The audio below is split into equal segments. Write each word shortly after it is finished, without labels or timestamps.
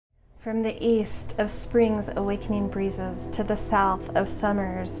From the east of spring's awakening breezes, to the south of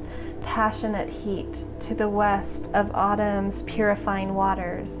summer's passionate heat, to the west of autumn's purifying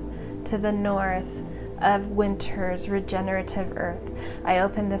waters, to the north of winter's regenerative earth, I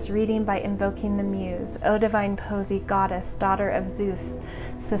open this reading by invoking the Muse. O divine Posy, goddess, daughter of Zeus,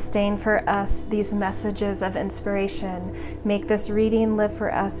 sustain for us these messages of inspiration. Make this reading live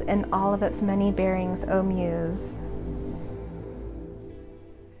for us in all of its many bearings, O Muse.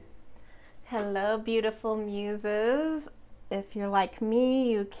 Hello, beautiful muses. If you're like me,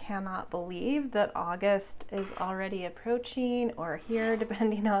 you cannot believe that August is already approaching or here,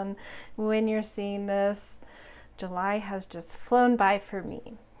 depending on when you're seeing this. July has just flown by for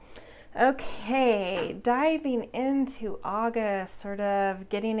me. Okay, diving into August, sort of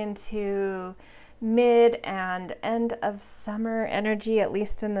getting into mid and end of summer energy, at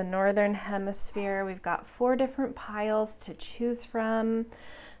least in the northern hemisphere. We've got 4 different piles to choose from.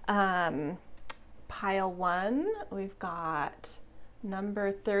 Pile 1, we've got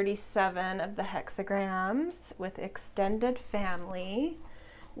number 37 of the hexagrams with extended family,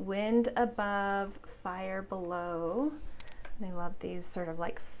 wind above, fire below. And I love these sort of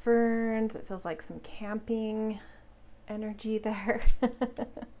like ferns. It feels like some camping energy there.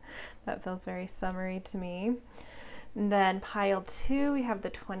 That feels very summery to me. And then pile 2, we have the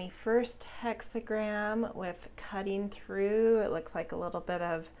 21st hexagram with cutting through. It looks like a little bit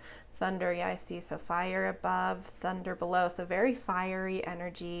of thunder. Yeah, I see. So fire above, thunder below. So very fiery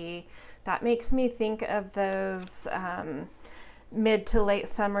energy. That makes me think of those mid to late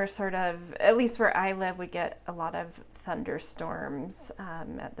summer sort of, at least where I live, we get a lot of thunderstorms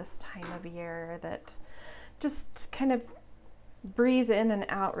at this time of year that just kind of breeze in and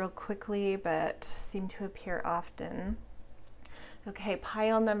out real quickly, but seem to appear often. Okay,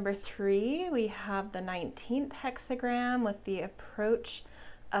 pile number 3, we have the 19th hexagram with the approach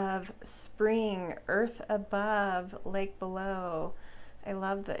of spring, earth above, lake below. I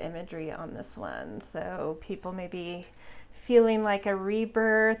love the imagery on this one. So people may be feeling like a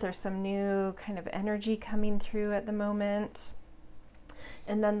rebirth or some new kind of energy coming through at the moment.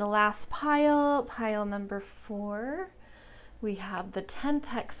 And then the last pile, pile number 4, we have the 10th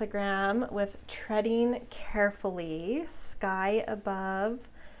hexagram with treading carefully, sky above,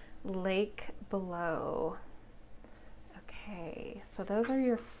 lake below. Okay, so those are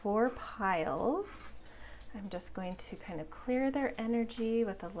your 4 piles. I'm just going to kind of clear their energy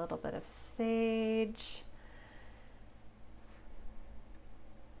with a little bit of sage.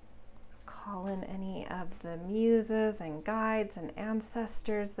 Call in any of the muses and guides and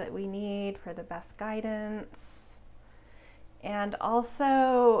ancestors that we need for the best guidance. And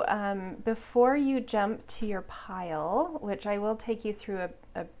also, before you jump to your pile, which I will take you through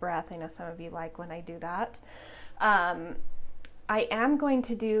a breath, I know some of you like when I do that, I am going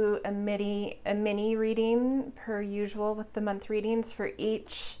to do a mini reading per usual with the month readings for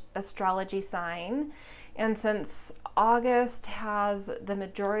each astrology sign. And since August has the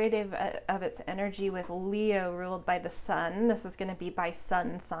majority of its energy with Leo ruled by the sun, this is going to be by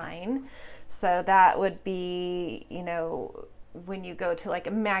sun sign. So that would be, you know, when you go to like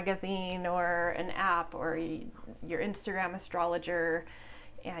a magazine or an app or your Instagram astrologer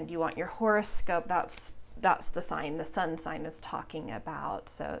and you want your horoscope, that's the sign the sun sign is talking about.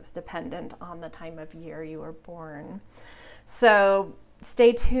 So it's dependent on the time of year you were born. So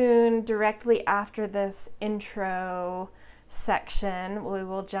stay tuned. Directly after this intro section, we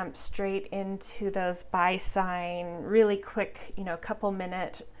will jump straight into those by sign, really quick, you know, couple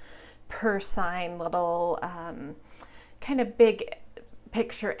minute per sign, little kind of big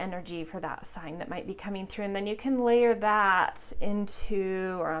picture energy for that sign that might be coming through, and then you can layer that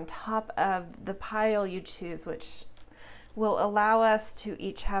into or on top of the pile you choose, which will allow us to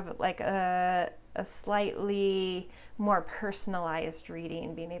each have like a slightly more personalized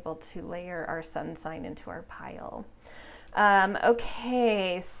reading, being able to layer our sun sign into our pile.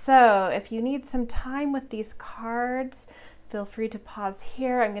 Okay, so if you need some time with these cards, feel free to pause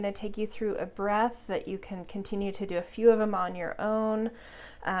here. I'm going to take you through a breath that you can continue to do a few of them on your own,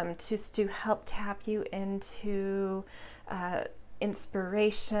 just to help tap you into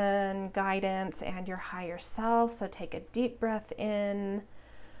inspiration, guidance, and your higher self. So take a deep breath in,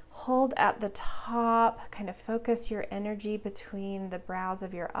 hold at the top, kind of focus your energy between the brows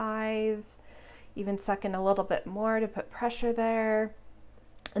of your eyes, even suck in a little bit more to put pressure there,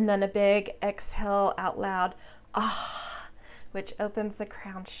 and then a big exhale out loud, ah, which opens the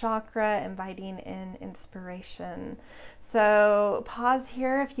crown chakra, inviting in inspiration. So pause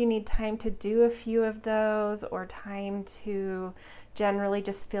here if you need time to do a few of those or time to generally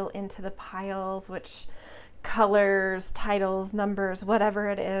just feel into the piles, which colors, titles, numbers, whatever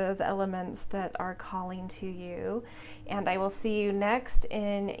it is, elements that are calling to you. And I will see you next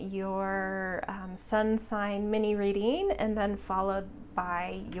in your sun sign mini reading, and then followed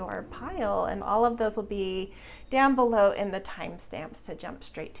by your pile. And all of those will be down below in the timestamps to jump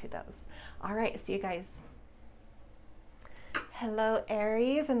straight to those. All right, see you guys. Hello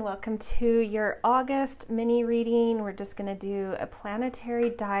Aries, and welcome to your August mini reading. We're just going to do a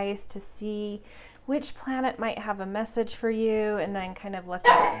planetary dice to see which planet might have a message for you, and then kind of look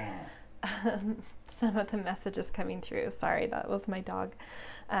at some of the messages coming through. Sorry, that was my dog.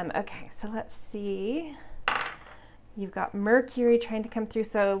 Okay, so let's see. You've got Mercury trying to come through,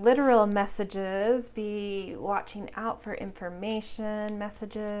 so literal messages. Be watching out for information,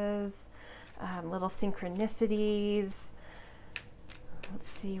 messages, little synchronicities. Let's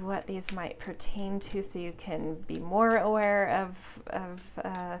see what these might pertain to, so you can be more aware of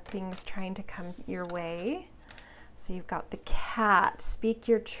things trying to come your way. So you've got the Cat, speak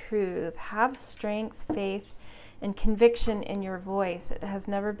your truth, have strength, faith, and conviction in your voice. It has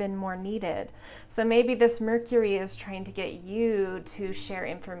never been more needed. So maybe this Mercury is trying to get you to share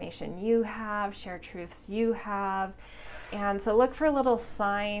information you have, share truths you have. And so look for little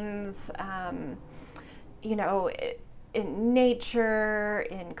signs, you know, in nature,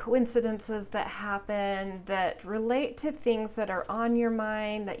 in coincidences that happen that relate to things that are on your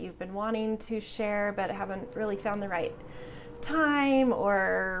mind that you've been wanting to share but haven't really found the right time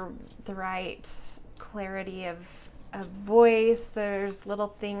or the right clarity of voice. There's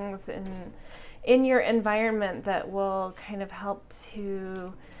little things in your environment that will kind of help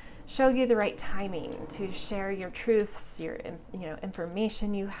to show you the right timing to share your truths, your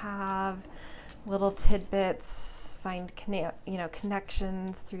information you have, little tidbits. Find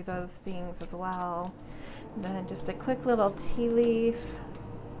connections through those things as well. And then just a quick little tea leaf.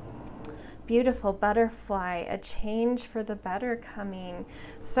 Beautiful butterfly, a change for the better coming.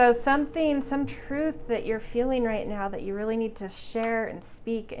 So some truth that you're feeling right now that you really need to share and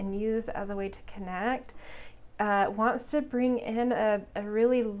speak and use as a way to connect, wants to bring in a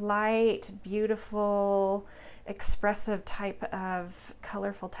really light, beautiful, expressive type of,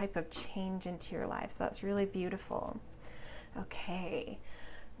 colorful type of change into your life. So that's really beautiful. Okay,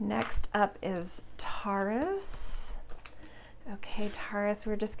 next up is Taurus. Okay, Taurus,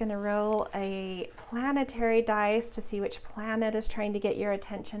 we're just going to roll a planetary dice to see which planet is trying to get your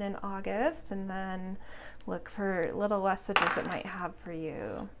attention in August, and then look for little messages it might have for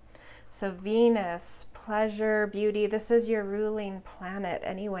you. So Venus, pleasure, beauty, this is your ruling planet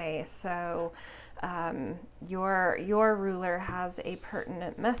anyway, so your ruler has a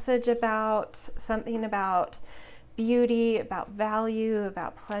pertinent message about something about beauty, about value,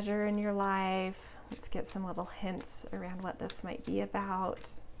 about pleasure in your life. Let's get some little hints around what this might be about.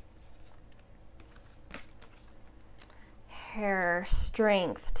 Hair,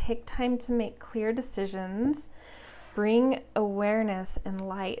 strength, take time to make clear decisions, bring awareness and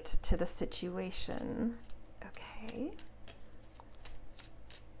light to the situation. Okay.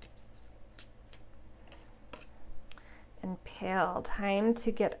 And Pale, time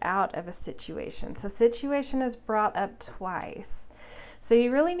to get out of a situation. So situation is brought up twice. So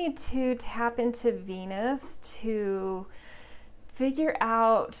you really need to tap into Venus to figure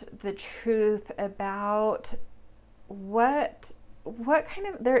out the truth about what kind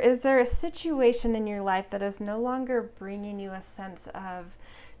of, is there a situation in your life that is no longer bringing you a sense of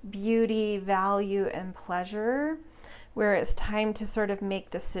beauty, value, and pleasure, where it's time to sort of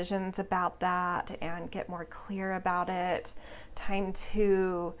make decisions about that and get more clear about it, time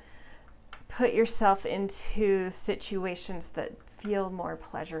to put yourself into situations that feel more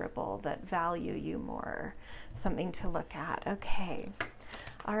pleasurable, that value you more, something to look at. Okay.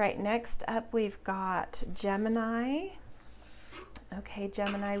 All right, next up we've got Gemini. Okay,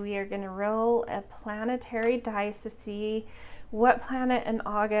 Gemini, we are going to roll a planetary dice to see what planet in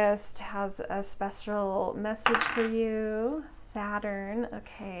August has a special message for you. Saturn,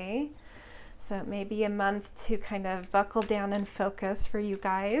 okay. So it may be a month to kind of buckle down and focus for you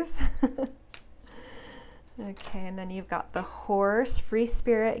guys. Okay, and then you've got the Horse, free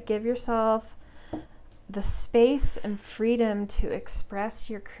spirit, give yourself the space and freedom to express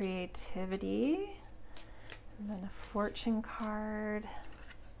your creativity. And then a Fortune card.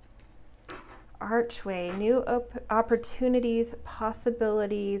 Archway, new opportunities,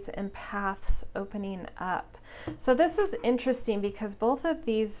 possibilities, and paths opening up. So this is interesting because both of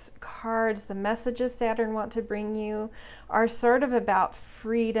these cards, the messages Saturn wants to bring you, are sort of about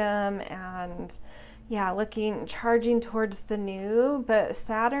freedom and, yeah, charging towards the new, but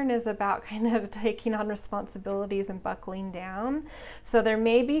Saturn is about kind of taking on responsibilities and buckling down. So there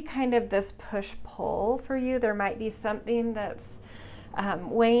may be kind of this push-pull for you. There might be something that's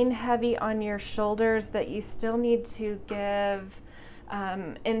weighing heavy on your shoulders that you still need to give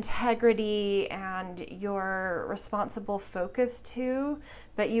integrity and your responsible focus to,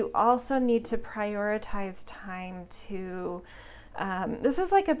 but you also need to prioritize time to this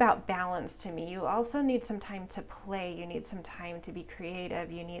is like about balance to me. You also need some time to play. You need some time to be creative.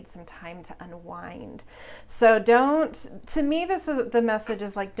 You need some time to unwind. So to me, this is the message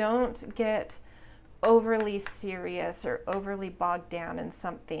is like, don't get overly serious or overly bogged down in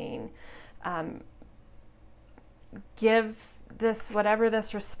something. Give this, whatever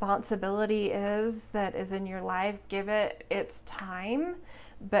this responsibility is that is in your life, give it its time,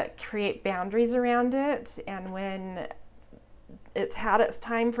 but create boundaries around it. And when it's had its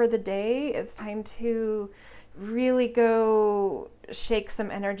time for the day, it's time to really go shake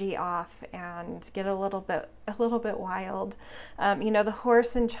some energy off and get a little bit wild. You know, the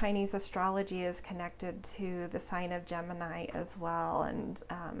horse in Chinese astrology is connected to the sign of Gemini as well, and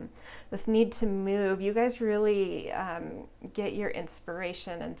this need to move. You guys really get your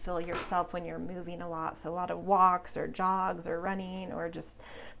inspiration and feel yourself when you're moving a lot. So a lot of walks or jogs or running or just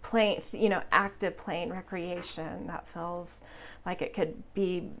playing, you know, active playing recreation. That feels like it could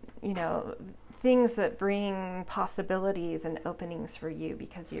be, you know, things that bring possibilities and openings for you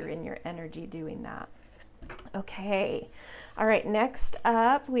because you're in your energy doing that. Okay, all right, next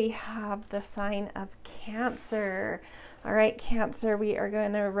up we have the sign of Cancer. All right, Cancer, we are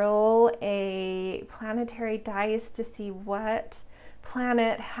going to roll a planetary dice to see what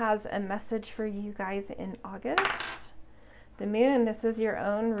planet has a message for you guys in August. The moon, this is your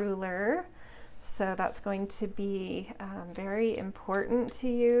own ruler, so that's going to be very important to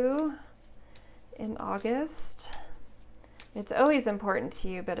you in August. It's always important to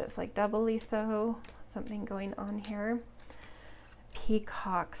you, but it's like doubly so. Something going on here.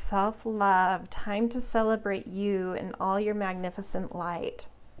 Peacock, self-love, time to celebrate you in all your magnificent light.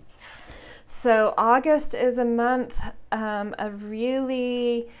 So August is a month of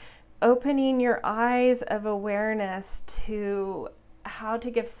really opening your eyes of awareness to how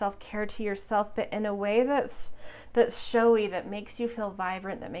to give self-care to yourself, but in a way that's showy, that makes you feel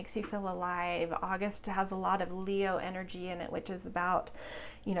vibrant, that makes you feel alive. August has a lot of Leo energy in it, which is about,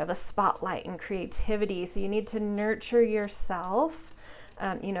 you know, the spotlight and creativity. So you need to nurture yourself.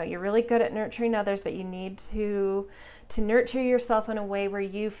 You know, you're really good at nurturing others, but you need to nurture yourself in a way where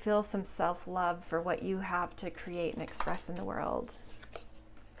you feel some self-love for what you have to create and express in the world.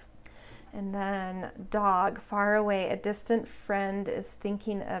 And then dog, far away, a distant friend is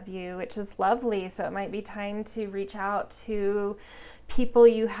thinking of you, which is lovely. So it might be time to reach out to people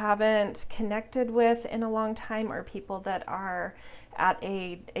you haven't connected with in a long time, or people that are at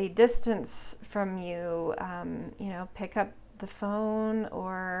a distance from you. You know, pick up the phone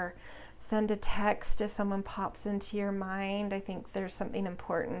or send a text if someone pops into your mind. I think there's something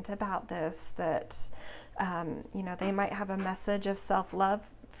important about this, that, you know, they might have a message of self-love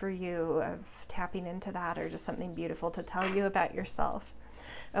for you, of tapping into that, or just something beautiful to tell you about yourself.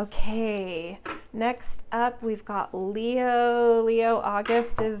 Okay, next up we've got Leo. Leo,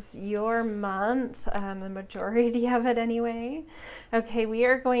 August is your month, the majority of it anyway. Okay, we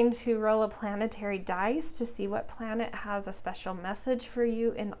are going to roll a planetary dice to see what planet has a special message for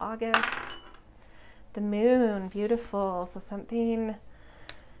you in August. The moon, beautiful. So something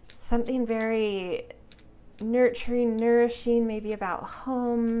very nurturing, nourishing, maybe about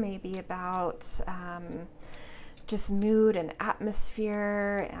home, maybe about just mood and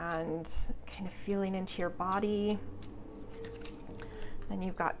atmosphere and kind of feeling into your body. Then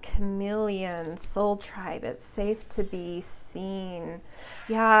you've got chameleon, soul tribe, it's safe to be seen.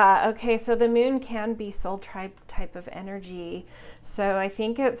 Yeah, okay, so the moon can be soul tribe type of energy. So I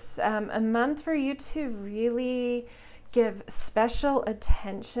think it's a month for you to really give special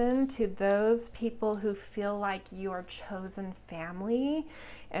attention to those people who feel like your chosen family,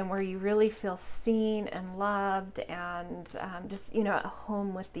 and where you really feel seen and loved and just, you know, at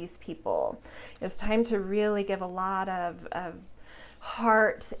home with these people. It's time to really give a lot of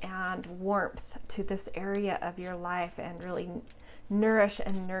heart and warmth to this area of your life and really nourish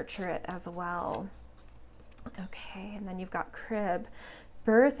and nurture it as well. Okay, and then you've got crib,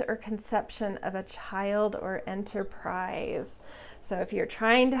 birth or conception of a child or enterprise. So if you're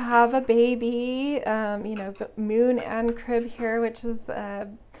trying to have a baby, you know, moon and crib here, which is a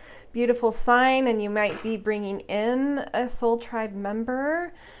beautiful sign, and you might be bringing in a soul tribe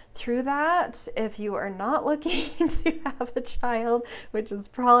member. through that. If you are not looking to have a child, which is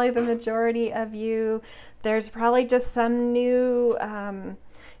probably the majority of you, there's probably just some new,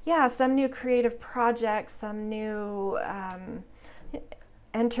 some new creative project, some new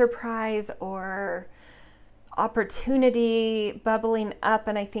enterprise or opportunity bubbling up,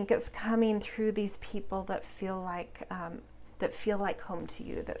 and I think it's coming through these people that feel like home to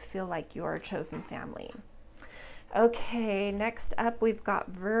you, that feel like your chosen family. Okay, next up we've got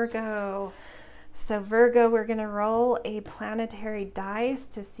Virgo. So Virgo, we're going to roll a planetary dice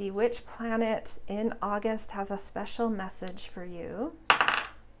to see which planet in August has a special message for you.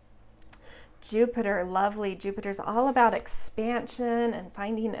 Jupiter, lovely. Jupiter's all about expansion and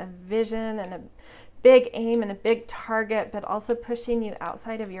finding a vision and a big aim and a big target, but also pushing you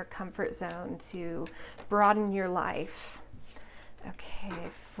outside of your comfort zone to broaden your life. Okay,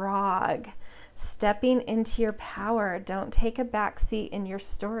 Frog. Stepping into your power. Don't take a back seat in your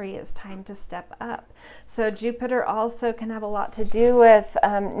story. It's time to step up. So Jupiter also can have a lot to do with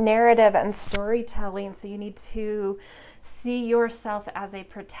narrative and storytelling. So you need to see yourself as a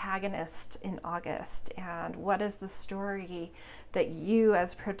protagonist in August. And what is the story that you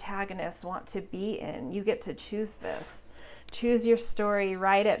as protagonist want to be in? You get to choose this. Choose your story,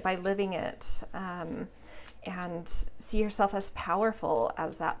 write it by living it. And see yourself as powerful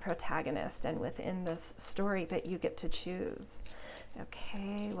as that protagonist and within this story that you get to choose.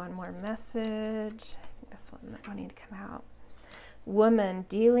 Okay, one more message. This one wanting to come out. Woman,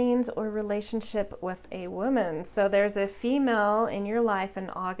 dealings or relationship with a woman. So there's a female in your life in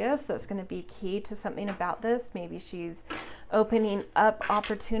August that's going to be key to something about this. Maybe she's opening up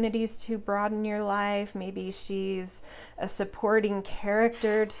opportunities to broaden your life. Maybe she's a supporting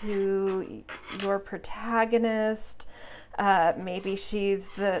character to your protagonist. Maybe she's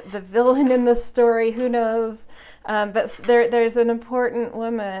the villain in the story, who knows? But there's an important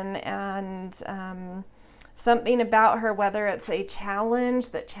woman, and something about her, whether it's a challenge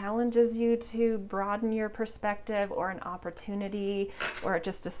that challenges you to broaden your perspective, or an opportunity, or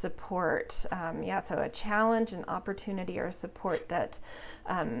just a support. So a challenge, an opportunity, or a support that,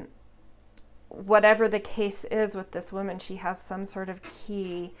 whatever the case is with this woman, she has some sort of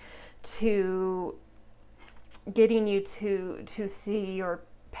key to getting you to see your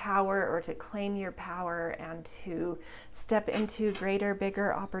power, or to claim your power, and to step into greater,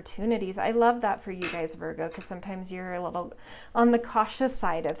 bigger opportunities. I love that for you guys, Virgo, because sometimes you're a little on the cautious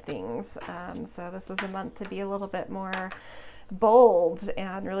side of things. So this is a month to be a little bit more bold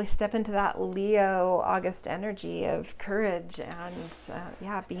and really step into that Leo August energy of courage and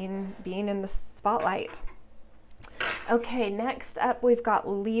being in the spotlight. Okay, next up we've got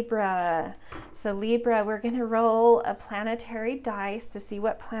Libra. So Libra, we're going to roll a planetary dice to see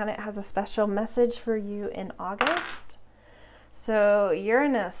what planet has a special message for you in August. So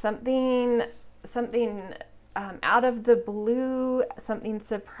Uranus, something out of the blue, something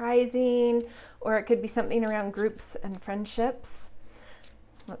surprising, or it could be something around groups and friendships.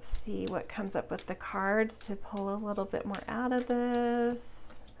 Let's see what comes up with the cards to pull a little bit more out of this.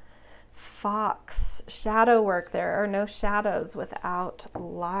 Fox, shadow work. There are no shadows without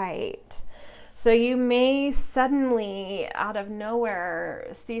light. So you may suddenly, out of nowhere,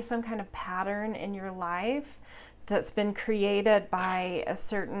 see some kind of pattern in your life that's been created by a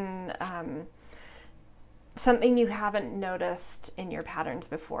certain something you haven't noticed in your patterns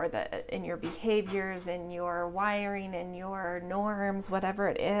before, that in your behaviors, in your wiring, in your norms, whatever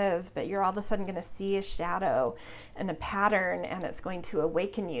it is, but you're all of a sudden going to see a shadow and a pattern, and it's going to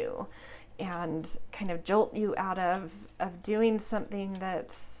awaken you and kind of jolt you out of doing something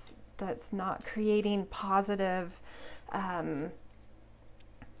that's not creating positive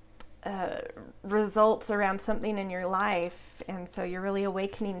results around something in your life. And so you're really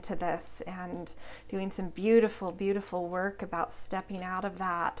awakening to this and doing some beautiful, beautiful work about stepping out of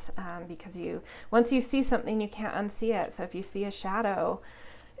that, because once you see something, you can't unsee it. So if you see a shadow,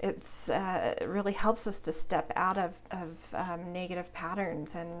 it really helps us to step out of negative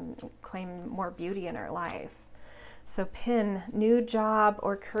patterns and claim more beauty in our life. So pin, new job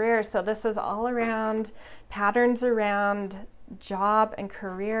or career. So this is all around patterns around job and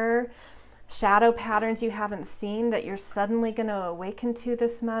career, shadow patterns you haven't seen that you're suddenly going to awaken to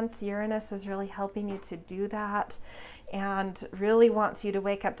this month. Uranus is really helping you to do that, and really wants you to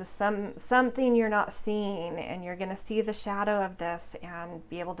wake up to something you're not seeing, and you're going to see the shadow of this and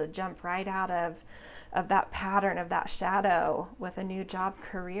be able to jump right out of that pattern, of that shadow, with a new job,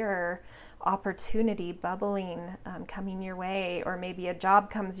 career opportunity bubbling, coming your way. Or maybe a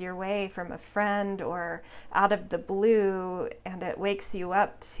job comes your way from a friend or out of the blue, and it wakes you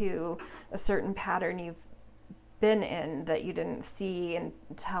up to a certain pattern you've been in that you didn't see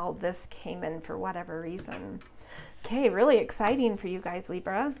until this came in for whatever reason. Okay, really exciting for you guys,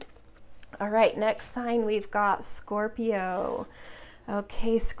 Libra. All right, next sign we've got Scorpio.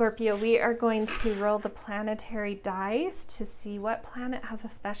 Okay, Scorpio, we are going to roll the planetary dice to see what planet has a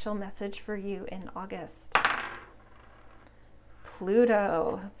special message for you in August.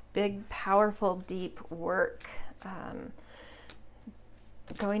 Pluto, big, powerful, deep work.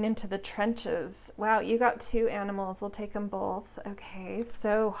 Going into the trenches. Wow, you got two animals. We'll take them both. Okay,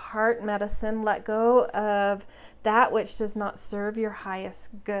 so heart medicine, let go of that which does not serve your highest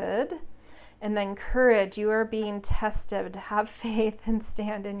good. And then courage, you are being tested. Have faith and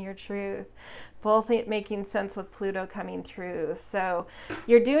stand in your truth. Both making sense with Pluto coming through. So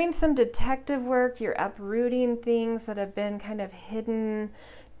you're doing some detective work. You're uprooting things that have been kind of hidden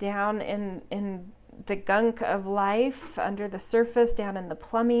down in the gunk of life, under the surface, down in the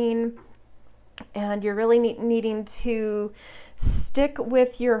plumbing. And you're really needing to stick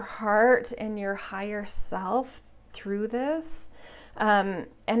with your heart and your higher self through this.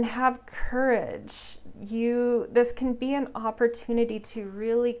 And have courage. This can be an opportunity to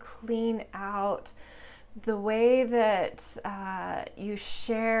really clean out the way that you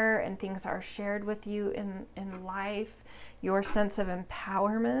share and things are shared with you in life, your sense of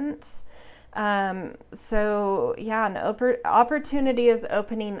empowerment. So yeah, an opportunity is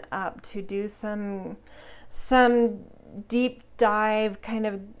opening up to do some deep dive kind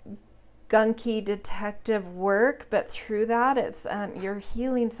of gunky detective work, but through that it's you're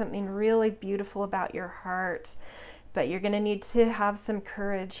healing something really beautiful about your heart. But you're going to need to have some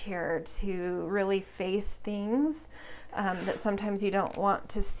courage here to really face things that sometimes you don't want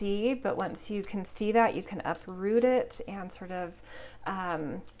to see, but once you can see that, you can uproot it and sort of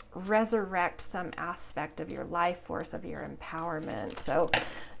resurrect some aspect of your life force, of your empowerment. So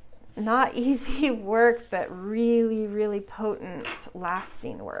not easy work, but really, really potent,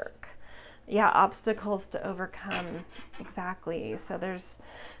 lasting work. Yeah, obstacles to overcome. Exactly. So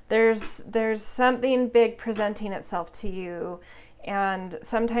there's something big presenting itself to you, and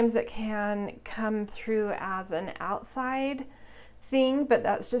sometimes it can come through as an outside thing, but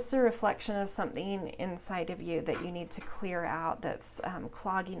that's just a reflection of something inside of you that you need to clear out, that's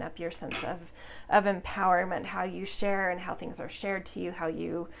clogging up your sense of empowerment, how you share and how things are shared to you, how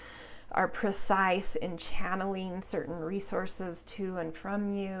you are precise in channeling certain resources to and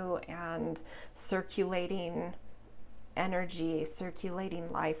from you, and circulating energy,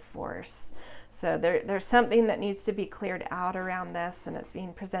 circulating life force. So there's something that needs to be cleared out around this, and it's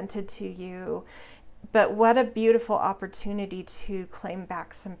being presented to you. But what a beautiful opportunity to claim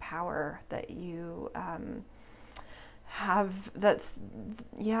back some power that you have, that's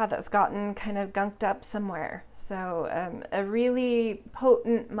gotten kind of gunked up somewhere. So a really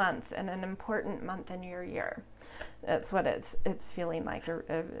potent month and an important month in your year. That's what it's feeling like.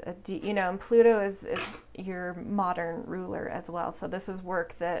 And Pluto is your modern ruler as well. So this is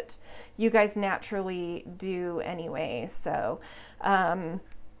work that you guys naturally do anyway. So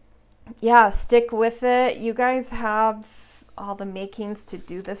yeah, stick with it. You guys have all the makings to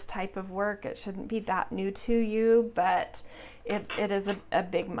do this type of work. It shouldn't be that new to you, but it is a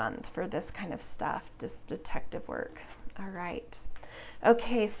big month for this kind of stuff, this detective work. All right.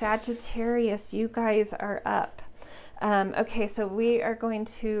 Okay, Sagittarius, you guys are up. Okay, so we are going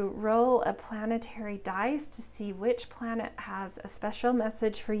to roll a planetary dice to see which planet has a special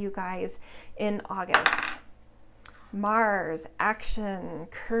message for you guys in August. Mars, action,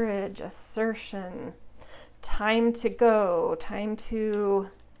 courage, assertion, time to go, time to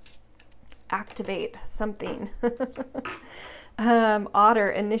activate something. Otter,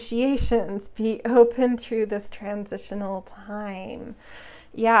 initiations, be open through this transitional time.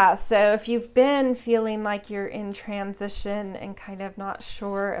 Yeah, so if you've been feeling like you're in transition and kind of not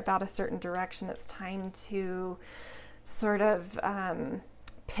sure about a certain direction, it's time to sort of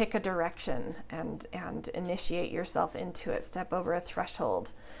pick a direction and initiate yourself into it, step over a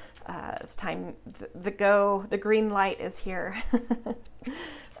threshold. It's time, the green light is here.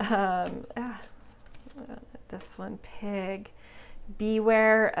 This one, pig.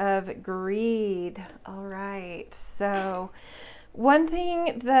 Beware of greed. All right, so one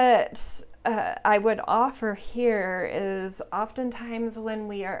thing that I would offer here is oftentimes when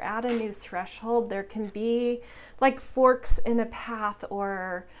we are at a new threshold, there can be like forks in a path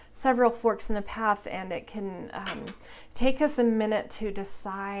or several forks in the path, and it can take us a minute to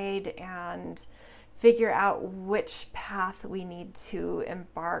decide and figure out which path we need to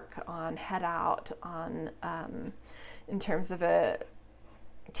embark on, head out on, in terms of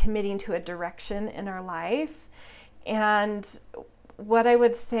committing to a direction in our life. And what I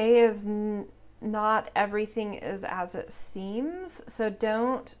would say is not everything is as it seems. So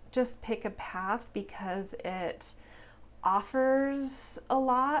don't just pick a path because it offers a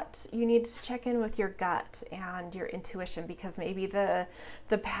lot. You need to check in with your gut and your intuition, because maybe the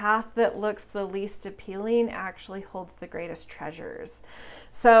path that looks the least appealing actually holds the greatest treasures.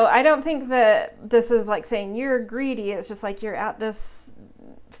 So I don't think that this is like saying you're greedy. It's just like you're at this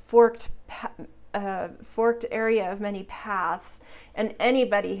forked area of many paths, and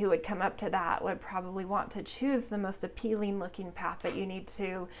anybody who would come up to that would probably want to choose the most appealing looking path, but you need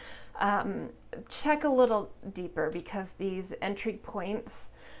to check a little deeper, because these entry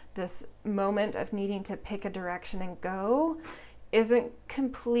points, this moment of needing to pick a direction and go, isn't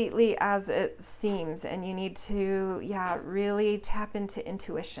completely as it seems, and you need to really tap into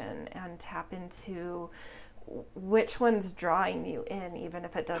intuition and tap into which one's drawing you in, even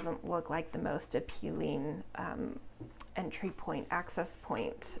if it doesn't look like the most appealing entry point, access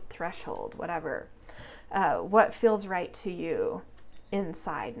point, threshold, whatever. What feels right to you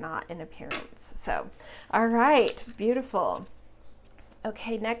inside, not in appearance. So, all right, beautiful.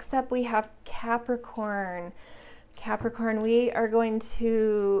 Okay, next up we have Capricorn. Capricorn, we are going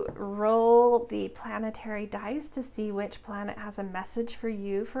to roll the planetary dice to see which planet has a message for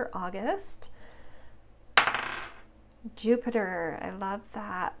you for August. Jupiter, I love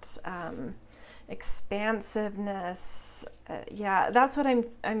that. Expansiveness. Yeah, that's what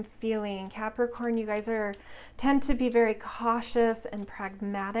I'm feeling. Capricorn, you guys tend to be very cautious and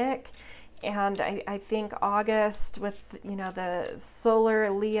pragmatic. And I think August with, the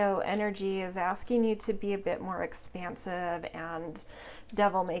solar Leo energy is asking you to be a bit more expansive and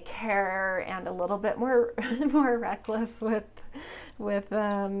devil may care, and a little bit more more reckless with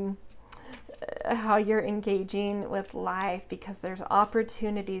how you're engaging with life, because there's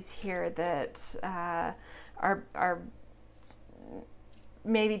opportunities here that are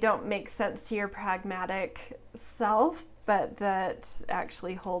maybe don't make sense to your pragmatic self, but that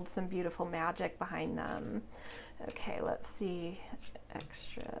actually hold some beautiful magic behind them. Okay, let's see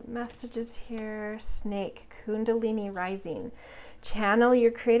extra messages here. Snake, Kundalini rising. Channel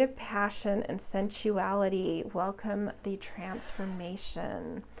your creative passion and sensuality. Welcome the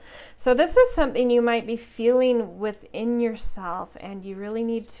transformation. So this is something you might be feeling within yourself, and you really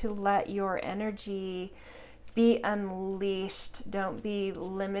need to let your energy be unleashed. Don't be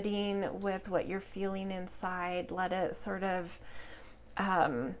limiting with what you're feeling inside. Let it sort of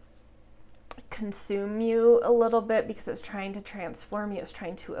consume you a little bit, because it's trying to transform you. It's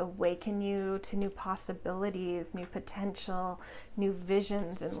trying to awaken you to new possibilities, new potential, new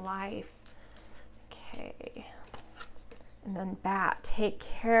visions in life. Okay. And then Bat, take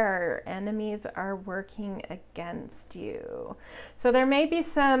care. Enemies are working against you. So there may be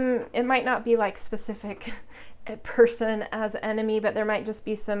some, it might not be like specific person as enemy, but there might just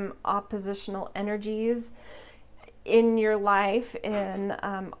be some oppositional energies in your life in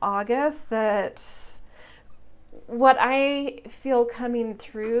August. That what I feel coming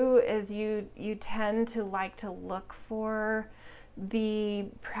through is you tend to like to look for the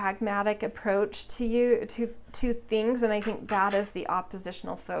pragmatic approach to things, and I think that is the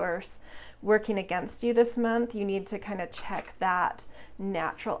oppositional force working against you this month. You need to kind of check that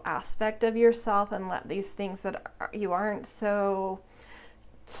natural aspect of yourself and let these things that you aren't so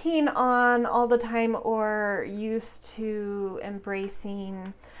keen on all the time or used to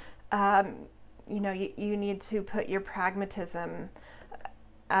embracing, you need to put your pragmatism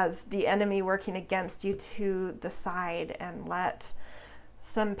as the enemy working against you to the side, and let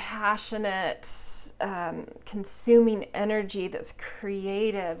some passionate, consuming energy that's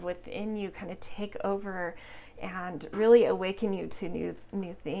creative within you kind of take over and really awaken you to new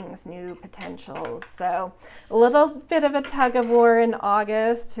things, new potentials. So a little bit of a tug of war in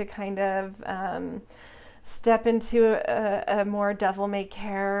August to kind of step into a more devil may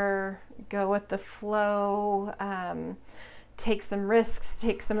care, go with the flow, take some risks,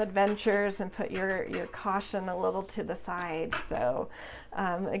 take some adventures, and put your caution a little to the side. So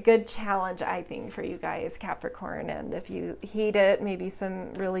a good challenge, I think, for you guys, Capricorn. And if you heed it, maybe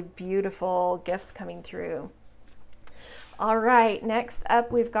some really beautiful gifts coming through. All right, next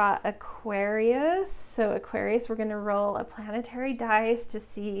up we've got Aquarius. So Aquarius, we're going to roll a planetary dice to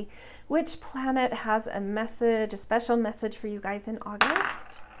see which planet has a message, a special message for you guys in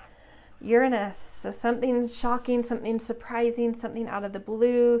August. Uranus, so something shocking, something surprising, something out of the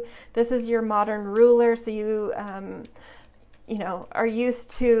blue. This is your modern ruler, so you are used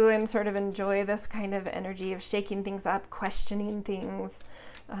to and sort of enjoy this kind of energy of shaking things up, questioning things.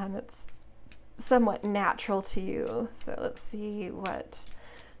 It's somewhat natural to you. So let's see what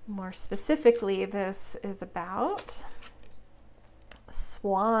more specifically this is about.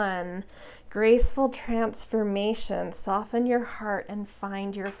 Swan, graceful transformation, soften your heart and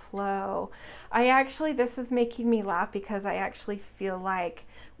find your flow. This is making me laugh because I actually feel like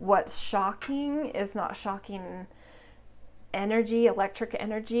what's shocking is not shocking energy, electric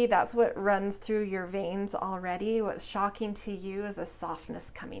energy. That's what runs through your veins already. What's shocking to you is a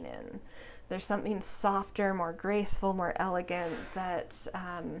softness coming in. There's something softer, more graceful, more elegant that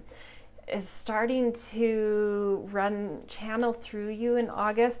is starting to channel through you in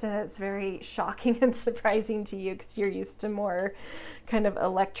August, and it's very shocking and surprising to you because you're used to more kind of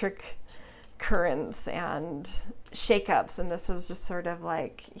electric currents and shakeups, and this is just sort of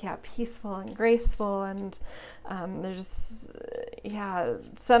like, yeah, peaceful and graceful, and there's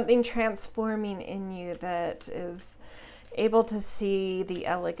something transforming in you that is able to see the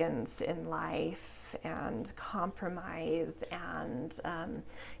elegance in life and compromise, and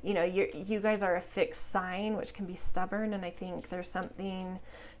you guys are a fixed sign, which can be stubborn, and I think there's something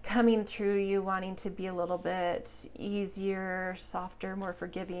coming through you wanting to be a little bit easier, softer, more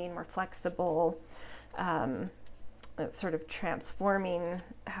forgiving, more flexible. It's sort of transforming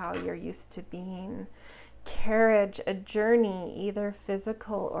how you're used to being. Carriage, a journey, either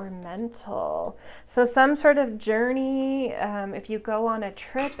physical or mental. So some sort of journey, if you go on a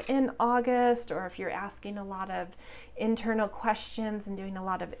trip in August, or if you're asking a lot of internal questions and doing a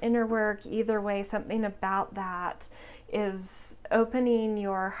lot of inner work, either way, something about that is opening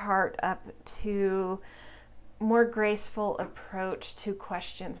your heart up to more graceful approach to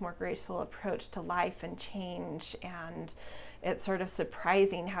questions, more graceful approach to life and change, and it's sort of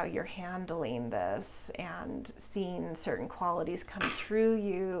surprising how you're handling this and seeing certain qualities come through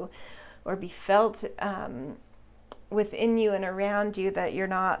you or be felt within you and around you that you're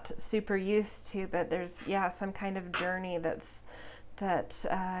not super used to, but there's, some kind of journey that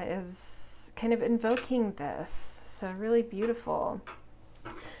is kind of invoking this. So really beautiful.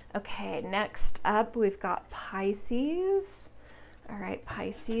 Okay, next up we've got Pisces. All right,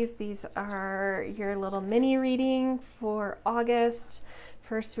 Pisces, these are your little mini reading for August.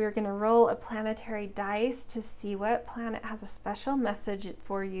 First, we're going to roll a planetary dice to see what planet has a special message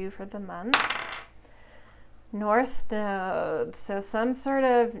for you for the month. North Node, so some sort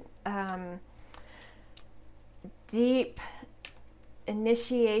of deep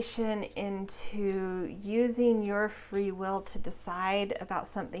initiation into using your free will to decide about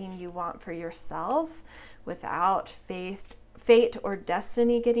something you want for yourself without fate or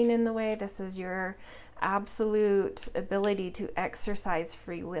destiny getting in the way. This is your absolute ability to exercise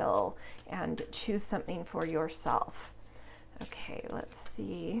free will and choose something for yourself. Okay, let's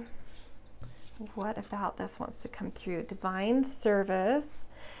see. What about this wants to come through? Divine service.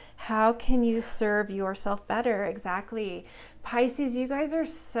 How can you serve yourself better? Exactly. Pisces, you guys are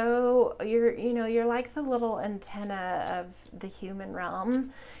you're like the little antenna of the human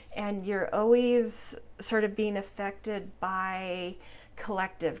realm, and you're always sort of being affected by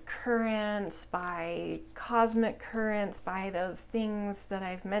collective currents, by cosmic currents, by those things that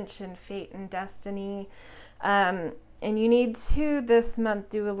I've mentioned, fate and destiny. And you need to this month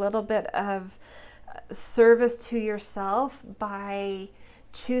do a little bit of service to yourself by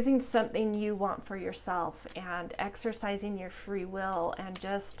choosing something you want for yourself and exercising your free will, and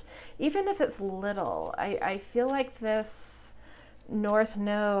just, even if it's little, I feel like this North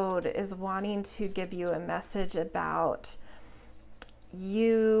Node is wanting to give you a message about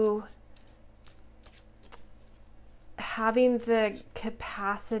you having the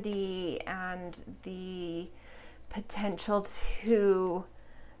capacity and the potential to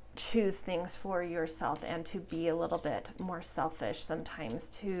choose things for yourself and to be a little bit more selfish sometimes,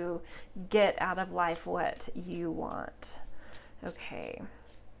 to get out of life what you want. Okay.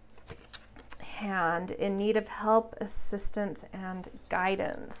 And in need of help, assistance, and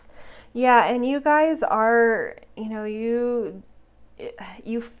guidance. Yeah, and you guys are, you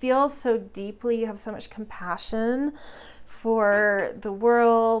feel so deeply, you have so much compassion for the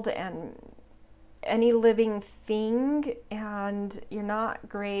world and any living thing, and you're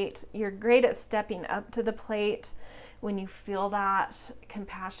great at stepping up to the plate when you feel that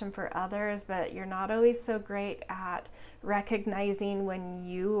compassion for others, but you're not always so great at recognizing when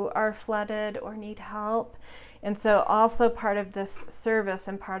you are flooded or need help. And so also part of this service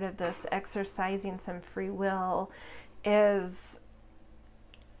and part of this exercising some free will is,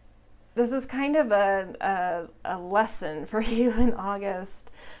 this is kind of a lesson for you in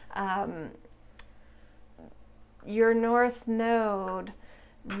August. Your North Node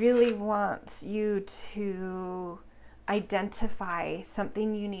really wants you to identify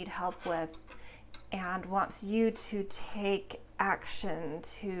something you need help with and wants you to take action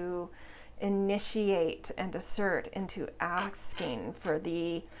to initiate and assert into asking for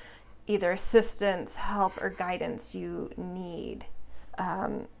the either assistance, help, or guidance you need.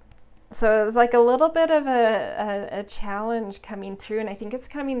 So it's like a little bit of a challenge coming through, and I think it's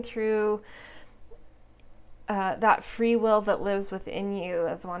coming through that free will that lives within you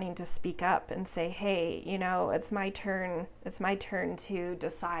as wanting to speak up and say, hey, you know, it's my turn to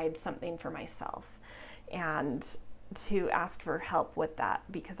decide something for myself, and to ask for help with that,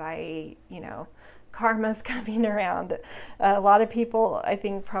 because karma's coming around. A lot of people, I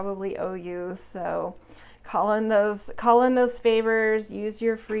think, probably owe you, so call in those favors. Use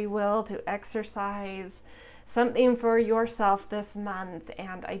your free will to exercise something for yourself this month,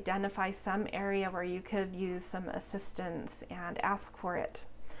 and identify some area where you could use some assistance and ask for it.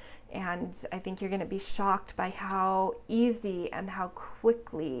 And I think you're going to be shocked by how easy and how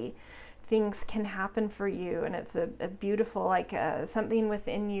quickly things can happen for you. And it's a beautiful, something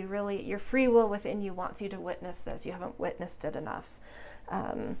within you, really, your free will within you wants you to witness this. You haven't witnessed it enough,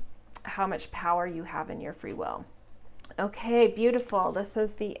 how much power you have in your free will. Okay, beautiful. This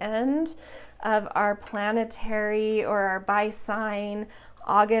is the end of our planetary, or our by sign,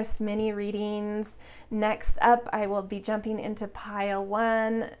 August mini readings. Next up, I will be jumping into pile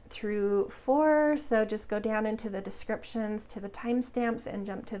 1 through 4. So just go down into the descriptions to the timestamps and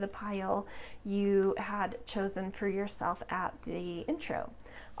jump to the pile you had chosen for yourself at the intro.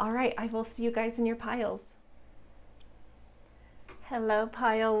 All right, I will see you guys in your piles. Hello,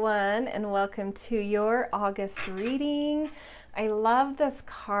 pile 1, and welcome to your August reading. I love this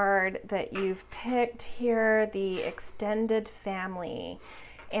card that you've picked here, the extended family.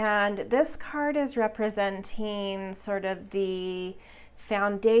 And this card is representing sort of the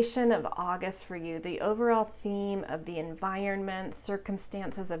foundation of August for you, the overall theme of the environment,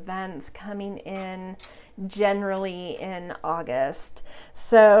 circumstances, events coming in generally in August.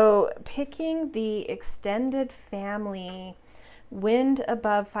 So picking the extended family, wind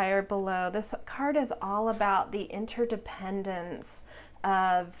above, fire below. This card is all about the interdependence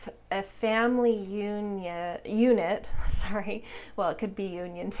of a family unit, sorry, well, it could be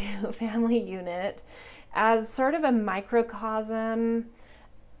union too, family unit, as sort of a microcosm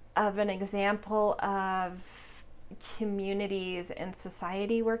of an example of communities and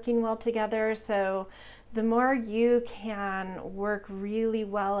society working well together. So the more you can work really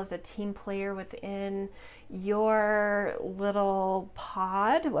well as a team player within your little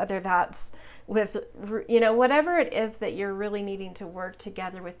pod, whether that's with, whatever it is that you're really needing to work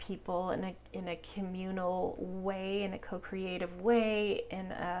together with people in a communal way, in a co-creative way,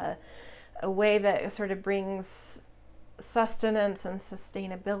 in a way that sort of brings sustenance and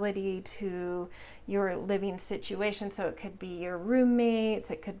sustainability to your living situation. So it could be your roommates,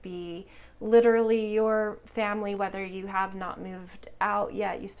 it could be literally your family, whether you have not moved out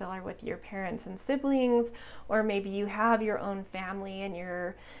yet, you still are with your parents and siblings, or maybe you have your own family and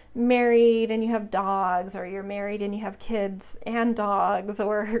you're married and you have dogs, or you're married and you have kids and dogs,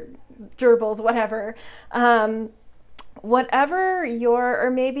 or gerbils, whatever. Whatever or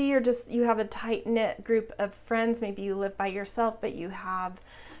maybe you have a tight-knit group of friends. Maybe you live by yourself, but you have,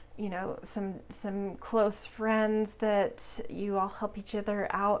 some close friends that you all help each other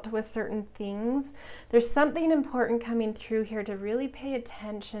out with certain things. There's something important coming through here to really pay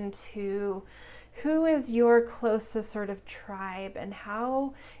attention to who is your closest sort of tribe, and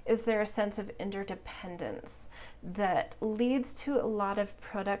how is there a sense of interdependence that leads to a lot of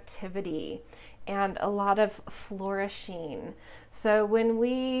productivity and a lot of flourishing. So when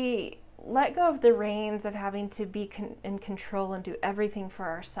we let go of the reins of having to be in control and do everything for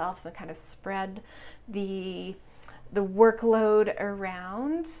ourselves, and kind of spread the workload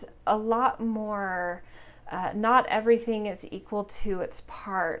around a lot more, not everything is equal to its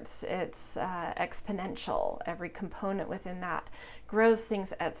parts. It's exponential. Every component within that grows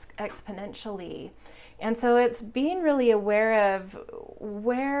things exponentially. And so it's being really aware of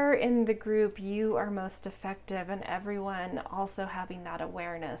where in the group you are most effective, and everyone also having that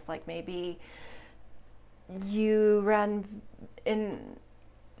awareness. Like maybe you run in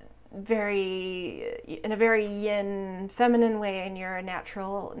a very yin feminine way, and you're a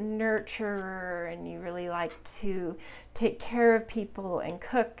natural nurturer and you really like to take care of people and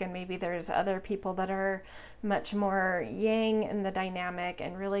cook, and maybe there's other people that are much more yang in the dynamic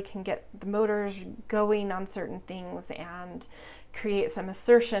and really can get the motors going on certain things and create some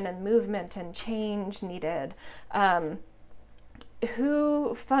assertion and movement and change needed.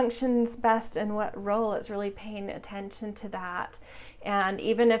 Who functions best in what role? It's really paying attention to that. And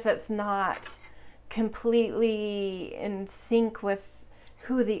even if it's not completely in sync with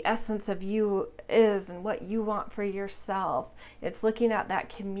who the essence of you is and what you want for yourself, it's looking at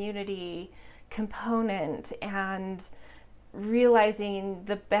that community component and realizing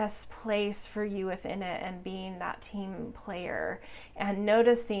the best place for you within it and being that team player, and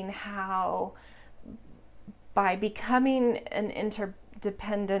noticing how by becoming an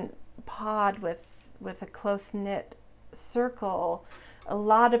interdependent pod with a close-knit circle, a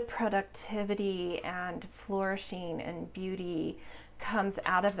lot of productivity and flourishing and beauty comes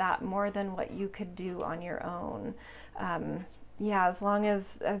out of that, more than what you could do on your own. Yeah, as long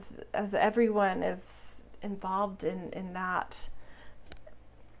as everyone is involved in that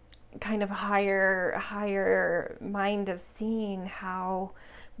kind of higher mind of seeing how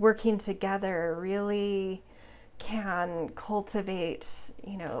working together really can cultivate,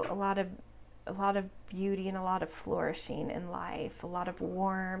 you know, a lot of beauty and a lot of flourishing in life, a lot of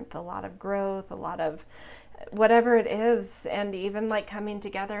warmth, a lot of growth, a lot of whatever it is, and even like coming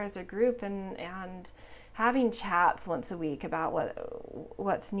together as a group and having chats once a week about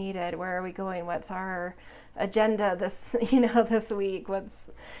what's needed, where are we going, what's our agenda this week, what's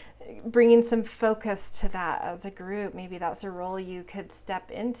bringing some focus to that as a group. Maybe that's a role you could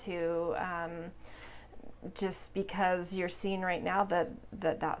step into, just because you're seeing right now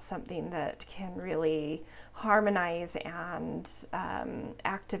that's something that can really harmonize and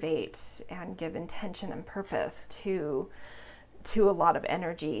activate and give intention and purpose to a lot of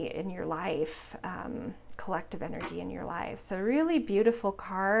energy in your life, collective energy in your life. So really beautiful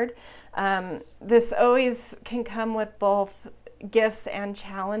card. This always can come with both gifts and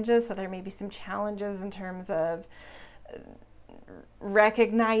challenges. So there may be some challenges in terms of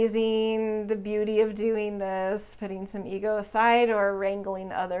recognizing the beauty of doing this, putting some ego aside, or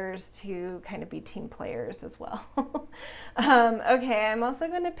wrangling others to kind of be team players as well. Okay, I'm also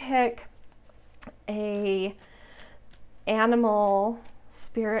going to pick a animal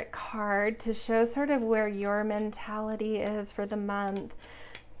spirit card to show sort of where your mentality is for the month.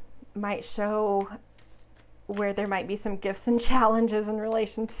 Might show where there might be some gifts and challenges in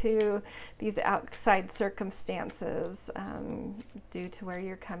relation to these outside circumstances, due to where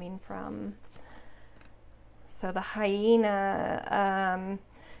you're coming from. So the hyena,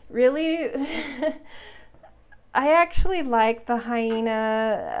 really, I actually like the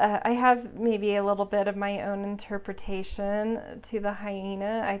hyena. I have maybe a little bit of my own interpretation to the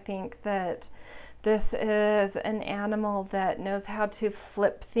hyena. I think that this is an animal that knows how to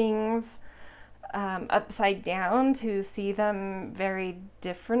flip things upside down, to see them very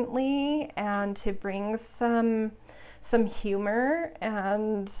differently, and to bring some humor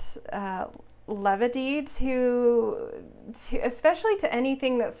and levity to especially to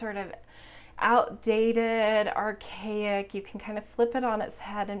anything that's sort of outdated, archaic. You can kind of flip it on its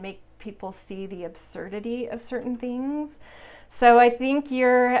head and make people see the absurdity of certain things. So I think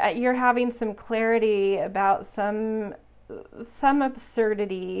you're having some clarity about some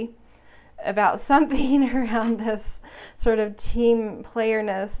absurdity about something around this sort of team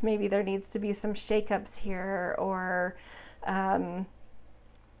playerness. Maybe there needs to be some shakeups here, or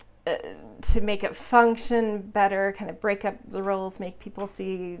to make it function better, kind of break up the roles, make people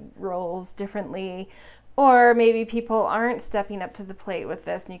see roles differently. Or maybe people aren't stepping up to the plate with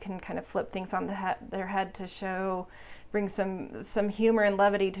this, and you can kind of flip things on their head to bring some humor and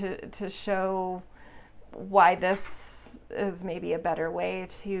levity to show why this is maybe a better way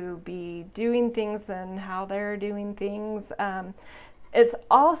to be doing things than how they're doing things. It's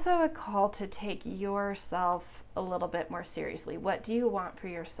also a call to take yourself a little bit more seriously. What do you want for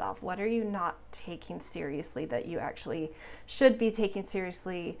yourself? What are you not taking seriously that you actually should be taking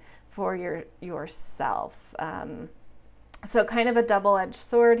seriously for yourself? So kind of a double-edged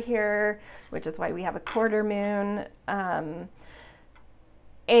sword here, which is why we have a quarter moon.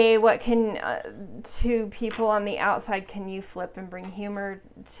 What can, to people on the outside, can you flip and bring humor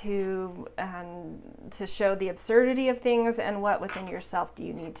to show the absurdity of things, and what within yourself do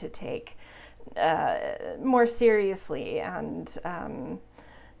you need to take more seriously and,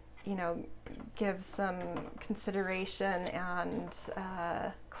 give some consideration and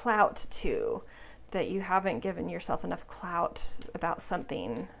clout to, that you haven't given yourself enough clout about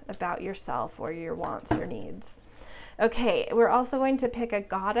something about yourself or your wants or needs. Okay, we're also going to pick a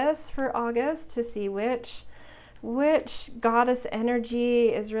goddess for August to see which goddess energy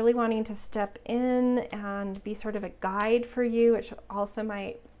is really wanting to step in and be sort of a guide for you, which also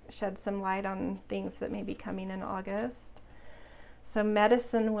might shed some light on things that may be coming in August. So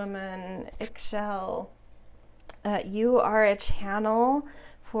medicine woman, Ixchel, you are a channel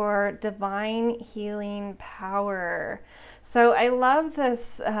for divine healing power. So I love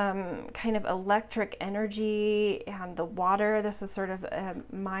this kind of electric energy and the water. This is sort of a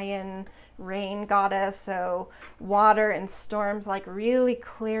Mayan rain goddess. So water and storms, like really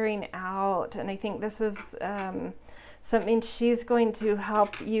clearing out. And I think this is something she's going to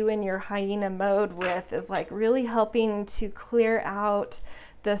help you in your hyena mode with is like really helping to clear out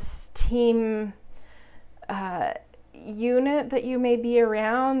this team unit that you may be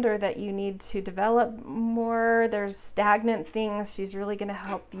around or that you need to develop more. There's stagnant things. She's really going to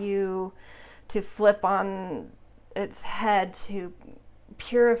help you to flip on its head, to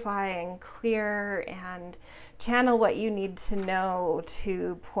purify and clear and channel what you need to know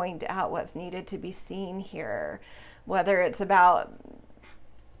to point out what's needed to be seen here. Whether it's about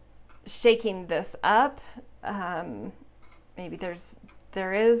shaking this up, maybe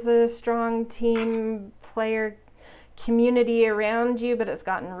there is a strong team player community around you, but it's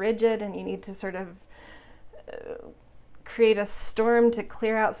gotten rigid and you need to sort of create a storm to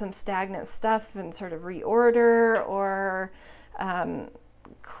clear out some stagnant stuff and sort of reorder, or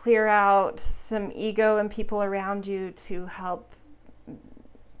clear out some ego and people around you to help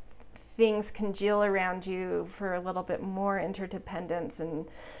things congeal around you for a little bit more interdependence. And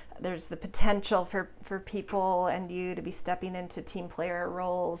there's the potential for people and you to be stepping into team player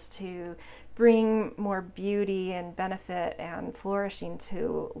roles to bring more beauty and benefit and flourishing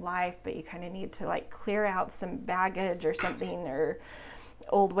to life, but you kind of need to like clear out some baggage or something, or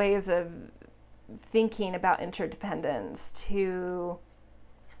old ways of thinking about interdependence to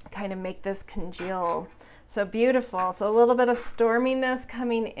kind of make this congeal. So beautiful. So a little bit of storminess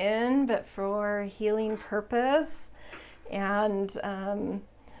coming in, but for healing purpose, and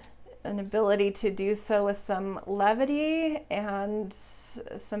an ability to do so with some levity and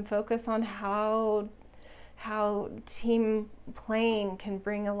some focus on how team playing can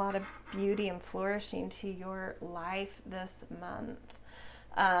bring a lot of beauty and flourishing to your life this month.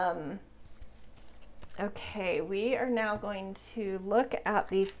 Okay, we are now going to look at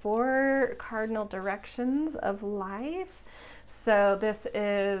the 4 cardinal directions of life. So this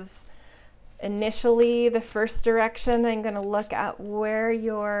is initially the first direction. I'm going to look at where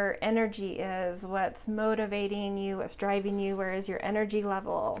your energy is, what's motivating you, what's driving you, where is your energy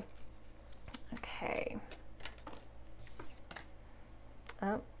level. Okay.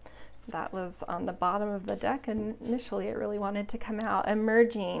 Oh, that was on the bottom of the deck, and initially it really wanted to come out.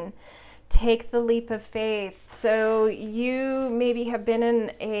 Emerging. Take the leap of faith. So you maybe have been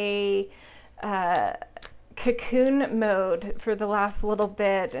in a cocoon mode for the last little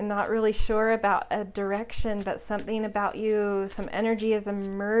bit and not really sure about a direction, but something about you, some energy is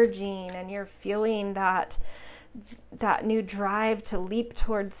emerging and you're feeling that new drive to leap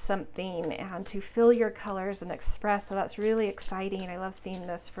towards something and to fill your colors and express. So that's really exciting. I love seeing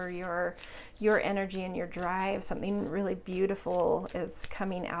this for your energy and your drive. Something really beautiful is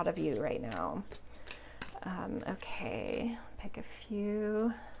coming out of you right now. Okay, pick a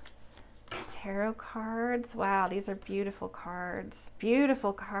few tarot cards. Wow, these are beautiful cards.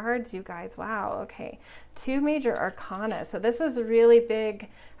 Beautiful cards, you guys. Wow, okay. 2 major arcana. So this is a really big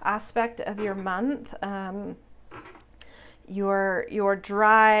aspect of your month. Your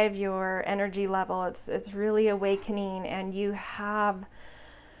drive, your energy level, it's really awakening, and you have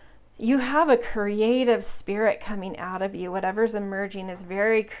a creative spirit coming out of you. Whatever's emerging is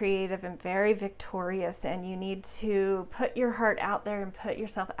very creative and very victorious, and you need to put your heart out there and put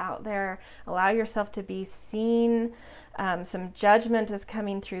yourself out there. Allow yourself to be seen. Some judgment is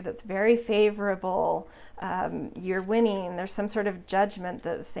coming through that's very favorable. You're winning. There's some sort of judgment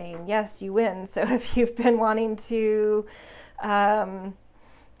that's saying, yes, you win. So if you've been wanting to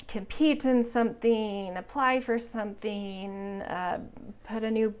compete in something, apply for something, put a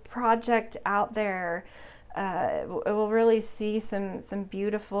new project out there, it will really see some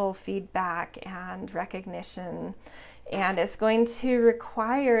beautiful feedback and recognition. And it's going to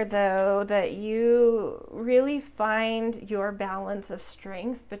require, though, that you really find your balance of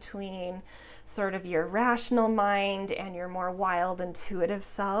strength between sort of your rational mind and your more wild, intuitive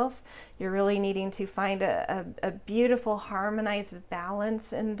self. You're really needing to find a beautiful, harmonized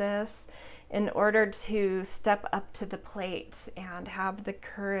balance in this in order to step up to the plate and have the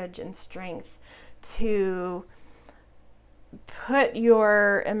courage and strength to put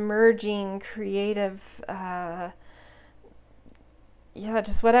your emerging creative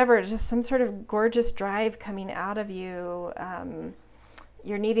just whatever, just some sort of gorgeous drive coming out of you.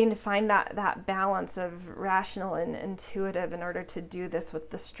 You're needing to find that balance of rational and intuitive in order to do this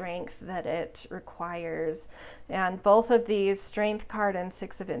with the strength that it requires. And both of these, Strength card and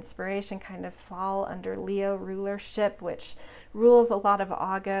 6 of Inspiration, kind of fall under Leo rulership, which rules a lot of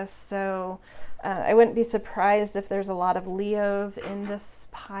August. So I wouldn't be surprised if there's a lot of Leos in this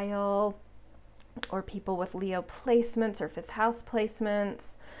pile, or people with Leo placements or 5th house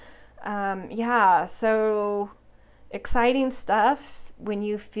placements. So exciting stuff. when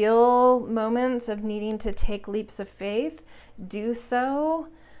you feel moments of needing to take leaps of faith, do so.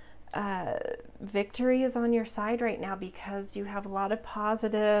 Victory is on your side right now because you have a lot of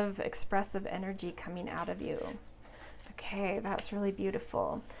positive, expressive energy coming out of you. Okay, that's really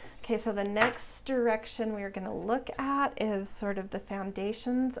beautiful. Okay, so the next direction we're going to look at is sort of the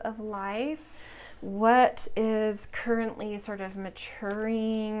foundations of life. What is currently sort of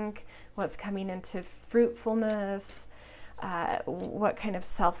maturing? What's coming into fruitfulness? What kind of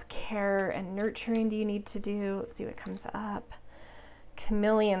self-care and nurturing do you need to do? Let's see what comes up.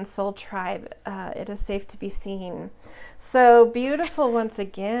 Chameleon Soul Tribe, it is safe to be seen. So beautiful once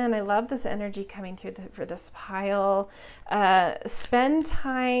again. I love this energy coming through for this pile. Spend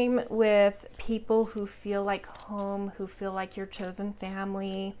time with people who feel like home, who feel like your chosen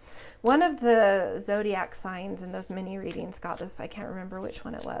family. One of the Zodiac signs in those mini readings got this. I can't remember which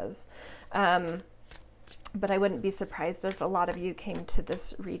one it was. But I wouldn't be surprised if a lot of you came to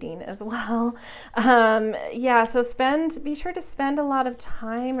this reading as well. Yeah, so be sure to spend a lot of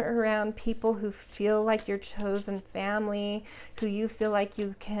time around people who feel like your chosen family, who you feel like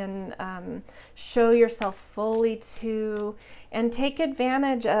you can show yourself fully to, and take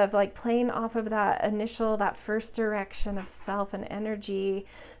advantage of like playing off of that first direction of self and energy.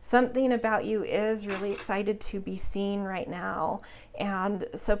 Something about you is really excited to be seen right now. And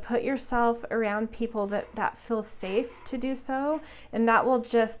so put yourself around people that feel safe to do so, and that will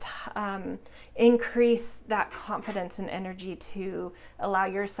just increase that confidence and energy to allow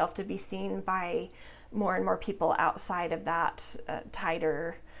yourself to be seen by more and more people outside of that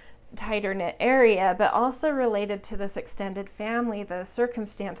tighter knit area. But also related to this extended family, the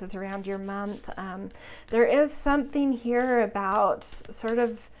circumstances around your month, there is something here about sort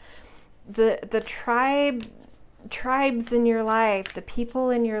of the tribes in your life, the people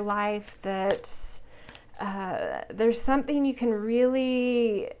in your life that there's something you can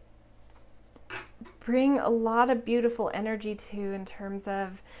really bring a lot of beautiful energy to in terms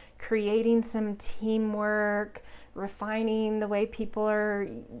of creating some teamwork, refining the way people are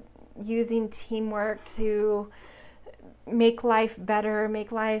using teamwork to make life better,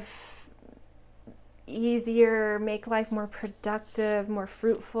 make life easier, make life more productive, more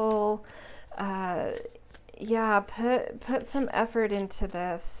fruitful. Yeah, put some effort into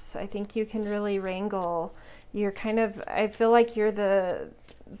this. I think you can really wrangle. You're kind of, I feel like you're the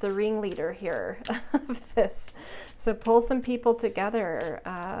ringleader here of this. So pull some people together,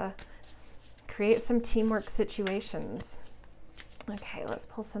 create some teamwork situations. Okay, let's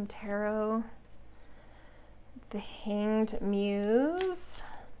pull some tarot. The Hanged Muse.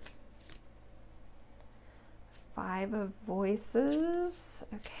 5 of Voices.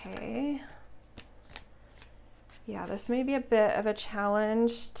 Okay. Yeah, this may be a bit of a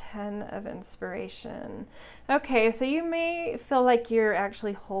challenge. 10 of Inspiration. Okay, so you may feel like you're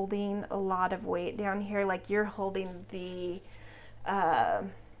actually holding a lot of weight down here, like you're holding the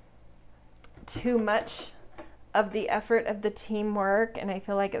too much of the effort of the teamwork, and I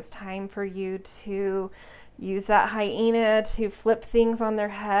feel like it's time for you to use that hyena to flip things on their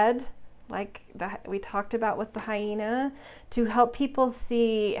head, like we talked about with the hyena, to help people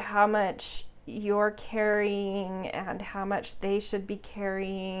see how much you're carrying and how much they should be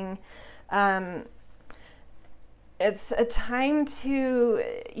carrying. It's a time to,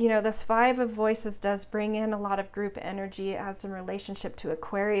 this 5 of Voices does bring in a lot of group energy. It has some relationship to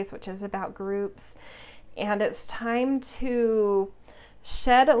Aquarius, which is about groups. And it's time to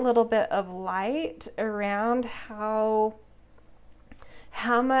shed a little bit of light around how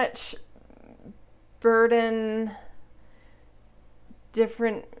much burden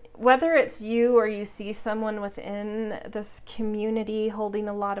whether it's you or you see someone within this community holding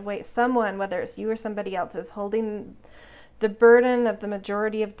a lot of weight, whether it's you or somebody else, is holding the burden of the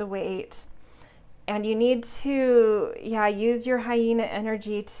majority of the weight. And you need to, use your hyena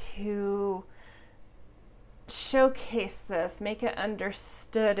energy to showcase this, make it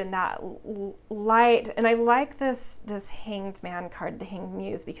understood in that light. And I like this Hanged Man card, the Hanged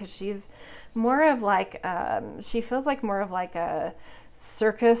Muse, because she's more of like, she feels like more of like a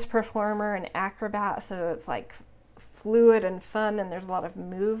circus performer and acrobat, so it's like fluid and fun, and there's a lot of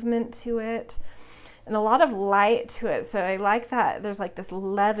movement to it and a lot of light to it. So I like that there's like this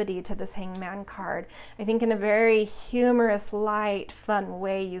levity to this Hangman card. I think in a very humorous, light, fun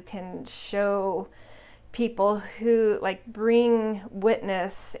way you can show people who like bring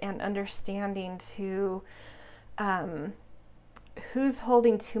witness and understanding to who's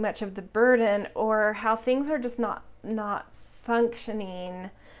holding too much of the burden, or how things are just not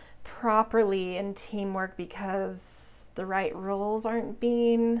functioning properly in teamwork because the right roles aren't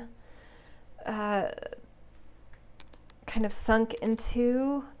being kind kind of sunk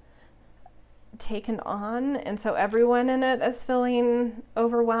into, taken on, and so everyone in it is feeling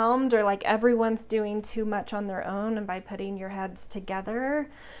overwhelmed, or like everyone's doing too much on their own, and by putting your heads together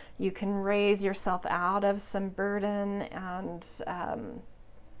you can raise yourself out of some burden and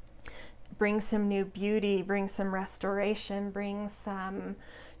bring some new beauty, bring some restoration, bring some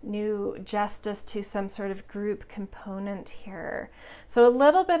new justice to some sort of group component here. So a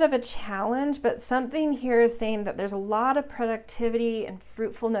little bit of a challenge, but something here is saying that there's a lot of productivity and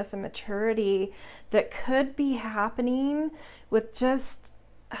fruitfulness and maturity that could be happening with just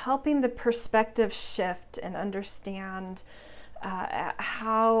helping the perspective shift and understand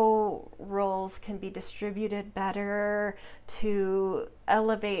how roles can be distributed better to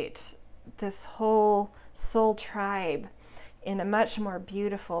elevate this whole soul tribe in a much more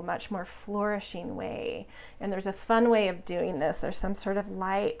beautiful, much more flourishing way. And there's a fun way of doing this. There's some sort of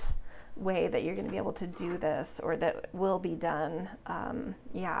light way that you're going to be able to do this, or that will be done.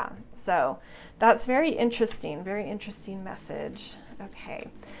 Yeah, so that's very interesting message. Okay,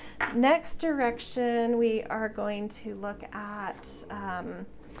 next direction, we are going to look at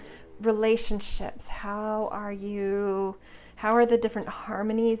relationships. How are the different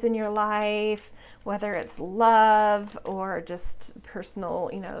harmonies in your life, whether it's love or just personal,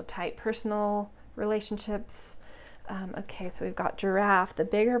 tight personal relationships. Okay, so we've got giraffe, the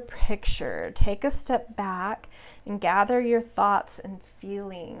bigger picture. Take a step back and gather your thoughts and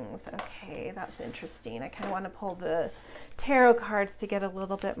feelings. Okay, that's interesting. I kind of want to pull the tarot cards to get a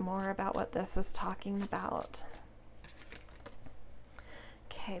little bit more about what this is talking about.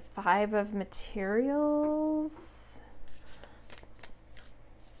 Okay, 5 of materials.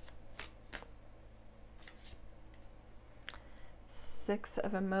 6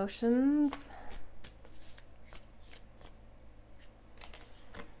 of emotions.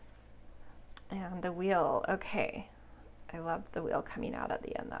 And the wheel. Okay, I love the wheel coming out at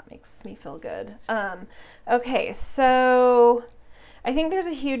the end. That makes me feel good. Okay, so I think there's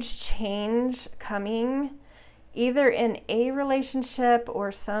a huge change coming, either in a relationship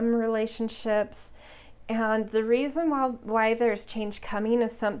or some relationships. And the reason why there's change coming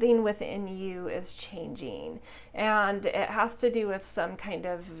is something within you is changing. And it has to do with some kind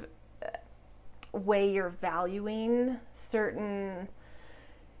of way you're valuing certain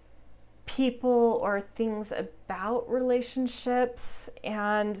people or things about relationships.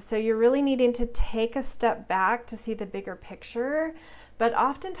 And so you're really needing to take a step back to see the bigger picture. But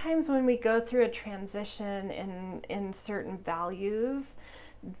oftentimes when we go through a transition in certain values,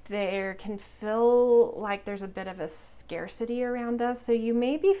 there can feel like there's a bit of a scarcity around us. So you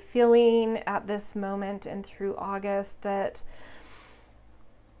may be feeling at this moment and through August that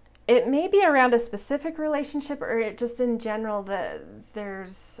it may be around a specific relationship, or it just in general that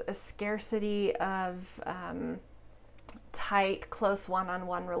there's a scarcity of tight, close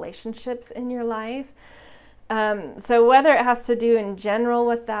one-on-one relationships in your life. So whether it has to do in general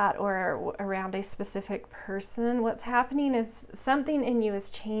with that or around a specific person, what's happening is something in you is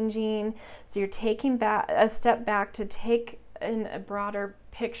changing. So you're taking a step back to take in a broader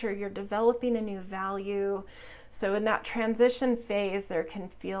picture. You're developing a new value. So in that transition phase, there can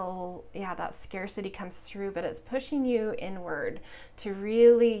feel, that scarcity comes through, but it's pushing you inward to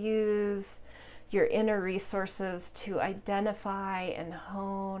really use your inner resources to identify and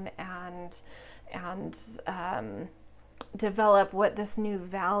hone and develop what this new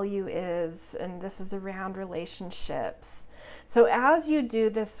value is, and this is around relationships. So as you do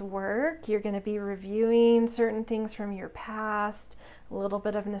this work, you're going to be reviewing certain things from your past, a little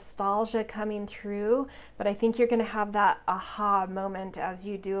bit of nostalgia coming through, but I think you're going to have that aha moment as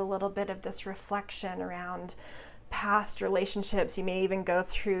you do a little bit of this reflection around past relationships. You may even go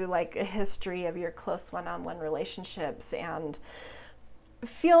through like a history of your close one-on-one relationships and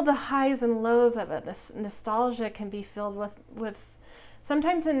feel the highs and lows of it. This nostalgia can be filled with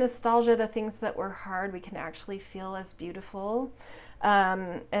sometimes in nostalgia, the things that were hard we can actually feel as beautiful,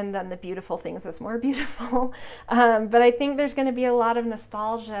 and then the beautiful things as more beautiful. But I think there's going to be a lot of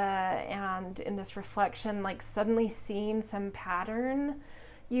nostalgia, and in this reflection, like suddenly seeing some pattern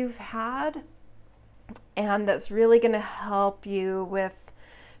you've had, and that's really going to help you with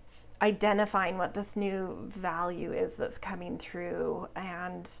identifying what this new value is that's coming through.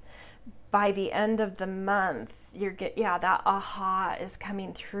 And by the end of the month, that aha is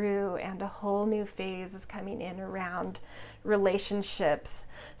coming through, and a whole new phase is coming in around relationships.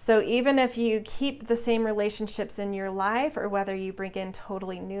 So even if you keep the same relationships in your life, or whether you bring in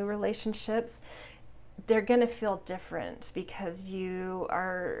totally new relationships, they're going to feel different because you've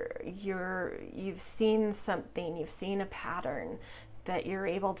seen something, you've seen a pattern that you're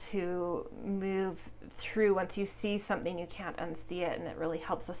able to move through. Once you see something, you can't unsee it, and it really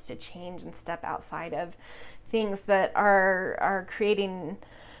helps us to change and step outside of things that are creating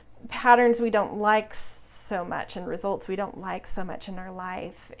patterns we don't like so much and results we don't like so much in our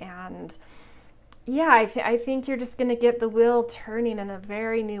life. And yeah, I think you're just going to get the wheel turning in a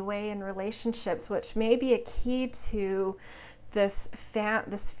very new way in relationships, which may be a key to this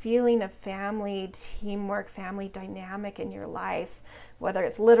feeling of family, teamwork, family dynamic in your life, whether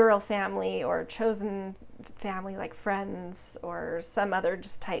it's literal family or chosen family like friends or some other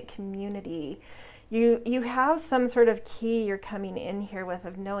just tight community. You have some sort of key you're coming in here with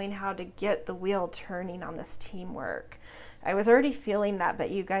of knowing how to get the wheel turning on this teamwork. I was already feeling that, but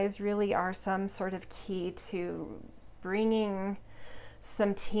you guys really are some sort of key to bringing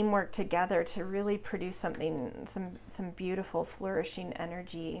some teamwork together to really produce something, some beautiful flourishing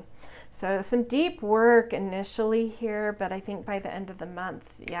energy. So some deep work initially here, but I think by the end of the month,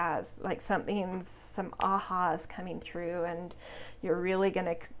 yeah, it's like some ahas coming through, and you're really going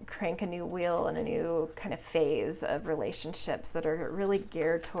to crank a new wheel and a new kind of phase of relationships that are really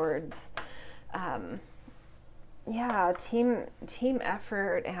geared towards team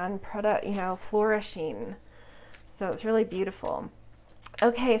effort and flourishing. So it's really beautiful.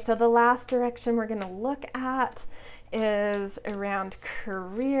 Okay, so the last direction we're going to look at is around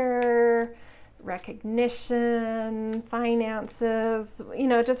career, recognition, finances,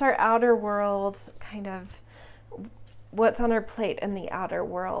 just our outer world, kind of what's on our plate in the outer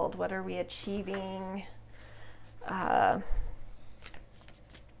world. What are we achieving?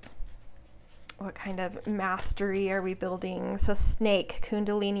 What kind of mastery are we building? So snake,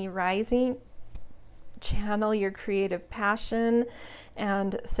 Kundalini rising, channel your creative passion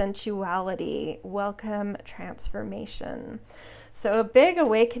and sensuality. Welcome transformation. So a big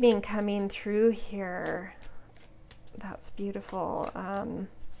awakening coming through here. That's beautiful.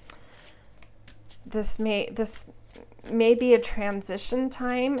 This may be a transition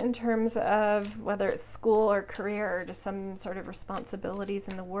time in terms of whether it's school or career or just some sort of responsibilities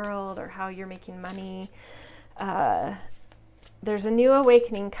in the world or how you're making money. There's a new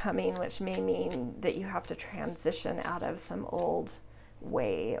awakening coming, which may mean that you have to transition out of some old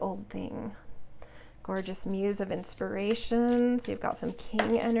thing. Gorgeous muse of inspiration. So you've got some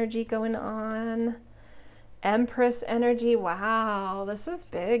king energy going on. Empress energy. Wow, this is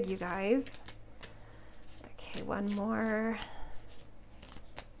big, you guys. Okay, one more.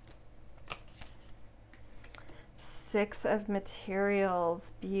 Six of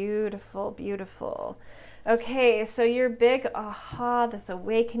materials. Beautiful, beautiful. Okay, so your big aha, this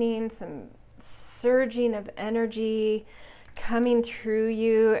awakening, some surging of energy coming through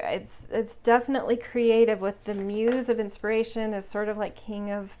you. It's definitely creative, with the muse of inspiration is sort of like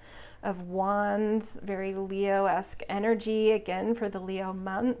king of wands, very Leo-esque energy again for the Leo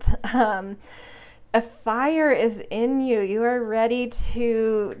month. A fire is in you. You are ready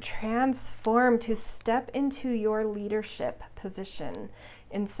to transform, to step into your leadership position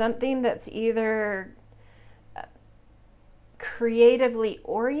in something that's either creatively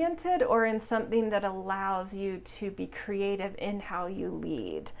oriented or in something that allows you to be creative in how you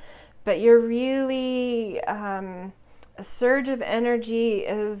lead. But you're really, a surge of energy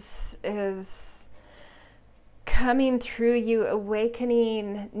is coming through you,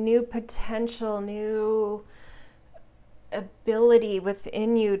 awakening new potential, new ability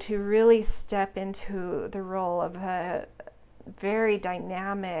within you to really step into the role of a very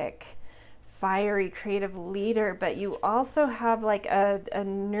dynamic, fiery, creative leader. But you also have like a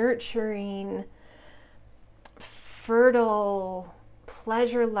nurturing, fertile,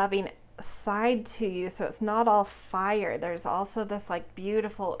 pleasure-loving side to you. So it's not all fire. There's also this like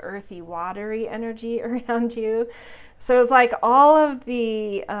beautiful, earthy, watery energy around you. So it's like all of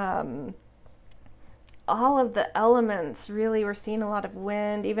the elements, really. We're seeing a lot of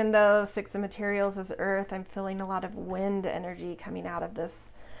wind. Even though Six of Materials is earth, I'm feeling a lot of wind energy coming out of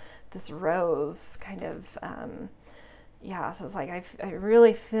this rose kind of, so it's like I'm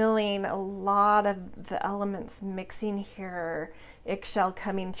really feeling a lot of the elements mixing here. Eggshell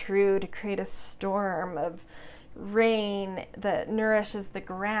coming through to create a storm of rain that nourishes the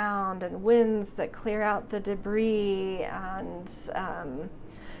ground, and winds that clear out the debris, and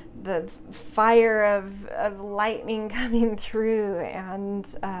the fire of lightning coming through,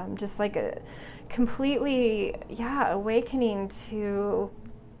 and just like a completely, awakening to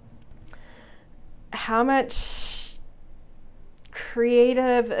how much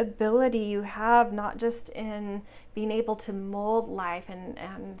creative ability you have, not just in being able to mold life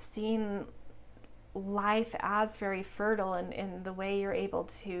and seeing life as very fertile in the way you're able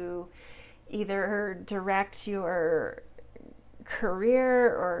to either direct your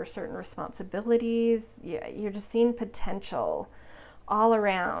career or certain responsibilities. You're just seeing potential all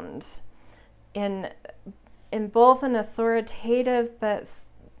around in both an authoritative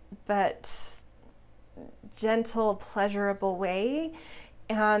but gentle, pleasurable way.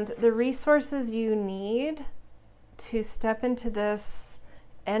 And the resources you need to step into this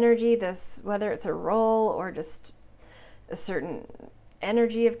energy, whether it's a role or just a certain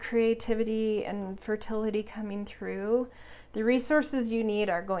energy of creativity and fertility coming through, the resources you need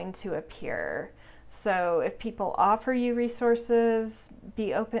are going to appear. So if people offer you resources,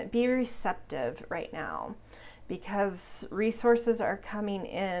 be open, be receptive right now, because resources are coming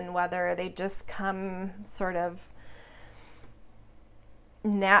in, whether they just come sort of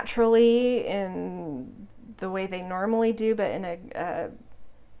naturally in the way they normally do, but in a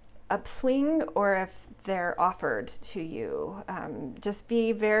upswing, or if they're offered to you. Just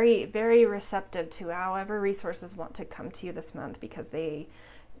be very, very receptive to however resources want to come to you this month, because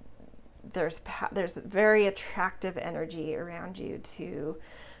there's very attractive energy around you to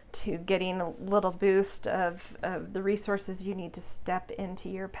getting a little boost of the resources you need to step into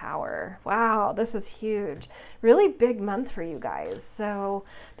your power. Wow, this is huge. Really big month for you guys. So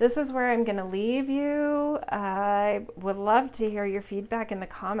this is where I'm going to leave you. I would love to hear your feedback in the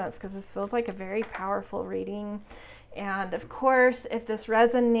comments, because this feels like a very powerful reading. And of course, if this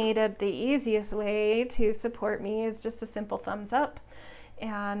resonated, the easiest way to support me is just a simple thumbs up.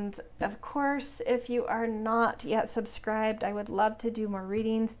 And of course, if you are not yet subscribed, I would love to do more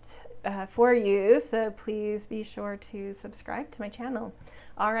readings for you. So please be sure to subscribe to my channel.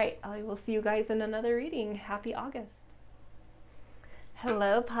 All right, I will see you guys in another reading. Happy August.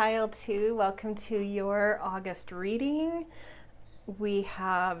 Hello, Pile 2. Welcome to your August reading. We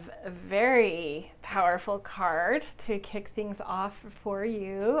have a very powerful card to kick things off for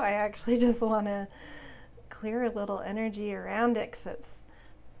you. I actually just want to clear a little energy around it, because it's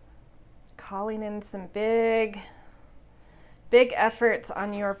calling in some big efforts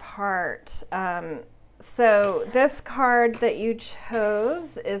on your part. So this card that you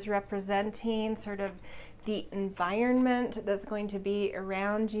chose is representing sort of the environment that's going to be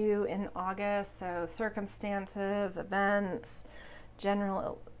around you in August. So circumstances, events,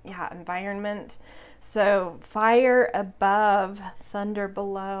 general environment. So fire above, thunder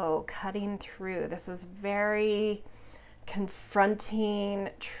below, cutting through. This is very confronting,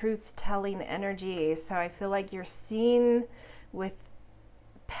 truth-telling energy. So I feel like you're seen with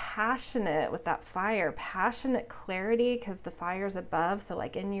that fire, passionate clarity, because the fire's above. So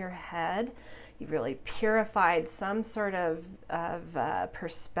like in your head, you've really purified some sort of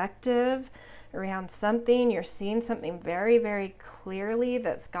perspective around something. You're seeing something very, very clearly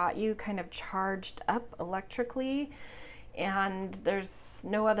that's got you kind of charged up electrically. And there's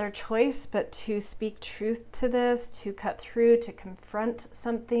no other choice but to speak truth to this, to cut through, to confront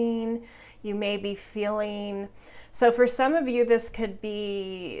something you may be feeling. So for some of you, this could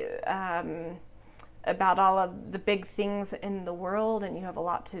be about all of the big things in the world, and you have a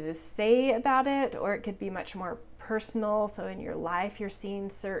lot to say about it, or it could be much more personal. So in your life, you're seeing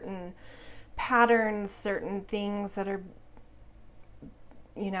certain patterns, certain things that are,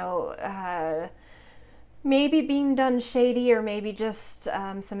 maybe being done shady, or maybe just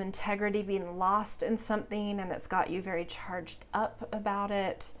some integrity being lost in something, and it's got you very charged up about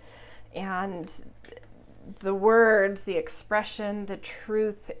it. And the words, the expression, the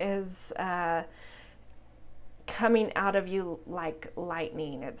truth is coming out of you like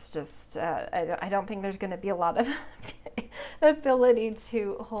lightning. It's just, I don't think there's going to be a lot of ability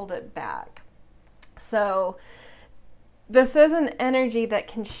to hold it back. So this is an energy that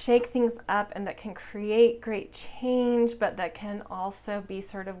can shake things up and that can create great change, but that can also be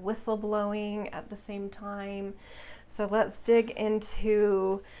sort of whistleblowing at the same time. So let's dig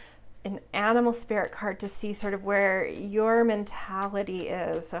into an animal spirit card to see sort of where your mentality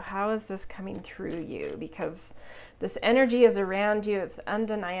is. So how is this coming through you? Because this energy is around you. It's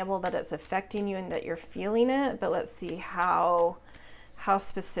undeniable that it's affecting you and that you're feeling it, but let's see how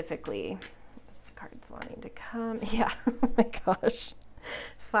specifically. Card's wanting to come. Yeah. Oh my gosh.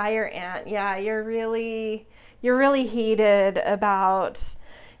 Fire ant. Yeah, you're really heated about,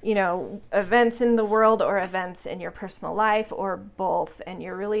 events in the world or events in your personal life, or both, and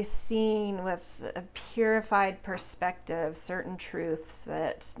you're really seeing with a purified perspective certain truths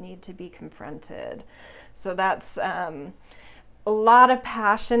that need to be confronted. So that's a lot of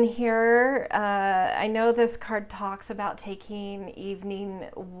passion here. I know this card talks about taking evening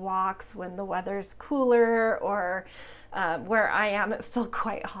walks when the weather's cooler, or where I am, it's still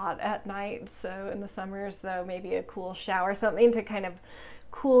quite hot at night. So in the summers, though, maybe a cool shower, something to kind of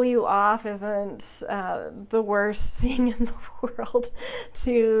cool you off isn't the worst thing in the world.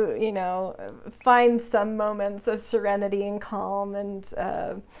 To, you know, find some moments of serenity and calm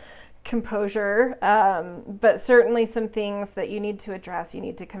and composure, but certainly some things that you need to address, you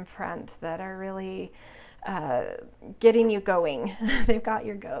need to confront, that are really getting you going. They've got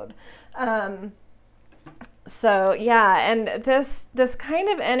your goat. So yeah, and this kind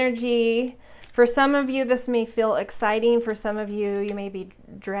of energy, for some of you this may feel exciting, for some of you you may be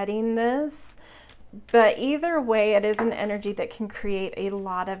dreading this, but either way it is an energy that can create a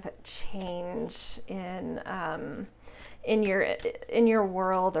lot of change in your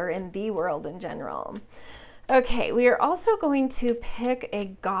world, or in the world in general. Okay, we are also going to pick a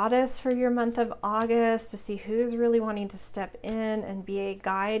goddess for your month of August to see who's really wanting to step in and be a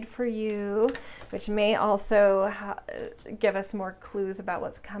guide for you, which may also give us more clues about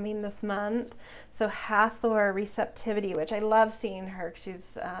what's coming this month. So Hathor, receptivity, which I love seeing her.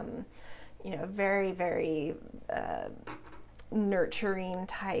 She's you know, very, very nurturing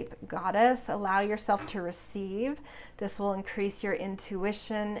type goddess. Allow yourself to receive. This will increase your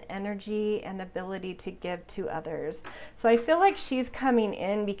intuition, energy, and ability to give to others. So I feel like she's coming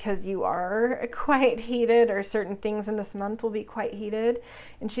in because you are quite heated, or certain things in this month will be quite heated,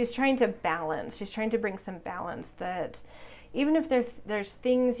 and she's trying to balance. She's trying to bring some balance, that even if there's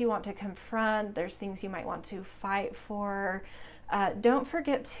things you want to confront, there's things you might want to fight for, don't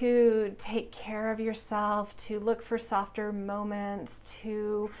forget to take care of yourself, to look for softer moments,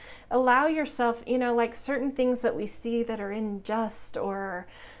 to allow yourself, you know, like certain things that we see that are unjust, or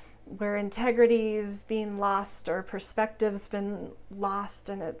where integrity is being lost, or perspective's been lost,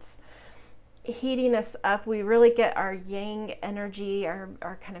 and it's heating us up. We really get our yang energy,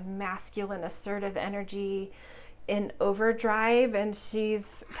 our kind of masculine, assertive energy in overdrive, and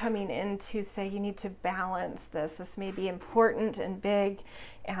she's coming in to say you need to balance this. This may be important and big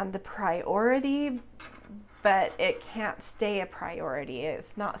and the priority, but it can't stay a priority.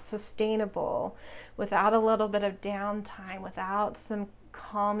 It's not sustainable without a little bit of downtime, without some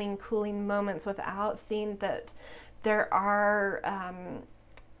calming, cooling moments, without seeing that there are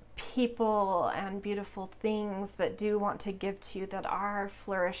people and beautiful things that do want to give to you, that are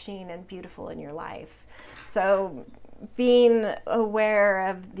flourishing and beautiful in your life. So being aware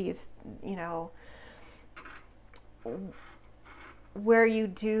of these, you know, where you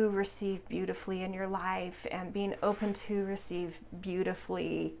do receive beautifully in your life, and being open to receive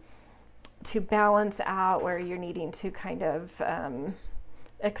beautifully, to balance out where you're needing to kind of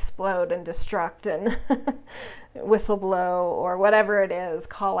explode and destruct and whistle blow, or whatever it is,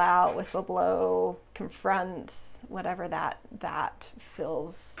 call out, whistle blow, confront, whatever that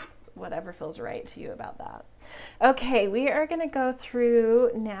feels, whatever feels right to you about that. Okay, we are going to go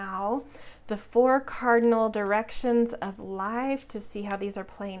through now the 4 cardinal directions of life to see how these are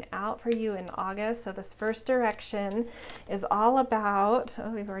playing out for you in August. So this first direction is all about, oh,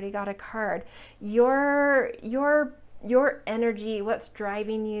 we've already got a card, your energy, what's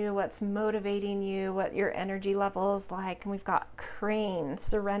driving you, what's motivating you, what your energy level is like. And we've got Crane,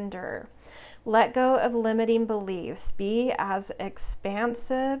 surrender. Let go of limiting beliefs. Be as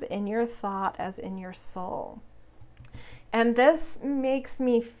expansive in your thought as in your soul. And this makes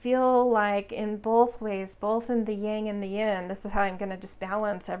me feel like, in both ways, both in the yang and the yin, this is how I'm going to just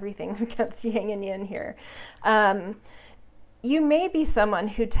balance everything against yang and yin here. You may be someone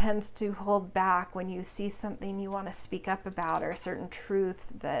who tends to hold back when you see something you want to speak up about, or a certain truth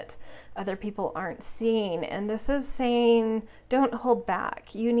that other people aren't seeing. And this is saying, don't hold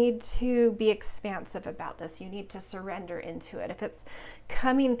back. You need to be expansive about this. You need to surrender into it. If it's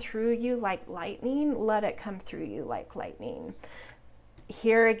coming through you like lightning, let it come through you like lightning.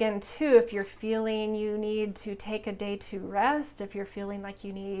 Here again, too, if you're feeling you need to take a day to rest, if you're feeling like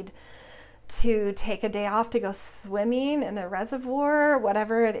you need to take a day off to go swimming in a reservoir,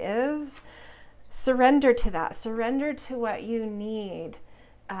 whatever it is, surrender to that. Surrender to what you need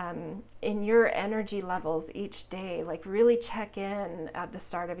in your energy levels each day. Like, really check in at the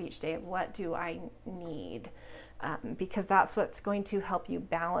start of each day of, what do I need? Because that's what's going to help you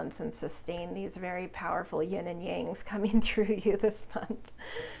balance and sustain these very powerful yin and yangs coming through you this month.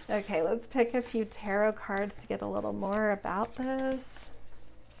 Okay, let's pick a few tarot cards to get a little more about this.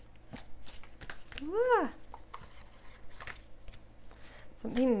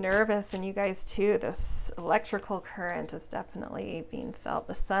 Something nervous in you guys too. This electrical current is definitely being felt.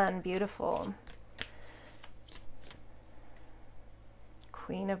 The sun, beautiful.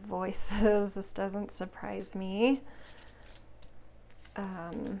 Queen of Voices. This doesn't surprise me.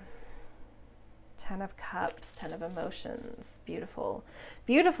 10 of Cups, 10 of Emotions. Beautiful,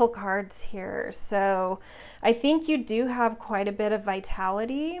 beautiful cards here. So I think you do have quite a bit of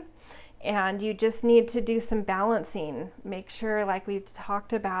vitality, and you just need to do some balancing. Make sure, like we've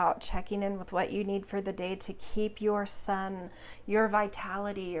talked about, checking in with what you need for the day to keep your sun, your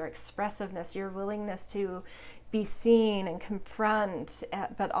vitality, your expressiveness, your willingness to be seen and confront,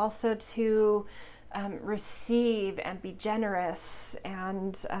 but also to receive and be generous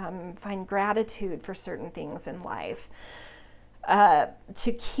and find gratitude for certain things in life.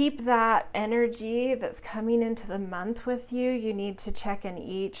 To keep that energy that's coming into the month with you, you need to check in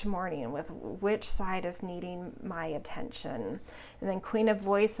each morning with which side is needing my attention. And then Queen of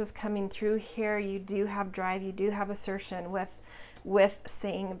Voices coming through here. You do have drive, you do have assertion with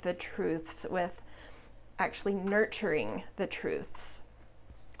saying the truths, with actually nurturing the truths,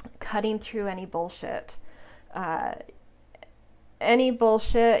 cutting through any bullshit. Any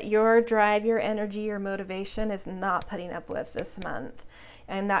bullshit your drive, your energy, your motivation is not putting up with this month.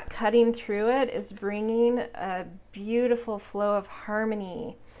 And that cutting through it is bringing a beautiful flow of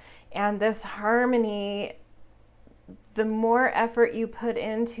harmony. And this harmony, the more effort you put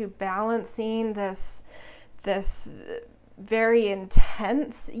into balancing this very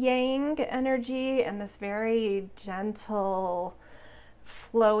intense yang energy and this very gentle,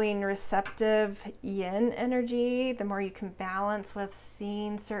 flowing, receptive yin energy, the more you can balance with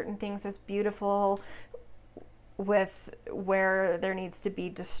seeing certain things as beautiful with where there needs to be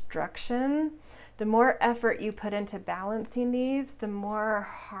destruction. The more effort you put into balancing these, the more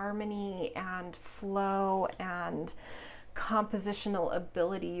harmony and flow and compositional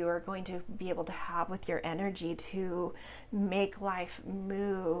ability you are going to be able to have with your energy to make life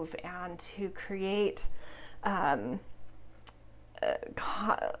move and to create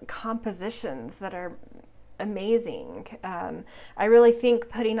compositions that are amazing. I really think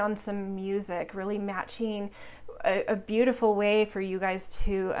putting on some music, really matching a beautiful way for you guys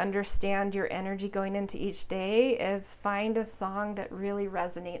to understand your energy going into each day is find a song that really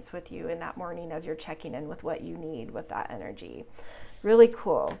resonates with you in that morning as you're checking in with what you need with that energy. Really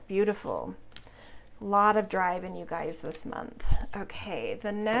cool, beautiful. A lot of drive in you guys this month. Okay,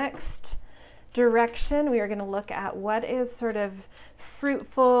 the next direction we are going to look at what is sort of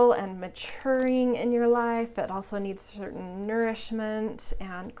fruitful and maturing in your life, but also needs certain nourishment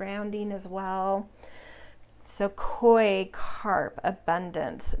and grounding as well. So koi, carp,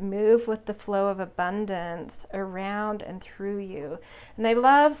 abundance. Move with the flow of abundance around and through you. And I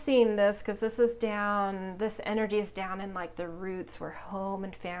love seeing this because this energy is down in like the roots where home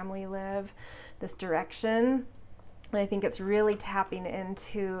and family live, this direction. And I think it's really tapping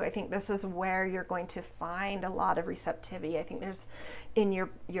into, I think this is where you're going to find a lot of receptivity. I think there's in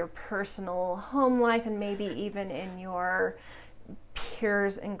your personal home life and maybe even in your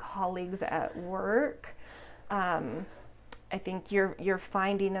peers and colleagues at work. I think you're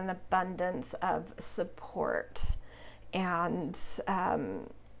finding an abundance of support and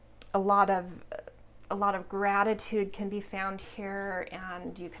a lot of gratitude can be found here,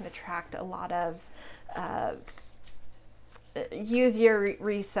 and you can attract a lot of use your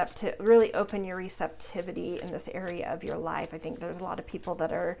really open your receptivity in this area of your life. I think there's a lot of people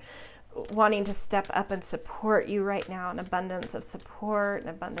that are wanting to step up and support you right now, an abundance of support, an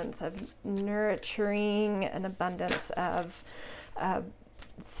abundance of nurturing, an abundance of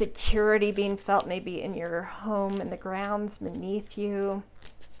security being felt maybe in your home and the grounds beneath you.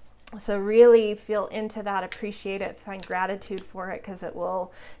 So really feel into that, appreciate it, find gratitude for it, because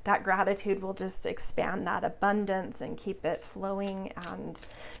that gratitude will just expand that abundance and keep it flowing and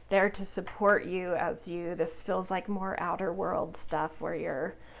there to support you as this feels like more outer world stuff where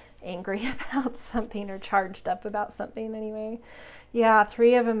you're angry about something or charged up about something anyway. Yeah,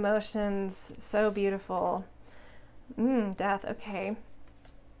 3 of emotions, so beautiful. Death, okay.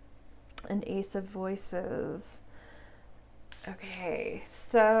 And Ace of Voices. Okay,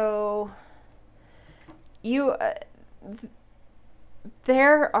 so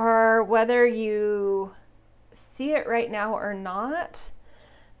there are, whether you see it right now or not,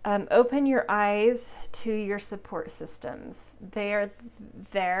 open your eyes to your support systems. They are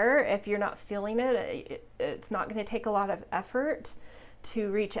there. If you're not feeling it, it's not going to take a lot of effort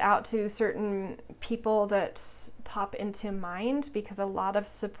to reach out to certain people that pop into mind, because a lot of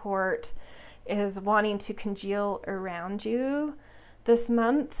support is wanting to congeal around you this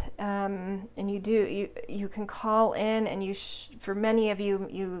month. And you can call in, and for many of you,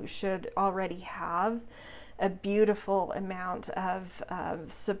 you should already have a beautiful amount of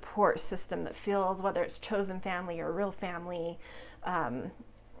support system that feels, whether it's chosen family or real family,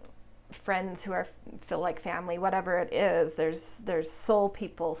 friends who feel like family, whatever it is, there's soul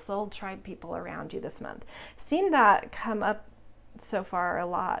people, soul tribe people around you this month. Seen that come up so far a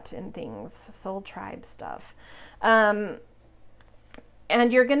lot in things, soul tribe stuff. And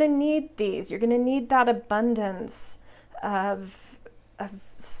you're going to need these. You're going to need that abundance of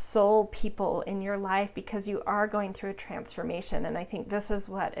soul people in your life, because you are going through a transformation. And I think this is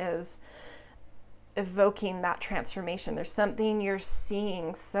what is evoking that transformation. There's something you're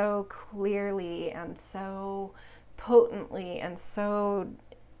seeing so clearly and so potently and so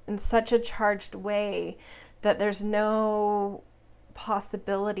in such a charged way that there's no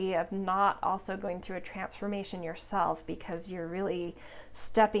possibility of not also going through a transformation yourself, because you're really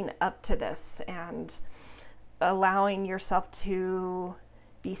stepping up to this and allowing yourself to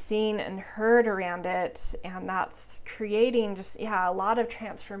be seen and heard around it. And that's creating just, a lot of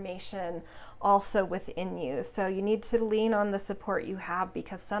transformation also within you. So you need to lean on the support you have,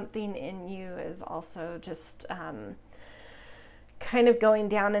 because something in you is also just kind of going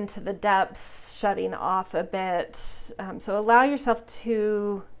down into the depths, shutting off a bit. So allow yourself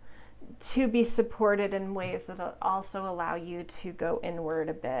to be supported in ways that also allow you to go inward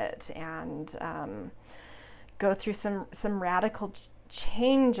a bit and go through some radical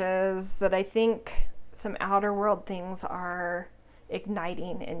changes that I think some outer world things are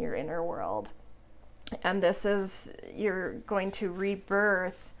igniting in your inner world. And this is, you're going to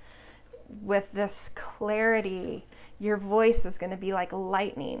rebirth with this clarity. Your voice is going to be like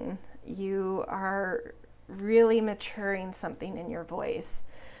lightning. You are really maturing something in your voice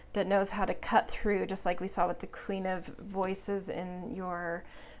that knows how to cut through, just like we saw with the Queen of Voices in your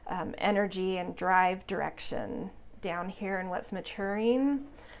energy and drive direction down here. And what's maturing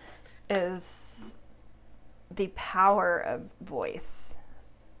is the power of voice,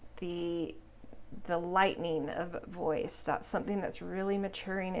 the lightning of voice. That's something that's really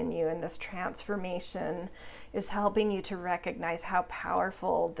maturing in you, and this transformation is helping you to recognize how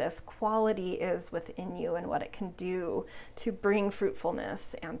powerful this quality is within you and what it can do to bring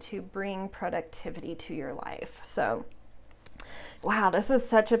fruitfulness and to bring productivity to your life. So, wow, this is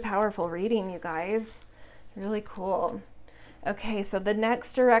such a powerful reading, you guys. Really cool. Okay, so the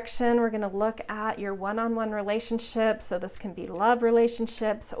next direction, we're going to look at your one-on-one relationships. So this can be love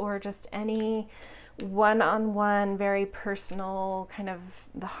relationships or just any one-on-one, very personal kind of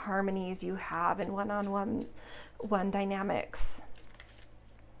the harmonies you have in one-on-one dynamics.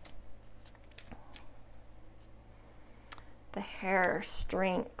 The Hare,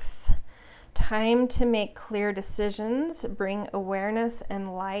 strength. Time to make clear decisions, bring awareness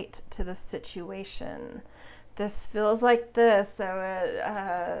and light to the situation. This feels like this.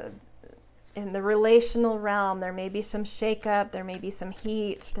 So in the relational realm, there may be some shakeup, there may be some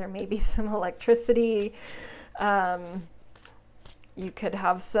heat, there may be some electricity. You could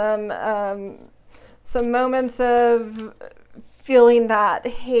have some moments of feeling that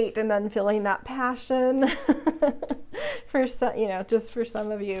hate and then feeling that passion. For some, just for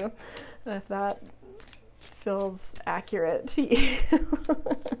some of you, if that feels accurate to you.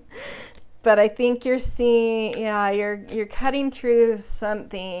 But I think you're seeing, you're cutting through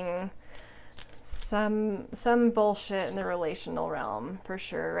something, some bullshit in the relational realm for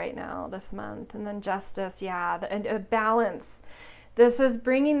sure right now this month. And then justice, and a balance. This is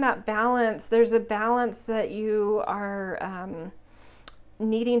bringing that balance. There's a balance that you are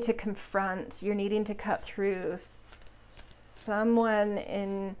needing to confront. You're needing to cut through someone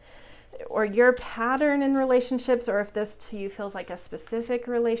in, or your pattern in relationships, or if this to you feels like a specific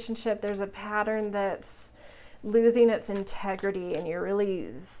relationship, there's a pattern that's losing its integrity, and you're really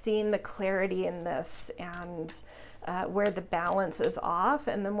seeing the clarity in this and where the balance is off.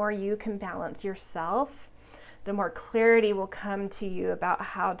 And the more you can balance yourself, the more clarity will come to you about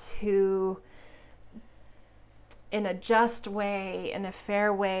how to, in a just way, in a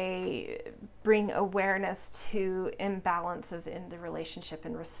fair way, bring awareness to imbalances in the relationship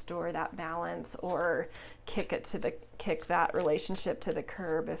and restore that balance, or kick that relationship to the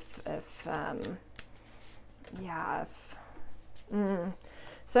curb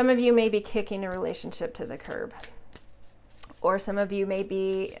some of you may be kicking a relationship to the curb, or some of you may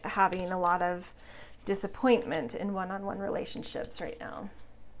be having a lot of disappointment in one-on-one relationships right now.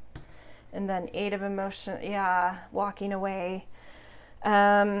 And then 8 of emotion, walking away.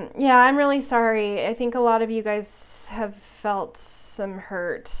 I'm really sorry. I think a lot of you guys have felt some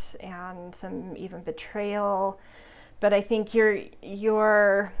hurt and some even betrayal, but I think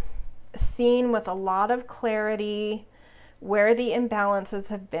you're seeing with a lot of clarity where the imbalances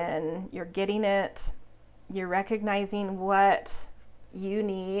have been. You're getting it. You're recognizing what you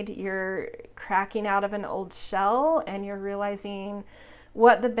need. You're cracking out of an old shell, and you're realizing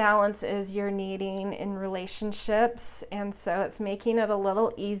what the balance is you're needing in relationships. And so it's making it a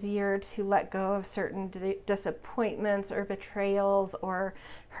little easier to let go of certain disappointments or betrayals or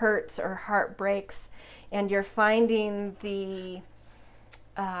hurts or heartbreaks. And you're finding the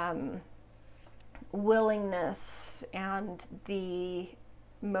willingness and the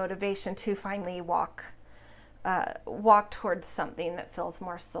motivation to finally walk towards something that feels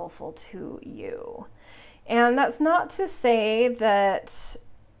more soulful to you. And that's not to say that,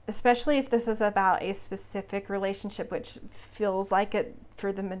 especially if this is about a specific relationship, which feels like it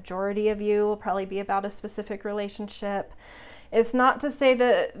for the majority of you will probably be about a specific relationship. It's not to say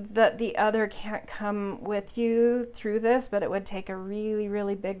that the other can't come with you through this, but it would take a really,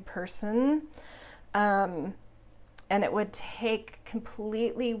 really big person. And it would take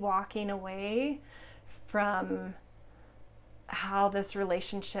completely walking away from how this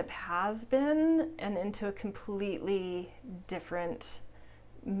relationship has been and into a completely different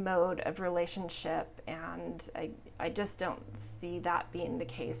mode of relationship. And I just don't see that being the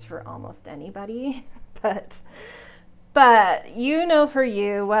case for almost anybody. But you know, for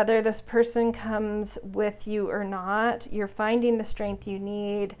you, whether this person comes with you or not, you're finding the strength you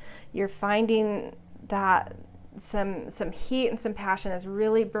need. You're finding that some heat and some passion is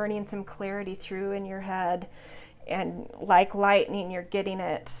really burning some clarity through in your head. And like lightning, you're getting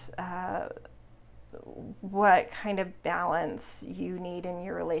it, what kind of balance you need in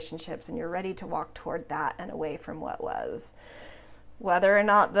your relationships, and you're ready to walk toward that and away from what was. Whether or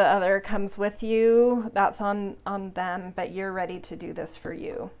not the other comes with you, that's on them, but you're ready to do this for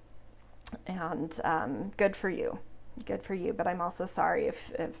you. And good for you. Good for you. But I'm also sorry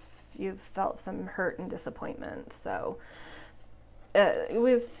if you've felt some hurt and disappointment. So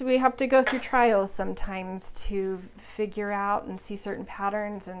we have to go through trials sometimes to figure out and see certain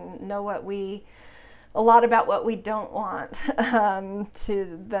patterns and know a lot about what we don't want,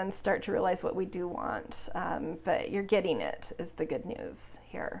 to then start to realize what we do want. But you're getting it is the good news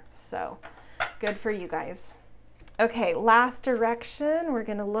here. So good for you guys. Okay, last direction, we're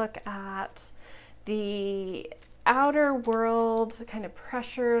going to look at the outer world kind of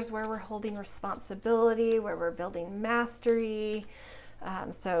pressures, where we're holding responsibility, where we're building mastery.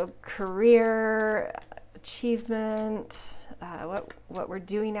 So career, achievement, what we're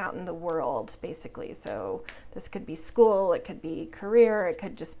doing out in the world, basically. So this could be school, it could be career, it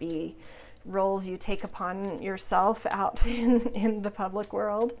could just be roles you take upon yourself out in the public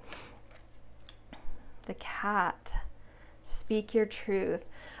world. The cat, speak your truth.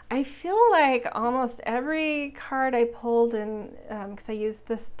 I feel like almost every card I pulled in, because I used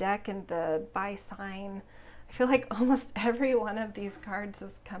this deck in the by sign, I feel like almost every one of these cards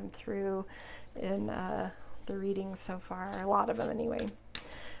has come through in the readings so far, a lot of them anyway.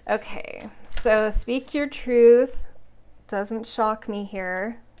 Okay, so speak your truth. Doesn't shock me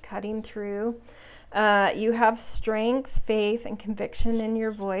here, cutting through. You have strength, faith, and conviction in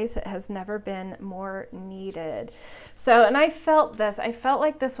your voice. It has never been more needed. So, and I felt this. I felt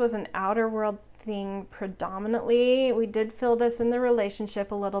like this was an outer world thing predominantly. We did feel this in the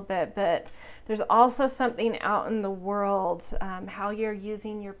relationship a little bit, but there's also something out in the world, how you're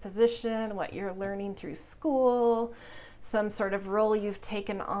using your position, what you're learning through school, some sort of role you've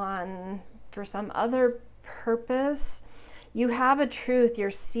taken on for some other purpose. You have a truth. You're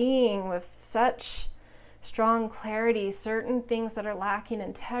seeing with such strong clarity certain things that are lacking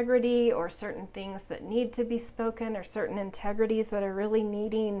integrity, or certain things that need to be spoken, or certain integrities that are really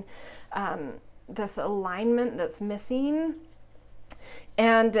needing this alignment that's missing.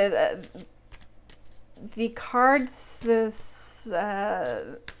 And the cards, this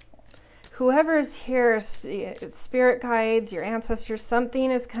whoever's here, spirit guides, your ancestors,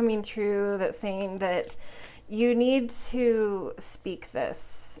 something is coming through that's saying that you need to speak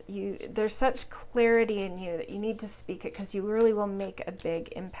this. There's such clarity in you that you need to speak it, because you really will make a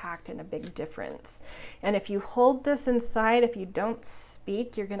big impact and a big difference. And if you hold this inside, if you don't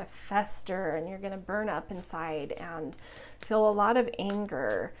speak, you're going to fester and you're going to burn up inside and feel a lot of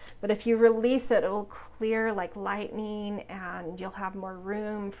anger. But if you release it, it will clear like lightning, and you'll have more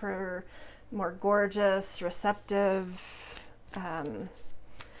room for more gorgeous, receptive,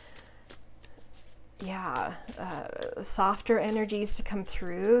 softer energies to come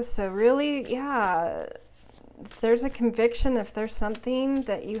through. So really, if there's a conviction, if there's something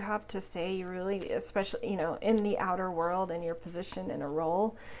that you have to say, you really, especially, in the outer world, in your position in a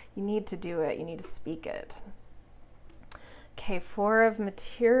role, you need to do it. You need to speak it. Okay, 4 of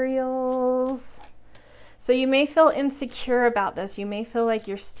materials. So you may feel insecure about this. You may feel like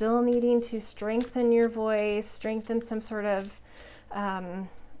you're still needing to strengthen your voice, strengthen some sort of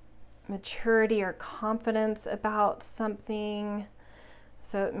maturity or confidence about something.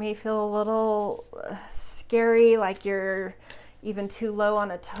 So it may feel a little scary, like you're even too low on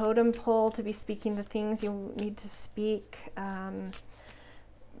a totem pole to be speaking the things you need to speak.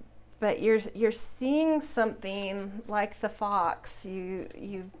 But you're seeing something like the fox.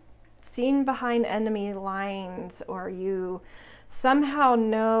 You've seen behind enemy lines, or you somehow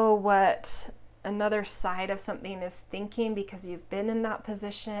know what another side of something is thinking because you've been in that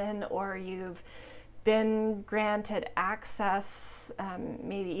position, or you've been granted access,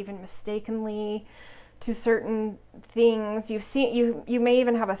 maybe even mistakenly, to certain things. You've seen, you may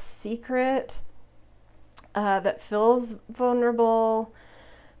even have a secret that feels vulnerable.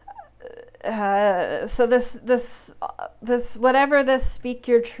 So this whatever this speak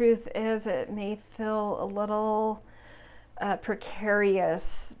your truth is, it may feel a little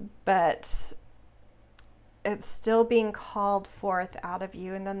precarious, but it's still being called forth out of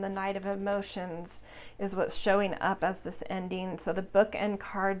you. And then the Knight of Emotions is what's showing up as this ending. So the bookend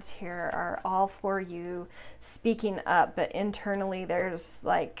cards here are all for you speaking up, but internally there's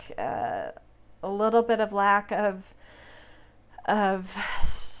like a little bit of lack of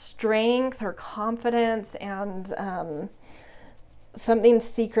strength or confidence, and something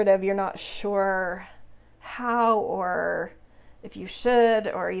secretive. You're not sure how, or if you should,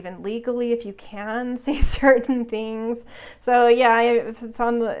 or even legally if you can say certain things. So yeah, if it's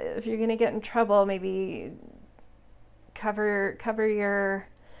on the, if you're gonna get in trouble, maybe cover your,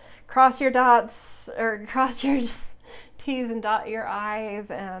 cross your dots, or cross your T's and dot your I's,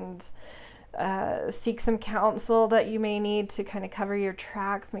 and seek some counsel that you may need to kind of cover your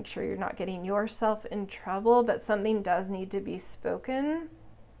tracks. Make sure you're not getting yourself in trouble, but something does need to be spoken.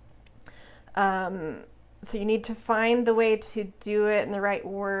 So you need to find the way to do it in the right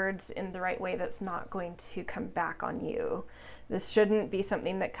words, in the right way that's not going to come back on you. This shouldn't be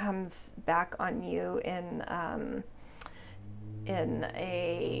something that comes back on you in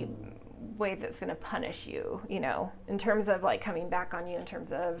a way that's going to punish you, you know, in terms of like coming back on you in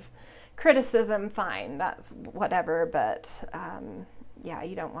terms of criticism. Fine, that's whatever, but yeah,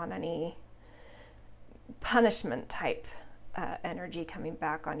 you don't want any punishment type energy coming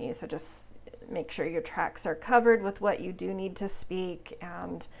back on you. So just make sure your tracks are covered with what you do need to speak,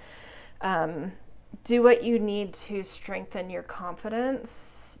 and do what you need to strengthen your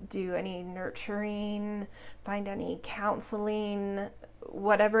confidence. Do any nurturing, find any counseling,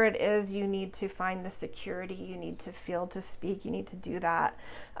 whatever it is you need to find the security you need to feel to speak. You need to do that.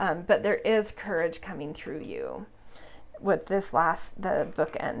 But there is courage coming through you. With this the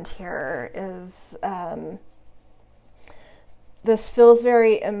bookend here is, this feels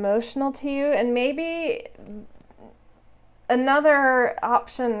very emotional to you, and maybe another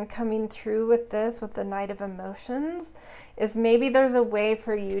option coming through with this, with the Knight of Emotions, is maybe there's a way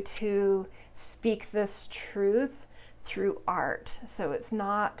for you to speak this truth through art. So it's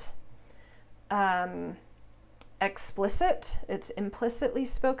not explicit, it's implicitly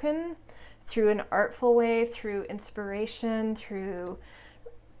spoken through an artful way, through inspiration, through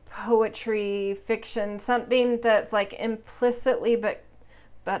poetry, fiction, something that's like implicitly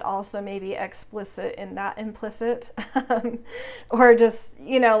but also maybe explicit in that implicit. Or just,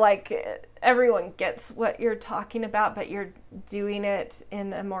 you know, like everyone gets what you're talking about, but you're doing it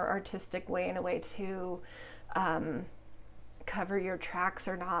in a more artistic way, in a way to cover your tracks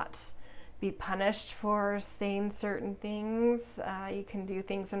or not be punished for saying certain things. You can do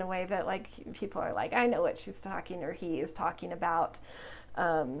things in a way that like people are like, I know what she's talking or he is talking about.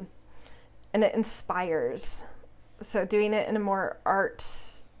 And it inspires. So doing it in a more art,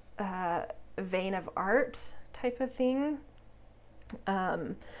 vein of art type of thing.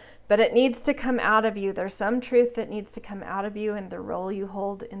 But it needs to come out of you. There's some truth that needs to come out of you and the role you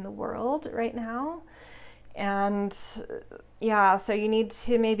hold in the world right now. And yeah, so you need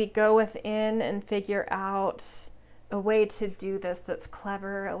to maybe go within and figure out a way to do this that's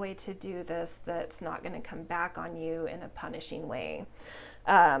clever, a way to do this that's not going to come back on you in a punishing way.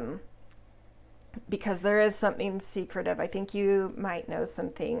 Because there is something secretive. I think you might know some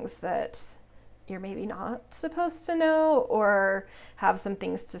things that you're maybe not supposed to know, or have some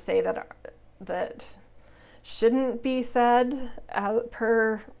things to say that shouldn't be said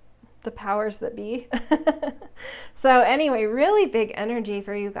per the powers that be. So anyway, really big energy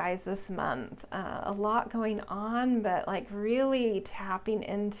for you guys this month. A lot going on, but like really tapping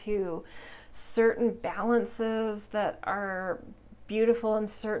into certain balances that are beautiful, and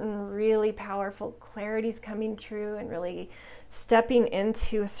certain really powerful clarities coming through, and really stepping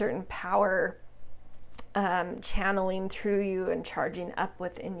into a certain power channeling through you and charging up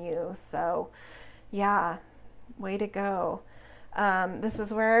within you. So yeah, way to go. This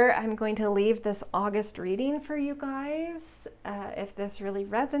is where I'm going to leave this August reading for you guys. If this really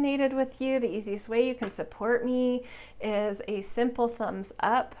resonated with you, the easiest way you can support me is a simple thumbs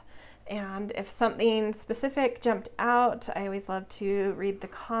up. And if something specific jumped out, I always love to read the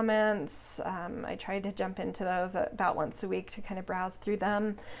comments. I try to jump into those about once a week to kind of browse through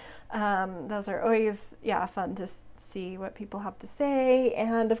them. Those are always, yeah, fun to see what people have to say.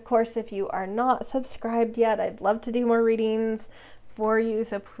 And of course, if you are not subscribed yet, I'd love to do more readings for you.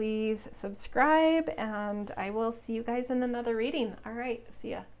 So please subscribe, and I will see you guys in another reading. All right,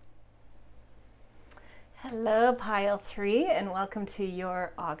 see ya. Hello, pile 3, and welcome to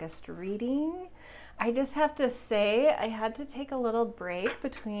your August reading. I just have to say I had to take a little break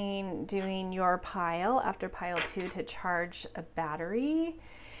between doing your pile after pile 2 to charge a battery.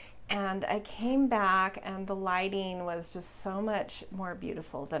 And I came back and the lighting was just so much more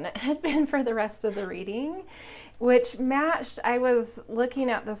beautiful than it had been for the rest of the reading, which matched. I was looking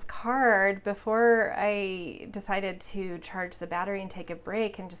at this card before I decided to charge the battery and take a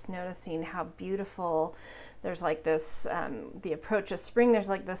break, and just noticing how beautiful. There's like this, the approach of spring, there's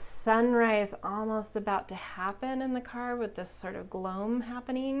like this sunrise almost about to happen in the car with this sort of gloam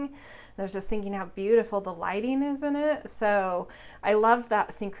happening. I was just thinking how beautiful the lighting is in it. So I love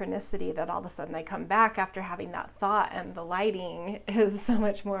that synchronicity that all of a sudden I come back after having that thought and the lighting is so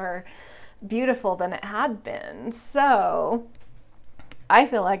much more beautiful than it had been. So I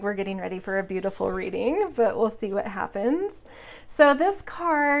feel like we're getting ready for a beautiful reading, but we'll see what happens. So this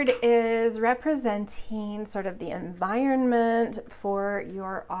card is representing sort of the environment for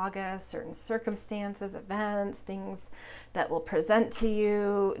your August, certain circumstances, events, things that will present to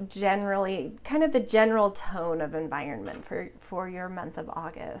you, generally, kind of the general tone of environment for your month of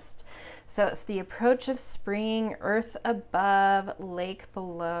August. So it's the approach of spring, earth above, lake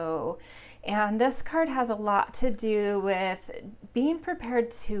below. And this card has a lot to do with being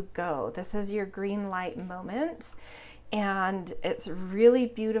prepared to go. This is your green light moment, and it's really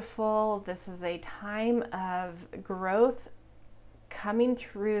beautiful. This is a time of growth coming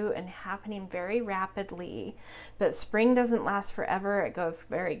through and happening very rapidly, but spring doesn't last forever. It goes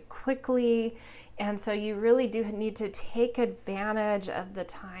very quickly. And so you really do need to take advantage of the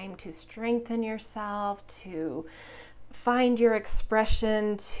time to strengthen yourself, to find your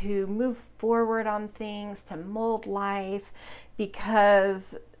expression, to move forward on things, to mold life,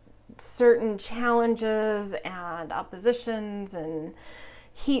 because certain challenges and oppositions and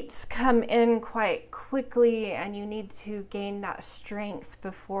heats come in quite quickly, and you need to gain that strength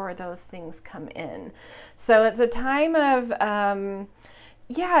before those things come in. So it's a time of,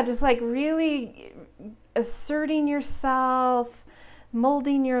 yeah, just like really asserting yourself,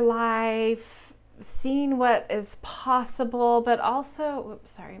 molding your life, seeing what is possible, but also,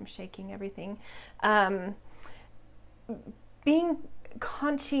 oops, sorry, I'm shaking everything, being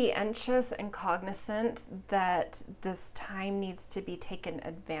conscientious and cognizant that this time needs to be taken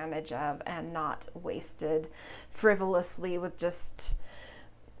advantage of and not wasted frivolously with just,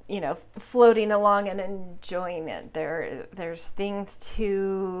 you know, floating along and enjoying it. There's things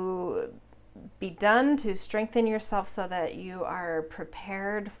to be done to strengthen yourself so that you are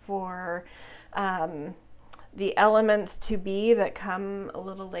prepared for the elements to be that come a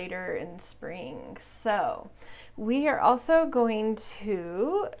little later in spring. So we are also going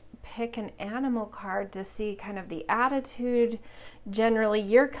to pick an animal card to see kind of the attitude generally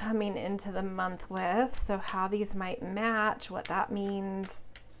you're coming into the month with, so how these might match, what that means.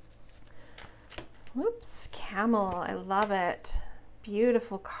 Whoops, camel, I love it.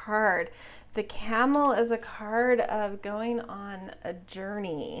 Beautiful card. The camel is a card of going on a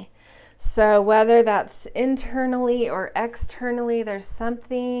journey. So whether that's internally or externally, there's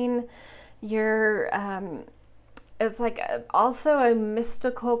something you're, it's like also a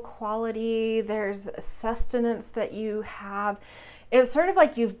mystical quality. There's sustenance that you have. It's sort of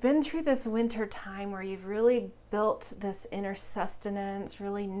like you've been through this winter time where you've really built this inner sustenance,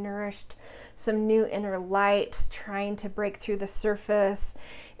 really nourished some new inner light, trying to break through the surface.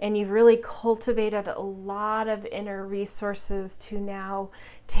 And you've really cultivated a lot of inner resources to now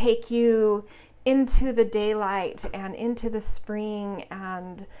take you into the daylight and into the spring,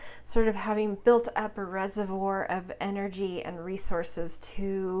 and sort of having built up a reservoir of energy and resources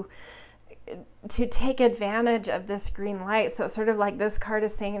to take advantage of this green light. So it's sort of like this card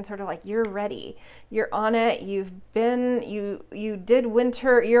is saying, sort of like, you're ready, you're on it, you did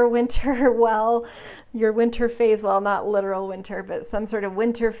winter, your winter well, your winter phase well, not literal winter, but some sort of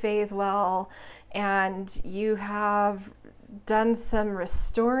winter phase well, and you have done some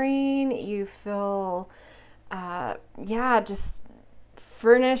restoring. You feel, yeah, just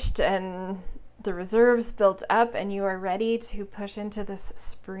furnished and the reserves built up, and you are ready to push into this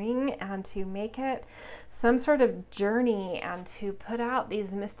spring and to make it some sort of journey and to put out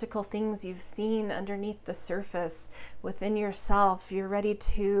these mystical things you've seen underneath the surface within yourself. You're ready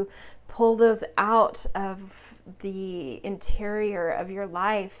to pull those out of the interior of your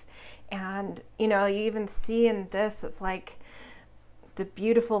life. And, you know, you even see in this, it's like the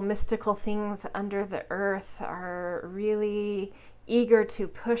beautiful mystical things under the earth are really eager to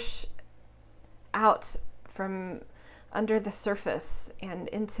push out from under the surface and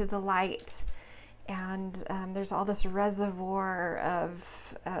into the light. And there's all this reservoir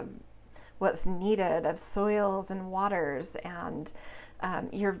of what's needed, of soils and waters, and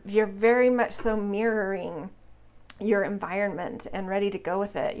you're very much so mirroring your environment and ready to go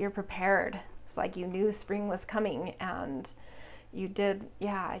with it. You're prepared. It's like you knew spring was coming, and you did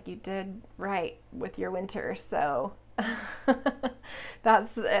right with your winter. So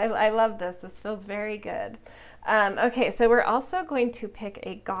I love this. This feels very good. Okay, so we're also going to pick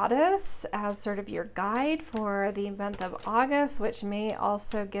a goddess as sort of your guide for the month of August, which may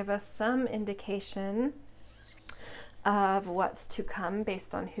also give us some indication of what's to come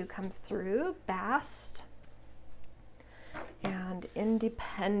based on who comes through. Bast and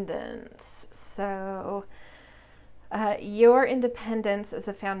independence. So your independence is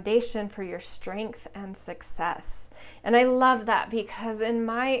a foundation for your strength and success. And I love that, because in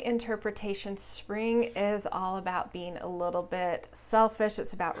my interpretation, spring is all about being a little bit selfish.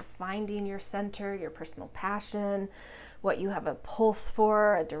 It's about finding your center, your personal passion, what you have a pulse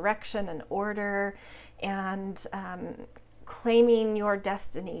for, a direction, an order, and claiming your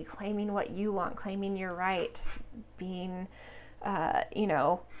destiny, claiming what you want, claiming your rights, being, you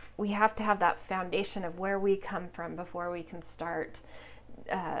know, we have to have that foundation of where we come from before we can start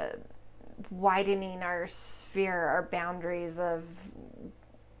widening our sphere, our boundaries of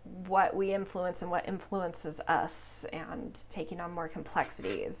what we influence and what influences us, and taking on more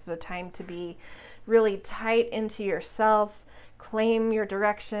complexity. It's a time to be really tight into yourself, claim your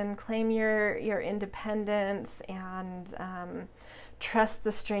direction, claim your independence, and trust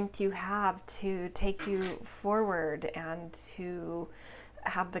the strength you have to take you forward and to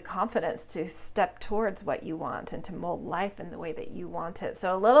have the confidence to step towards what you want and to mold life in the way that you want it.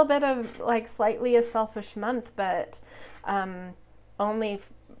 So a little bit of like slightly a selfish month, but only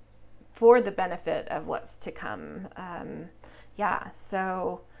for the benefit of what's to come. Yeah,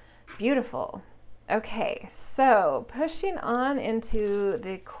 so beautiful. Okay, so pushing on into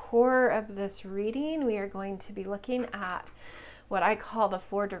the core of this reading, we are going to be looking at what I call the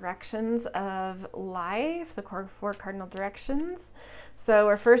 4 directions of life, the four cardinal directions. So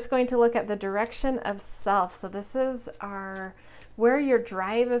we're first going to look at the direction of self. So this is where your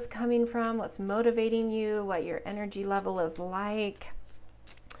drive is coming from, what's motivating you, what your energy level is like.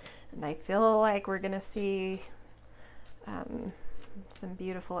 And I feel like we're going to see some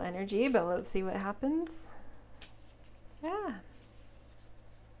beautiful energy, but let's see what happens. Yeah.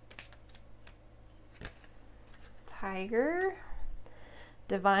 Tiger.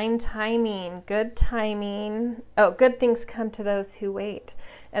 Divine timing, good timing. Oh, good things come to those who wait.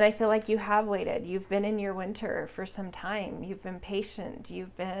 And I feel like you have waited. You've been in your winter for some time. You've been patient.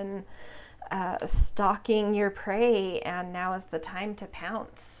 You've been stalking your prey, and now is the time to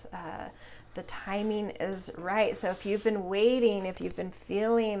pounce. The timing is right. So if you've been waiting, if you've been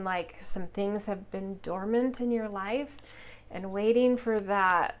feeling like some things have been dormant in your life and waiting for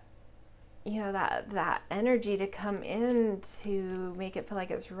that, you know, that energy to come in to make it feel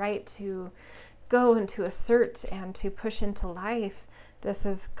like it's right to go and to assert and to push into life, this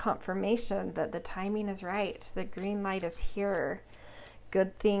is confirmation that the timing is right. The green light is here.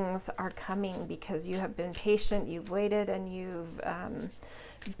 Good things are coming because you have been patient, you've waited, and you've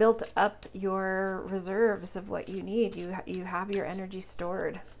built up your reserves of what you need. You have your energy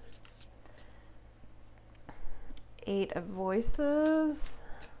stored. 8 of Voices.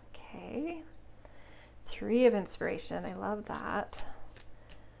 Okay. 3 of Inspiration. I love that.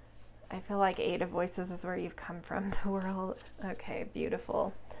 I feel like 8 of Voices is where you've come from, the world. Okay,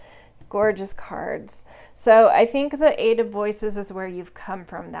 beautiful. Gorgeous cards. So I think the 8 of Voices is where you've come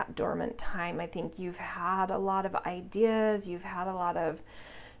from, that dormant time. I think you've had a lot of ideas. You've had a lot of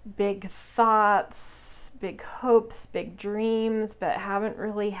big thoughts, big hopes, big dreams, but haven't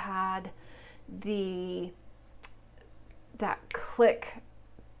really had that click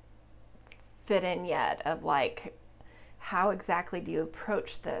fit in yet of like, how exactly do you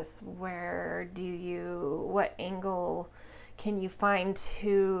approach this? What angle can you find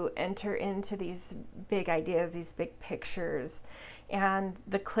to enter into these big ideas, these big pictures? And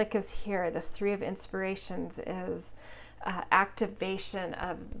the click is here. This Three of Inspirations is activation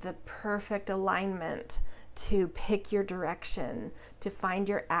of the perfect alignment to pick your direction, to find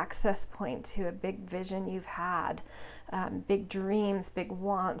your access point to a big vision you've had, big dreams, big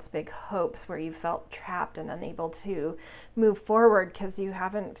wants, big hopes where you felt trapped and unable to move forward because you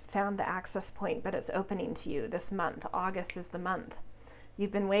haven't found the access point, but it's opening to you this month. August is the month.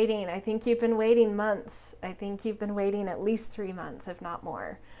 You've been waiting. I think you've been waiting months. I think you've been waiting at least 3 months, if not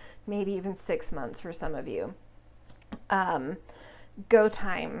more, maybe even 6 months for some of you. Go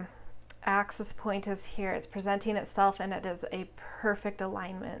time. Access point is here. It's presenting itself, and it is a perfect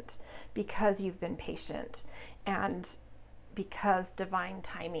alignment because you've been patient and because divine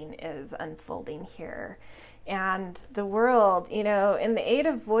timing is unfolding here. And the world, you know, in the Eight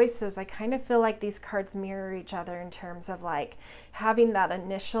of Voices, I kind of feel like these cards mirror each other in terms of like having that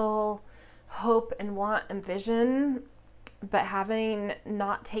initial hope and want and vision, but having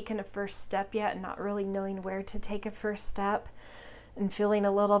not taken a first step yet and not really knowing where to take a first step, and feeling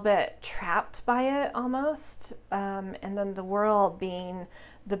a little bit trapped by it almost. And then the world being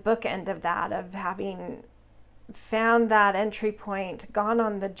the bookend of that, of having found that entry point, gone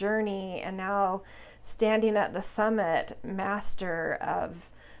on the journey, and now standing at the summit, master of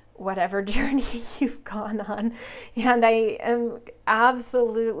whatever journey you've gone on. And I am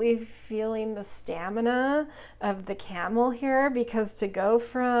absolutely feeling the stamina of the camel here, because to go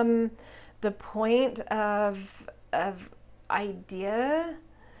from the point of idea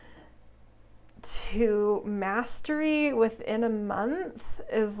to mastery within a month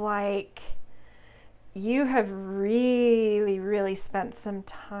is like you have really spent some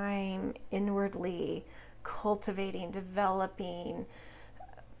time inwardly cultivating, developing,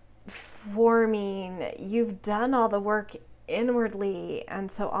 forming. You've done all the work inwardly,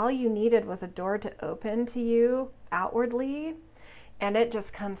 and so all you needed was a door to open to you outwardly, and it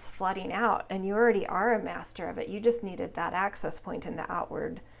just comes flooding out, and you already are a master of it. You just needed that access point in the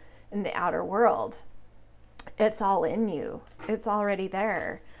outer world. It's all in you. It's already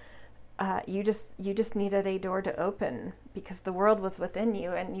there. You just needed a door to open because the world was within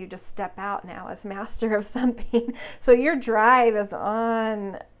you, and you just step out now as master of something. So your drive is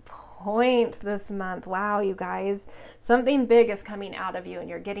on point this month. Wow, you guys, something big is coming out of you, and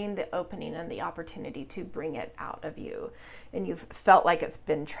you're getting the opening and the opportunity to bring it out of you. And you've felt like it's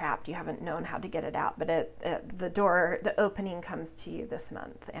been trapped. You haven't known how to get it out, but the opening comes to you this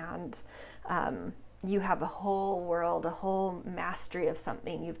month, and you have a whole world, a whole mastery of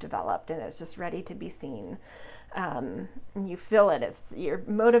something you've developed, and it's just ready to be seen. You feel it. You're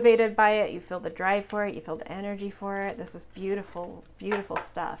motivated by it. You feel the drive for it. You feel the energy for it. This is beautiful, beautiful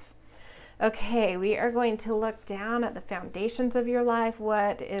stuff. Okay, we are going to look down at the foundations of your life.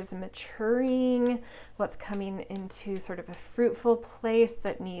 What is maturing? What's coming into sort of a fruitful place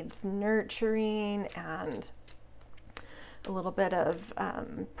that needs nurturing and a little bit of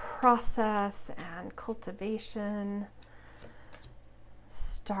process and cultivation.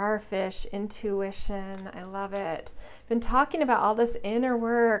 Starfish, intuition, I love it. Been talking about all this inner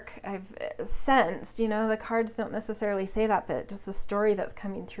work I've sensed, you know, the cards don't necessarily say that, but just the story that's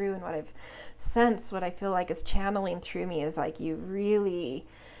coming through and what I've sensed, what I feel like is channeling through me is like you've really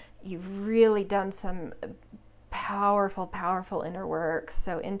done some powerful inner work.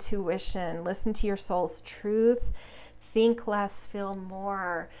 So intuition, listen to your soul's truth, think less, feel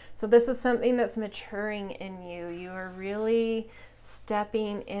more. So this is something that's maturing in you. You are really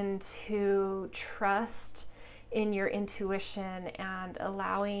stepping into trust in your intuition and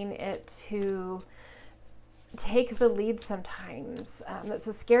allowing it to take the lead sometimes. It's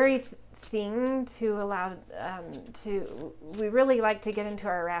a scary thing to allow we really like to get into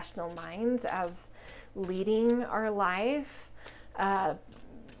our rational minds as leading our life,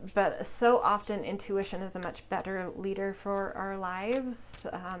 but so often intuition is a much better leader for our lives.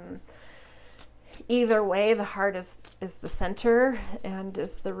 Either way, the heart is the center and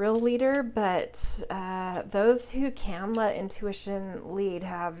is the real leader, but those who can let intuition lead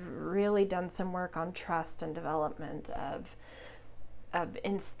have really done some work on trust and development of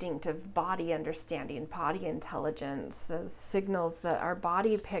instinct, of body understanding, body intelligence, the signals that our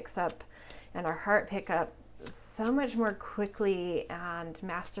body picks up and our heart pick up so much more quickly and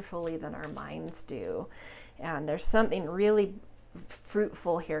masterfully than our minds do. And there's something really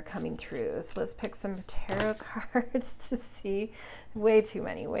fruitful here coming through. So let's pick some tarot cards to see. Way too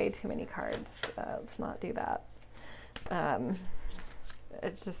many cards. Let's not do that.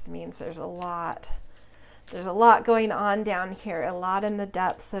 It just means there's a lot There's a lot going on down here, a lot in the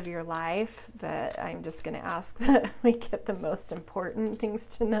depths of your life, but I'm just going to ask that we get the most important things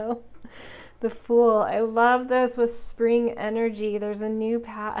to know. The Fool. I love this with spring energy. There's a new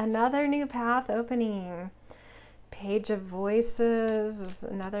path, another new path opening. Page of Voices is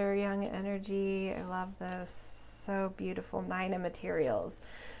another young energy. I love this. So beautiful. Nine of Materials,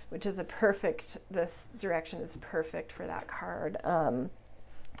 which is a perfect, this direction is perfect for that card.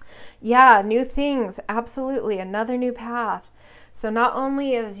 Yeah, new things. Absolutely. Another new path. So not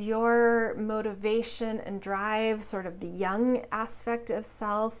only is your motivation and drive, sort of the young aspect of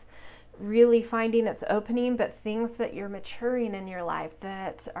self, really finding its opening, but things that you're maturing in your life,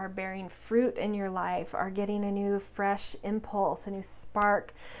 that are bearing fruit in your life, are getting a new fresh impulse, a new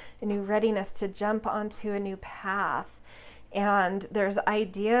spark, a new readiness to jump onto a new path. And there's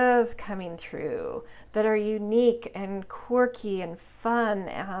ideas coming through that are unique and quirky and fun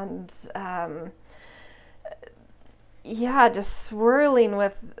and yeah, just swirling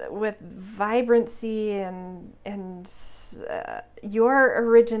with vibrancy and your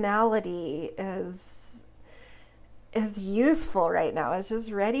originality is youthful right now. It's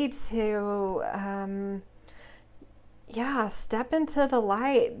just ready to yeah, step into the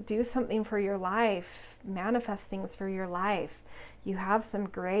light, do something for your life, manifest things for your life. You have some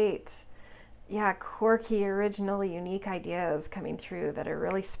great, yeah, quirky, original, unique ideas coming through that are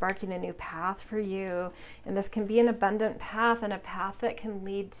really sparking a new path for you. And this can be an abundant path, and a path that can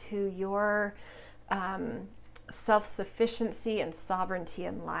lead to your self-sufficiency and sovereignty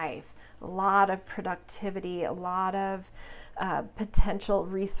in life. A lot of productivity, a lot of potential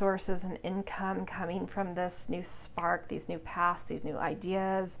resources and income coming from this new spark, these new paths, these new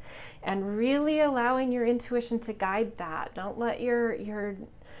ideas, and really allowing your intuition to guide that. Don't let your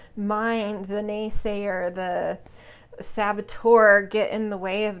mind, the naysayer, the saboteur get in the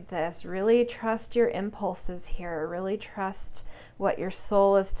way of this. Really trust your impulses here. Really trust what your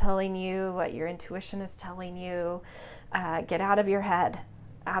soul is telling you, what your intuition is telling you. Get out of your head.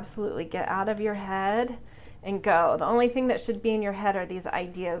 Absolutely get out of your head and go. The only thing that should be in your head are these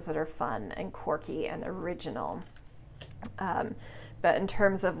ideas that are fun and quirky and original. But in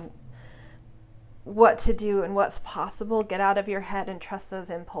terms of what to do and what's possible, get out of your head and trust those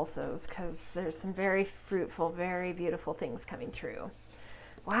impulses, because there's some very fruitful, very beautiful things coming through.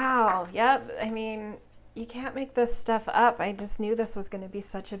 Wow. Yep. I mean, you can't make this stuff up. I just knew this was going to be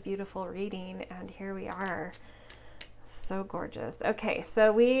such a beautiful reading, and here we are. So gorgeous. Okay,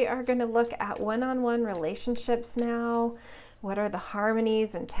 so we are going to look at one-on-one relationships now. What are the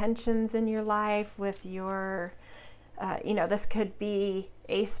harmonies and tensions in your life with your, you know, this could be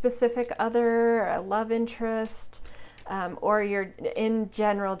a specific other, a love interest, or your, in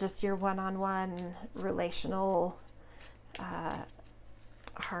general, just your one-on-one relational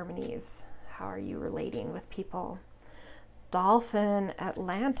harmonies. How are you relating with people? Dolphin,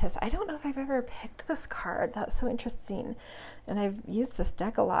 Atlantis. I don't know if I've ever picked this card. That's so interesting. And I've used this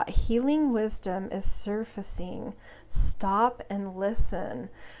deck a lot. Healing wisdom is surfacing. Stop and listen.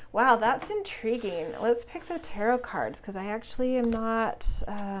 Wow, that's intriguing. Let's pick the tarot cards, because I actually am not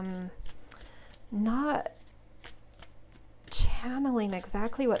channeling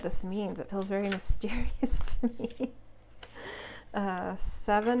exactly what this means. It feels very mysterious to me.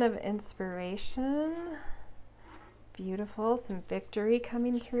 Seven of Inspiration. Beautiful. Some victory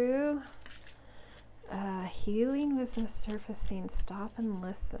coming through. Healing wisdom surfacing. Stop and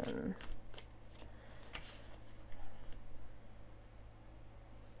listen.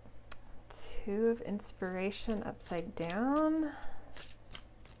 Two of Inspiration upside down.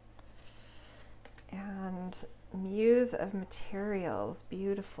 And Muse of Materials.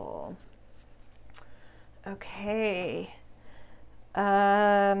 Beautiful. Okay.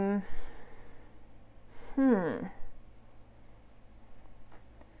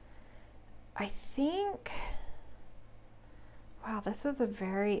 I think, wow, this is a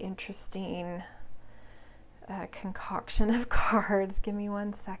very interesting concoction of cards. Give me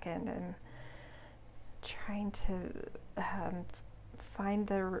 1 second. I'm trying to find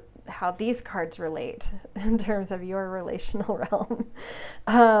how these cards relate in terms of your relational realm.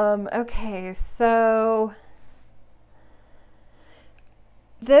 Okay, so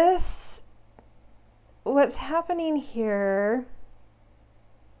what's happening here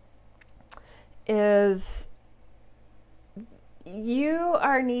is you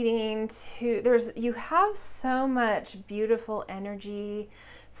are needing to, you have so much beautiful energy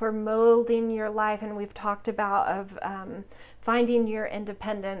for molding your life, and we've talked about of finding your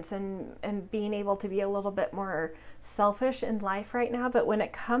independence and being able to be a little bit more selfish in life right now. But when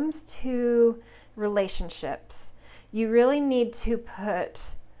it comes to relationships, you really need to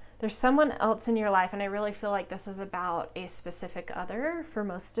put There's someone else in your life, and I really feel like this is about a specific other for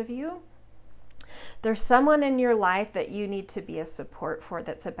most of you. There's someone in your life that you need to be a support for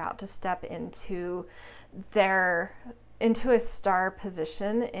that's about to step into a star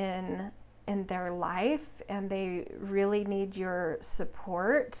position in their life, and they really need your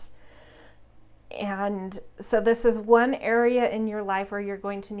support. And so this is one area in your life where you're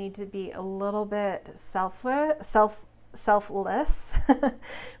going to need to be a little bit selfless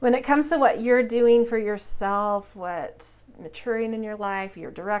when it comes to what you're doing for yourself, what's maturing in your life,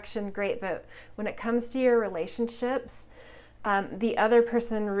 your direction, great. But when it comes to your relationships, the other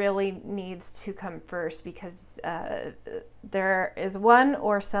person really needs to come first, because there is one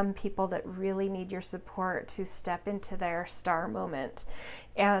or some people that really need your support to step into their star moment.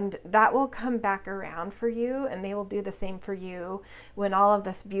 And that will come back around for you, and they will do the same for you when all of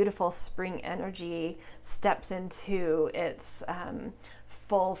this beautiful spring energy steps into its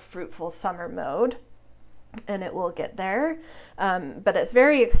full, fruitful summer mode. And it will get there. But it's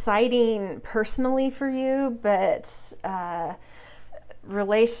very exciting personally for you, but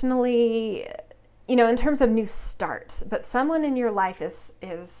relationally, you know, in terms of new starts. But someone in your life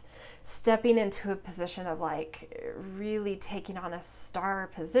is stepping into a position of like really taking on a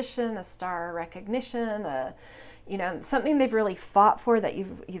star position, a star recognition, you know, something they've really fought for, that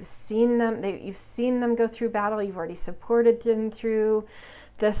you've seen them go through battle. You've already supported them through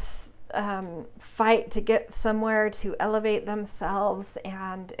this fight to get somewhere, to elevate themselves,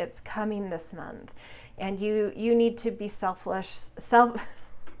 and it's coming this month. And you need to be selfless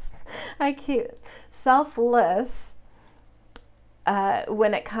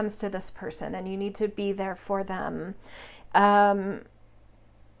when it comes to this person, and you need to be there for them.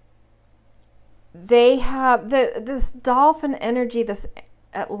 They have this dolphin energy, this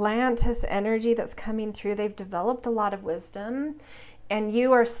Atlantis energy that's coming through. They've developed a lot of wisdom, and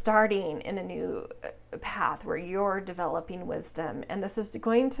you are starting in a new path where you're developing wisdom. And this is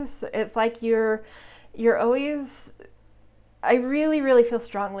going to, it's like you're always, I really, really feel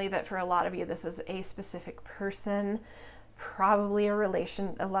strongly that for a lot of you, this is a specific person, probably a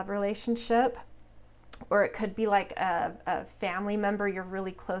love relationship, or it could be like a family member you're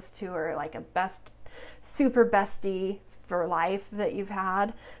really close to, or like a super bestie for life that you've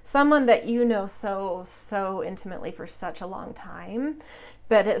had, someone that you know so intimately for such a long time.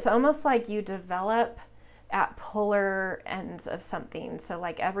 But it's almost like you develop at polar ends of something. So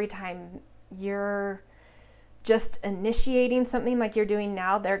like every time you're just initiating something like you're doing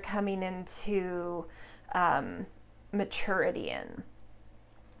now, they're coming into maturity in.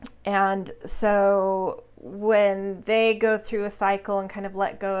 And so when they go through a cycle and kind of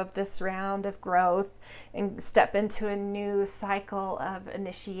let go of this round of growth and step into a new cycle of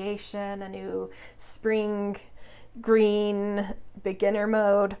initiation, a new spring green beginner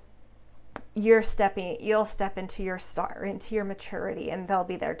mode, you'll step into your star, into your maturity, and they'll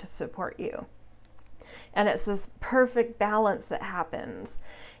be there to support you. And it's this perfect balance that happens.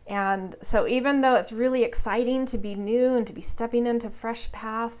 And so even though it's really exciting to be new and to be stepping into fresh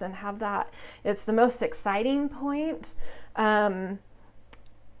paths and have that, it's the most exciting point, there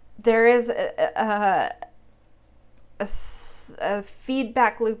is a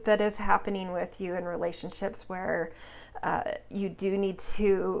feedback loop that is happening with you in relationships where you do need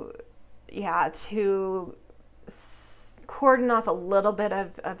to cordon off a little bit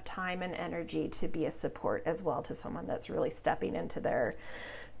of time and energy to be a support as well to someone that's really stepping into their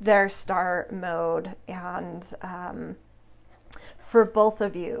star mode. And for both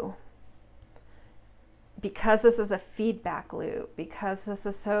of you, because this is a feedback loop, because this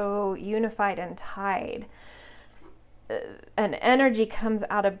is so unified and tied, an energy comes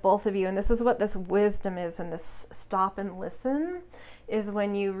out of both of you. And this is what this wisdom is, and this stop and listen is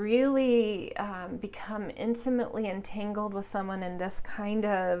when you really become intimately entangled with someone in this kind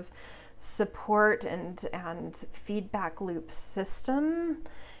of support and feedback loop system.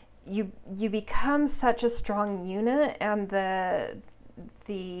 You become such a strong unit, and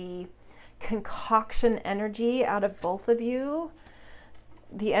the concoction energy out of both of you,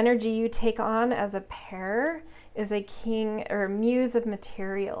 the energy you take on as a pair, is a king or muse of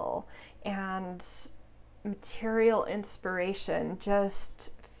material, and material inspiration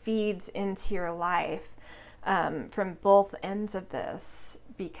just feeds into your life from both ends of this,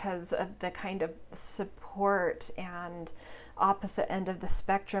 because of the kind of support and opposite end of the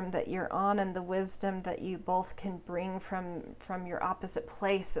spectrum that you're on, and the wisdom that you both can bring from your opposite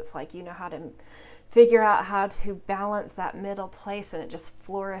place. It's like you know how to figure out how to balance that middle place, and it just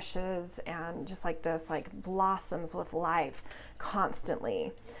flourishes and just like this, like blossoms with life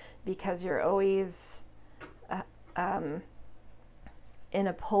constantly, because you're always in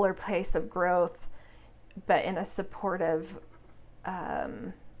a polar place of growth, but in a supportive,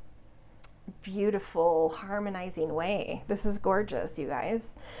 beautiful, harmonizing way. This is gorgeous, you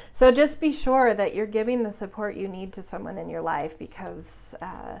guys. So just be sure that you're giving the support you need to someone in your life, because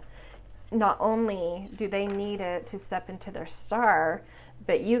not only do they need it to step into their star,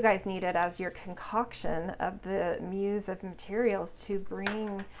 but you guys need it as your concoction of the muse of materials to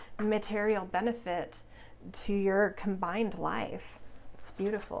bring material benefit to your combined life. It's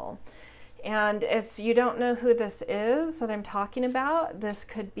beautiful. And if you don't know who this is that I'm talking about, this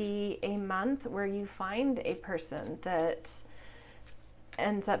could be a month where you find a person that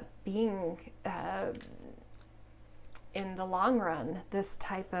ends up being, in the long run, this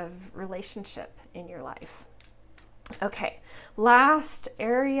type of relationship in your life. Okay, last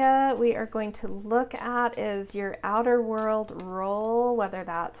area we are going to look at is your outer world role, whether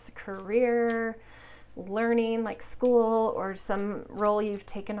that's career, learning like school, or some role you've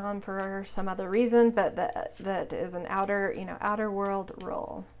taken on for some other reason, but that is an outer world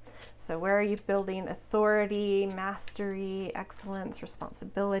role. So where are you building authority, mastery, excellence,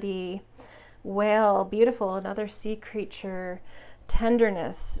 responsibility? Whale, beautiful, another sea creature.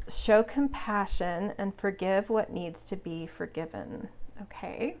 Tenderness, show compassion and forgive what needs to be forgiven.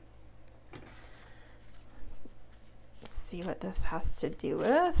 Okay. Let's see what this has to do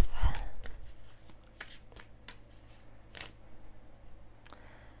with.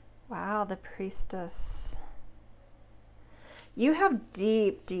 Wow, the priestess. You have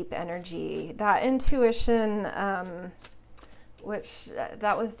deep, deep energy. That intuition, which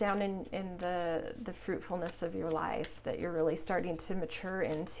that was down in the fruitfulness of your life that you're really starting to mature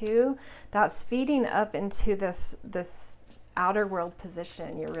into, that's feeding up into this outer world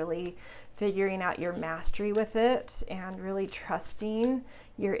position. You're really figuring out your mastery with it and really trusting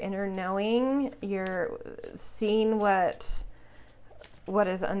your inner knowing. You're seeing what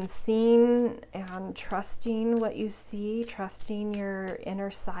is unseen and trusting what you see, trusting your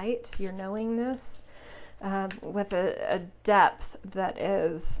inner sight, your knowingness, with a depth that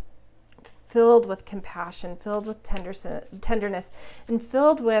is filled with compassion, filled with tenderness, and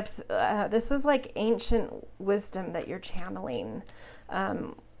filled with, this is like ancient wisdom that you're channeling.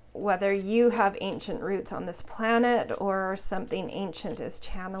 Whether you have ancient roots on this planet or something ancient is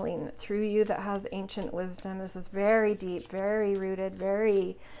channeling through you that has ancient wisdom, this is very deep, very rooted,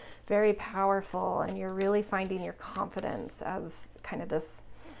 very, very powerful, and you're really finding your confidence as kind of this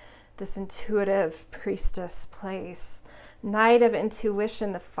intuitive priestess place. Knight of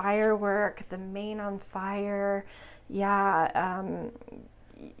intuition, the firework, the mane on fire. Yeah,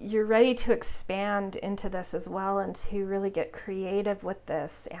 you're ready to expand into this as well, and to really get creative with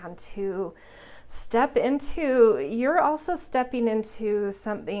this, and to step into, you're also stepping into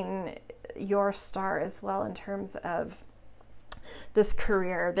something, your star as well, in terms of this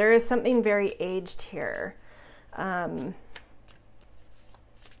career. There is something very aged here,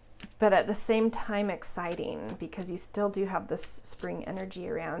 but at the same time exciting, because you still do have this spring energy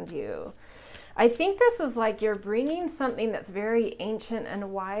around you. I think this is like you're bringing something that's very ancient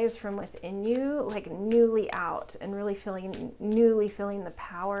and wise from within you, like newly out, and really feeling the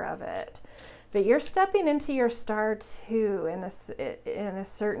power of it. But you're stepping into your star too, in a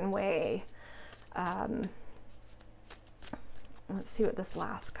certain way. Let's see what this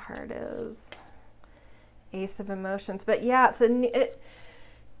last card is. Ace of Emotions. But yeah,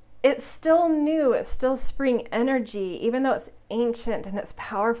 it's still new, it's still spring energy, even though it's ancient and it's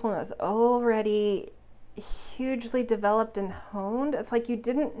powerful and it's already hugely developed and honed. It's like you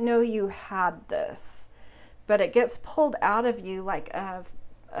didn't know you had this, but it gets pulled out of you like a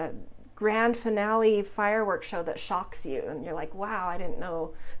grand finale fireworks show that shocks you, and you're like, wow, I didn't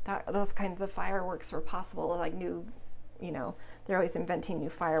know that those kinds of fireworks were possible. Like new, they're always inventing new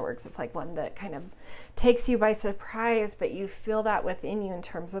fireworks. It's like one that kind of takes you by surprise, but you feel that within you in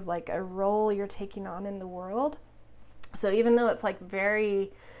terms of like a role you're taking on in the world. So even though it's like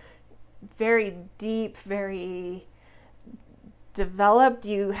very, very deep, very developed,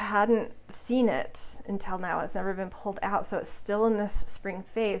 you hadn't seen it until now. It's never been pulled out. So it's still in this spring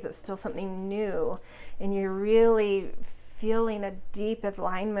phase. It's still something new. And you're really feeling a deep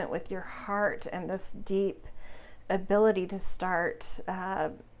alignment with your heart and this deep ability to start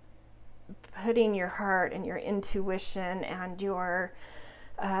putting your heart and your intuition and your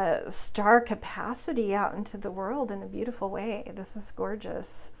star capacity out into the world in a beautiful way. This is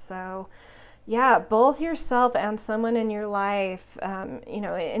gorgeous. So yeah, both yourself and someone in your life,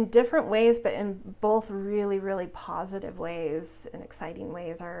 in different ways, but in both really, really positive ways and exciting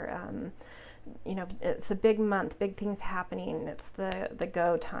ways are, it's a big month, big things happening. It's the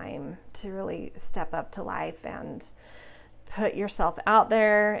go time to really step up to life and put yourself out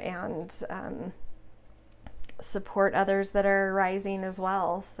there and support others that are rising as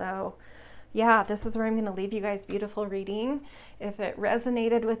well. So yeah, this is where I'm going to leave you guys. Beautiful reading. If it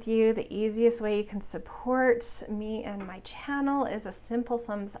resonated with you, the easiest way you can support me and my channel is a simple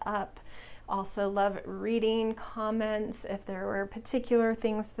thumbs up. Also love reading comments if there were particular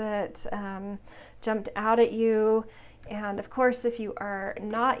things that jumped out at you. And of course, if you are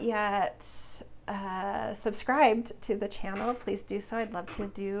not yet subscribed to the channel, please do so. I'd love to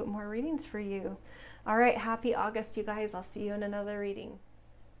do more readings for you. All right, happy August, you guys. I'll see you in another reading.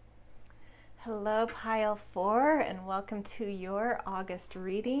 Hello, pile 4, and welcome to your August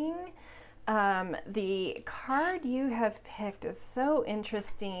reading. The card you have picked is so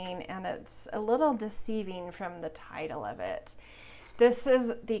interesting, and it's a little deceiving from the title of it. This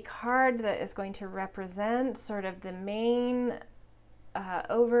is the card that is going to represent sort of the main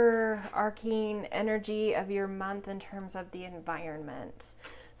overarching energy of your month in terms of the environment.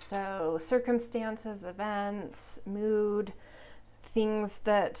 So circumstances, events, mood, things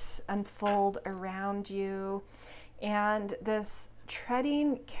that unfold around you. And this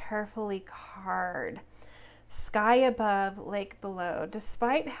treading carefully card, sky above, lake below.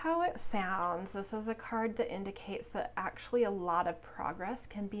 Despite how it sounds, this is a card that indicates that actually a lot of progress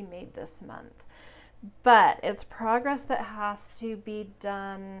can be made this month. But it's progress that has to be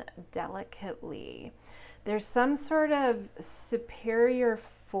done delicately. There's some sort of superior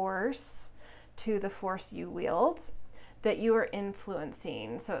force to the force you wield that you are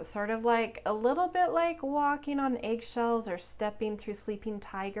influencing. So it's sort of like a little bit like walking on eggshells or stepping through sleeping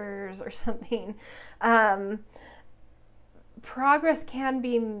tigers or something. Progress can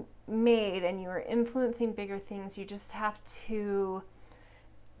be made and you are influencing bigger things. You just have to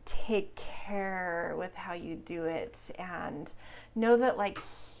take care with how you do it and know that like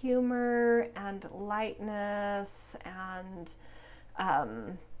humor and lightness and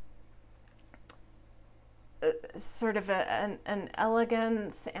sort of an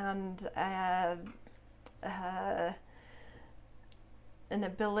elegance and an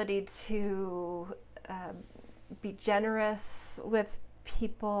ability to be generous with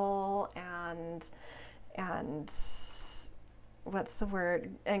people and what's the word,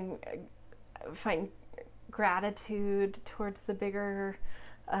 and find gratitude towards the bigger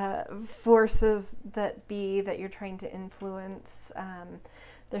forces that you're trying to influence.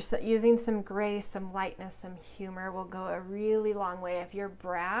 There's using some grace, some lightness, some humor will go a really long way. If you're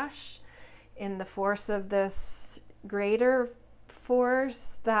brash in the force of this greater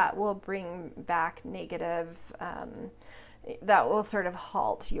force, that will bring back negative, that will sort of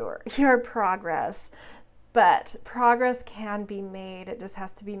halt your progress. But progress can be made. It just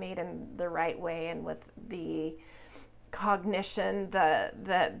has to be made in the right way and with the cognition that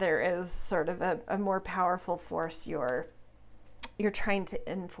there is sort of a more powerful force you're trying to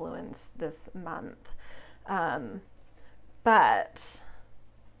influence this month. But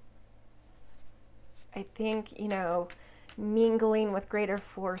I think, mingling with greater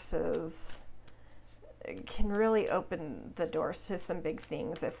forces can really open the doors to some big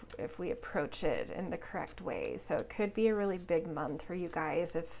things if we approach it in the correct way. So it could be a really big month for you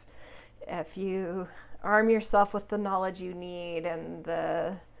guys if you arm yourself with the knowledge you need and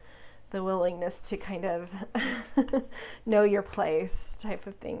the willingness to kind of know your place type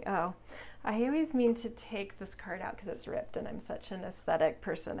of thing. Oh, I always mean to take this card out because it's ripped and I'm such an aesthetic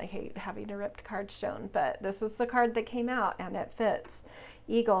person. I hate having a ripped card shown, but this is the card that came out and it fits.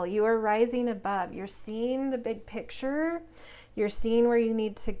 Eagle, you are rising above. You're seeing the big picture. You're seeing where you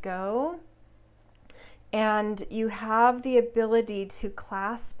need to go. And you have the ability to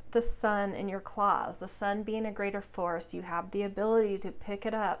clasp the sun in your claws. The sun being a greater force, you have the ability to pick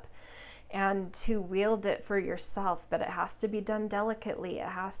it up and to wield it for yourself, but it has to be done delicately. It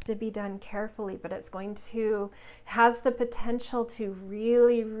has to be done carefully, but it's has the potential to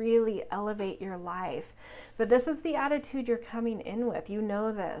really, really elevate your life. But this is the attitude you're coming in with. You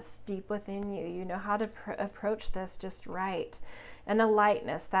know this deep within you. You know how to approach this just right. And a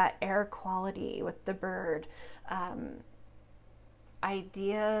lightness, that air quality with the bird.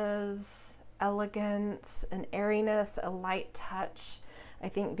 Ideas, elegance, an airiness, a light touch. I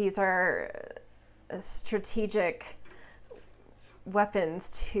think these are strategic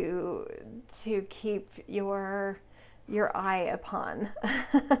weapons to keep your eye upon.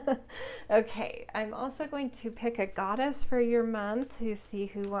 Okay, I'm also going to pick a goddess for your month to see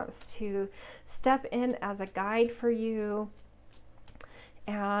who wants to step in as a guide for you.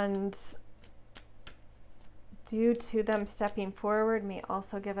 And due to them stepping forward may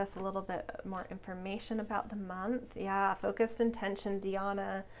also give us a little bit more information about the month. Yeah, focused intention,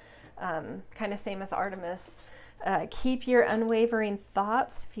 Diana, kind of same as Artemis. Keep your unwavering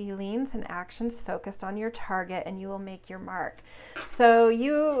thoughts, feelings, and actions focused on your target, and you will make your mark. So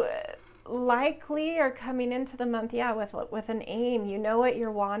you likely are coming into the month, yeah, with an aim. You know what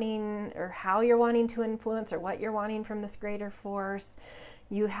you're wanting, or how you're wanting to influence, or what you're wanting from this greater force.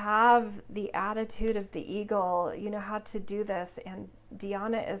 You have the attitude of the eagle. You know how to do this, and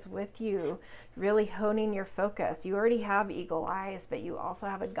Diana is with you, really honing your focus. You already have eagle eyes, but you also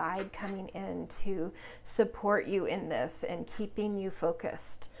have a guide coming in to support you in this and keeping you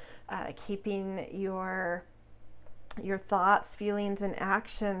focused, keeping your thoughts, feelings, and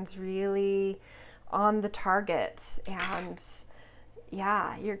actions really on the target. And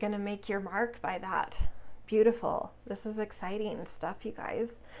yeah, you're gonna make your mark by that. Beautiful. This is exciting stuff, you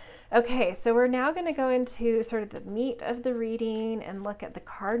guys. Okay, so we're now going to go into sort of the meat of the reading and look at the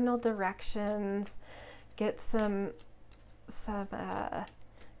cardinal directions, get some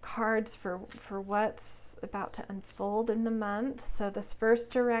cards for what's about to unfold in the month. So this first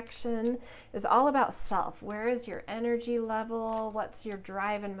direction is all about self. Where is your energy level? What's your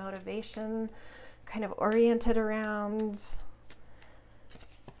drive and motivation kind of oriented around?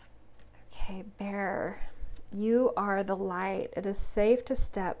 Okay, Bear. You are the light. It is safe to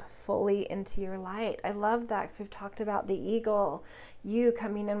step fully into your light. I love that, because we've talked about the eagle, you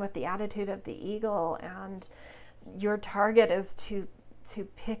coming in with the attitude of the eagle, and your target is to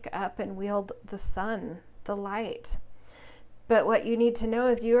pick up and wield the sun, the light. But what you need to know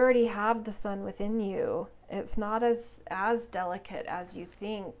is you already have the sun within you. It's not as delicate as you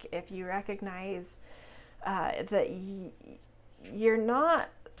think. If you recognize that you're not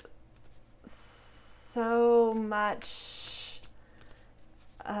so much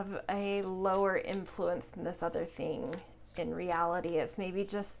of a lower influence than this other thing. In reality, it's maybe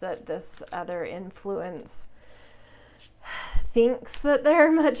just that this other influence thinks that they're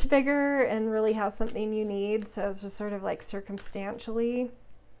much bigger and really has something you need. So it's just sort of like circumstantially.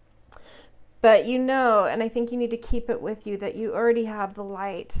 But you know, and I think you need to keep it with you, that you already have the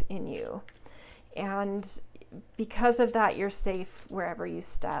light in you. And because of that, you're safe wherever you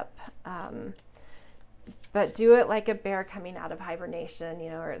step. But do it like a bear coming out of hibernation, you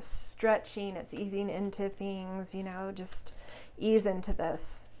know, or it's stretching, it's easing into things, you know, just ease into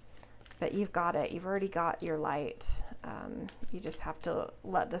this. But you've got it. You've already got your light. You just have to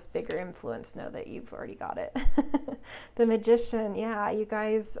let this bigger influence know that you've already got it. The Magician, yeah, you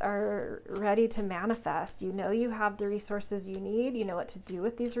guys are ready to manifest. You know you have the resources you need. You know what to do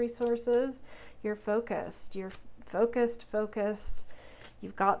with these resources. You're focused. You're focused.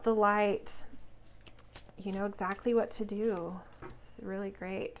 You've got the light. You know exactly what to do. It's really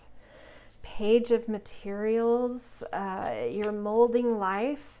great. Page of Materials. You're molding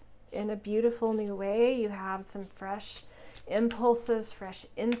life in a beautiful new way. You have some fresh impulses, fresh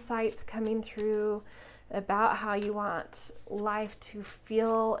insights coming through about how you want life to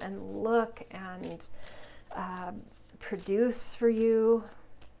feel and look and produce for you.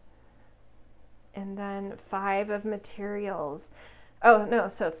 And then 5 of Materials. Oh no,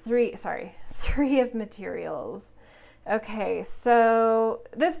 so 3 of Materials. Okay, so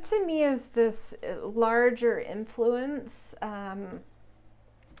this to me is this larger influence.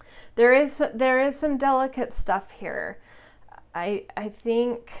 There is some delicate stuff here. I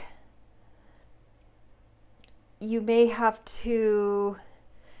think you may have to,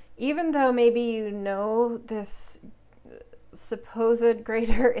 even though maybe you know this supposed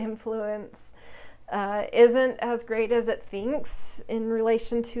greater influence isn't as great as it thinks in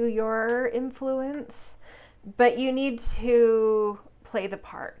relation to your influence, but you need to play the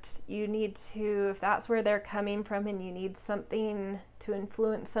part. You need to, if that's where they're coming from and you need something to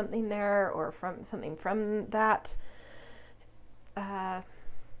influence something there, or from something from that,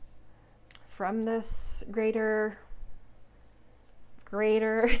 from this greater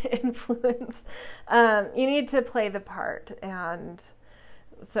influence, you need to play the part. And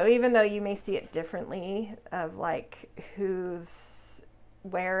so even though you may see it differently of like who's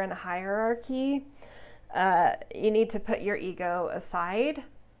where in a hierarchy, you need to put your ego aside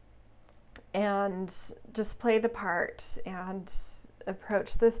and just play the part and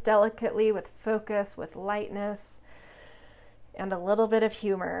approach this delicately, with focus, with lightness, and a little bit of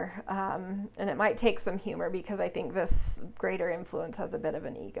humor. And it might take some humor, because I think this greater influence has a bit of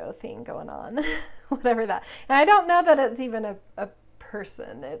an ego thing going on, whatever that. And I don't know that it's even a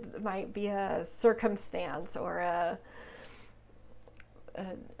person. It might be a circumstance or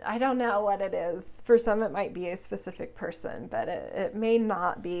I don't know what it is. For some it might be a specific person, but it may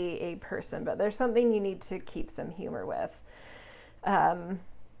not be a person, but there's something you need to keep some humor with,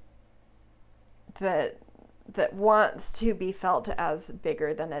 that wants to be felt as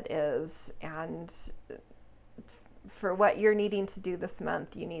bigger than it is, and for what you're needing to do this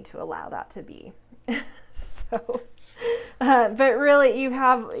month, you need to allow that to be. So, but really you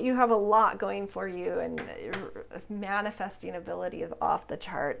have a lot going for you, and manifesting ability is off the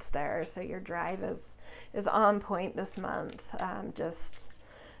charts there. So your drive is on point this month.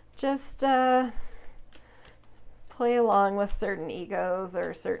 Just play along with certain egos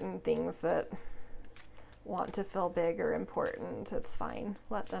or certain things that want to feel big or important. It's fine.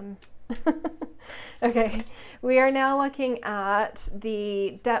 Let them. Okay, we are now looking at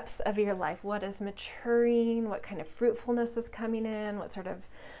the depths of your life. What is maturing? What kind of fruitfulness is coming in? What sort of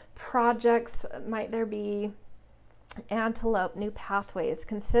projects might there be? Antelope, new pathways.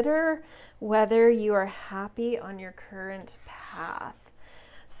 Consider whether you are happy on your current path.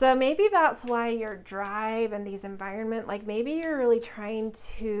 So maybe that's why your drive and these environment, like maybe you're really trying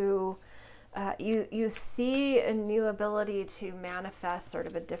to you see a new ability to manifest sort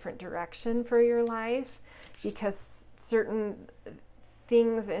of a different direction for your life, because certain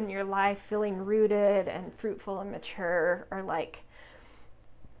things in your life feeling rooted and fruitful and mature are like,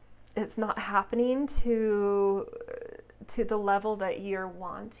 it's not happening to the level that you're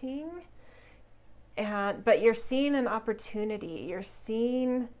wanting. But you're seeing an opportunity, you're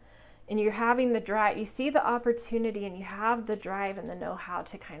seeing, and you're having the drive, you see the opportunity, and you have the drive and the know-how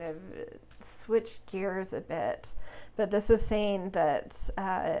to kind of switch gears a bit. But this is saying that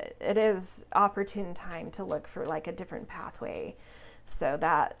it is opportune time to look for like a different pathway. So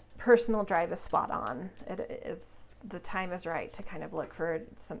that personal drive is spot on. The time is right to kind of look for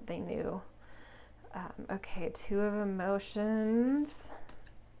something new. Okay, Two of Emotions.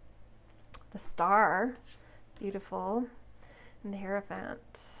 The Star, beautiful, and the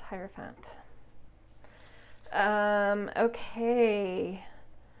Hierophant. Okay.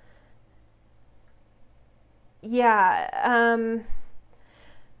 Yeah,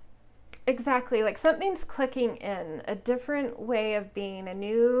 exactly. Like something's clicking in, a different way of being,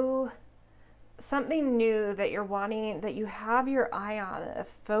 something new that you're wanting, that you have your eye on, a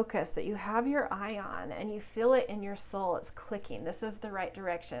focus that you have your eye on, and you feel it in your soul. It's clicking. This is the right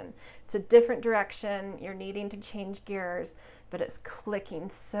direction. It's a different direction. You're needing to change gears, but it's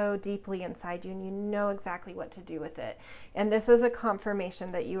clicking so deeply inside you, and you know exactly what to do with it. And this is a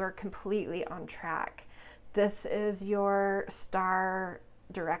confirmation that you are completely on track. This is your star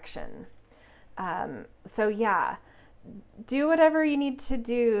direction. So yeah, do whatever you need to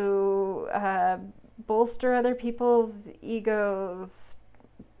do, bolster other people's egos,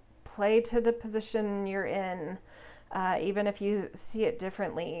 play to the position you're in, even if you see it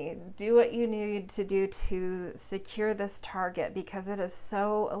differently. Do what you need to do to secure this target, because it is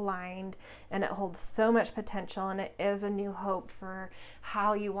so aligned and it holds so much potential, and it is a new hope for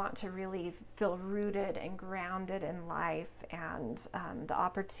how you want to really feel rooted and grounded in life, and the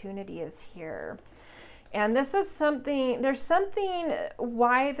opportunity is here. And this is something, there's something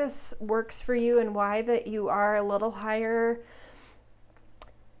why this works for you, and why that you are a little higher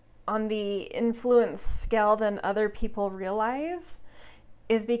on the influence scale than other people realize,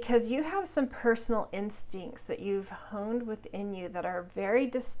 is because you have some personal instincts that you've honed within you that are very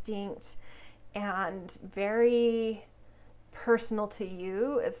distinct and very personal to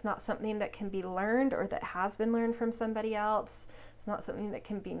you. It's not something that can be learned or that has been learned from somebody else. It's not something that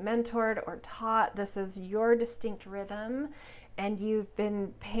can be mentored or taught. This is your distinct rhythm, and you've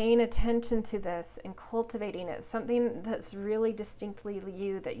been paying attention to this and cultivating it. Something that's really distinctly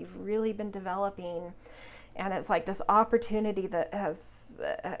you, that you've really been developing. And it's like this opportunity that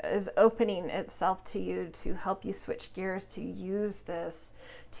is opening itself to you to help you switch gears, to use this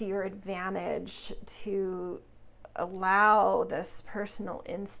to your advantage, to allow this personal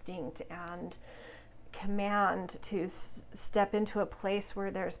instinct and command to step into a place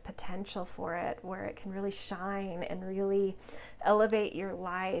where there's potential for it, where it can really shine and really elevate your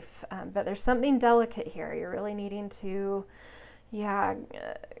life. But there's something delicate here. You're really needing to,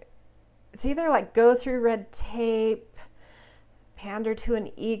 it's either like go through red tape, pander to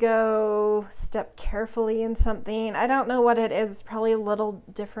an ego, step carefully in something. I don't know what it is. It's probably a little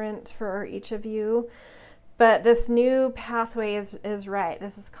different for each of you. But this new pathway is right.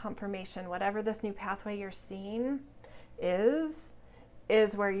 This is confirmation. Whatever this new pathway you're seeing is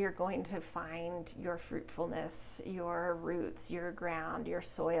where you're going to find your fruitfulness, your roots, your ground, your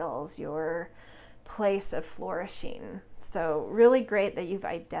soils, your place of flourishing. So really great that you've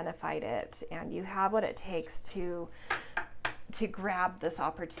identified it, and you have what it takes to grab this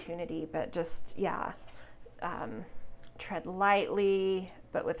opportunity. But just, tread lightly,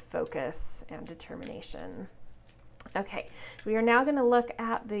 but with focus and determination. Okay, we are now going to look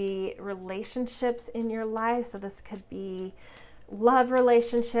at the relationships in your life. So this could be love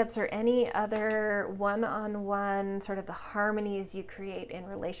relationships or any other one-on-one sort of the harmonies you create in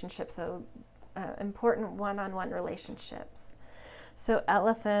relationships. So important one-on-one relationships. So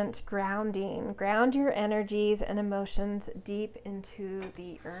elephant, grounding. Ground your energies and emotions deep into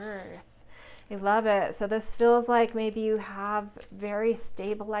the earth. I love it. So this feels like maybe you have very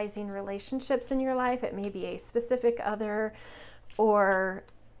stabilizing relationships in your life. It may be a specific other, or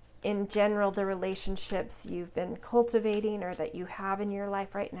in general, the relationships you've been cultivating or that you have in your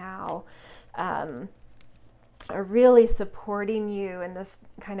life right now are really supporting you in this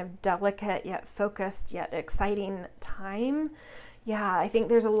kind of delicate yet focused yet exciting time. Yeah, I think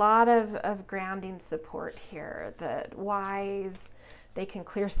there's a lot of grounding support here. That wise, they can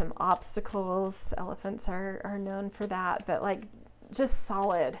clear some obstacles. Elephants are known for that, but like just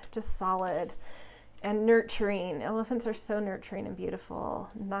solid and nurturing. Elephants are so nurturing and beautiful.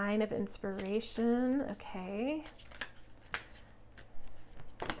 9 of inspiration. Okay.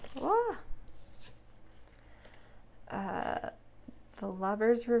 Whoa. The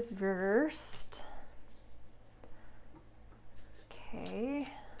Lovers reversed. Okay.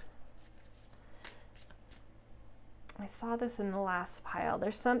 I saw this in the last pile.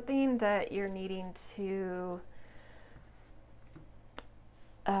 There's something that you're needing to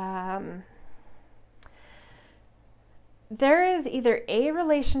there is either a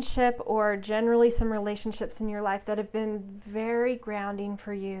relationship or generally some relationships in your life that have been very grounding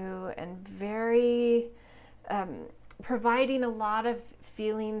for you and very providing a lot of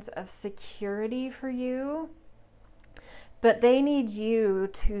feelings of security for you. But they need you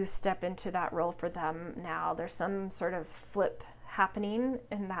to step into that role for them now. There's some sort of flip happening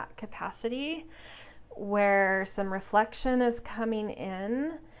in that capacity where some reflection is coming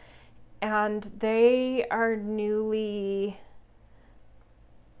in, and they are newly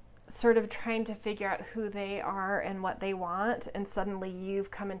sort of trying to figure out who they are and what they want. And suddenly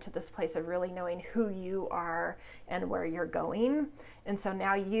you've come into this place of really knowing who you are and where you're going. And so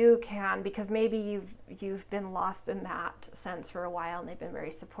now you can, because maybe you've been lost in that sense for a while and they've been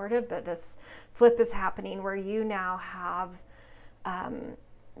very supportive, but this flip is happening where you now have,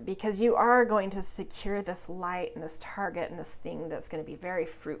 because you are going to secure this light and this target and this thing that's going to be very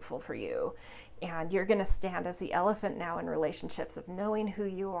fruitful for you. And you're going to stand as the elephant now in relationships of knowing who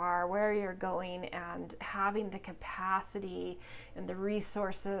you are, where you're going, and having the capacity and the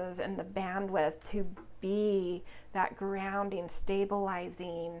resources and the bandwidth to be that grounding,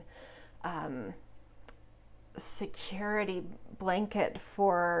 stabilizing, security blanket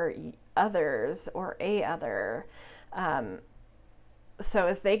for others or a other. So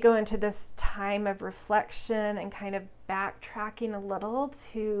as they go into this time of reflection and kind of backtracking a little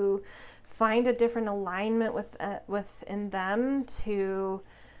to find a different alignment within them, to,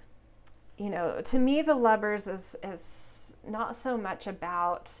 you know, to me the Lovers is not so much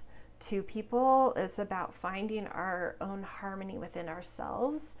about two people, it's about finding our own harmony within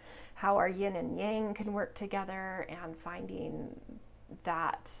ourselves, how our yin and yang can work together, and finding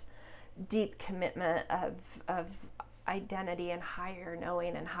that deep commitment of identity and higher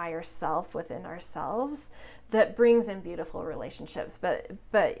knowing and higher self within ourselves that brings in beautiful relationships. But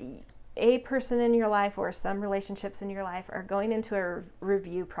a person in your life or some relationships in your life are going into a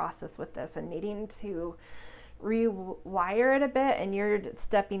review process with this and needing to rewire it a bit, and you're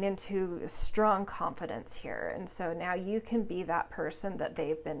stepping into strong confidence here. And so now you can be that person that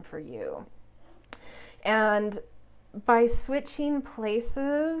they've been for you. And by switching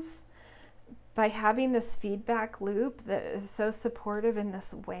places, by having this feedback loop that is so supportive in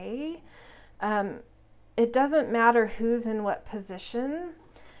this way, it doesn't matter who's in what position.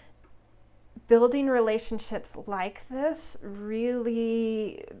 Building relationships like this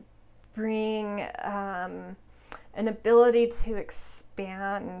really bring an ability to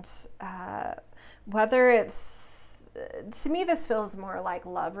expand, whether it's, to me this feels more like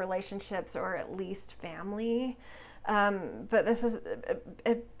love relationships or at least family, but this is,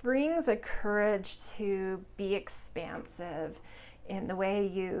 it brings a courage to be expansive in the way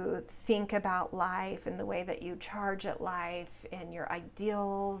you think about life, in the way that you charge at life, in your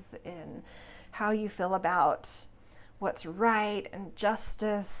ideals, in how you feel about what's right and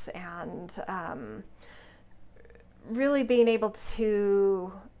justice, and really being able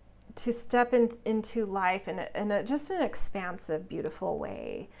to step into life in just an expansive, beautiful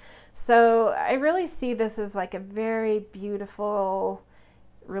way. So I really see this as like a very beautiful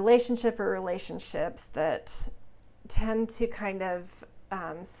relationship or relationships that tend to kind of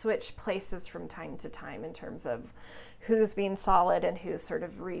switch places from time to time in terms of who's being solid and who's sort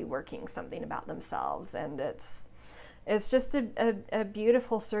of reworking something about themselves. And it's It's just a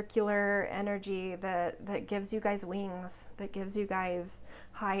beautiful circular energy that gives you guys wings, that gives you guys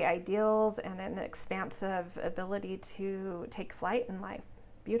high ideals and an expansive ability to take flight in life.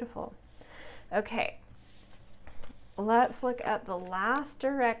 Beautiful. Okay, let's look at the last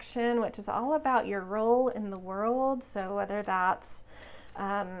direction, which is all about your role in the world. So whether that's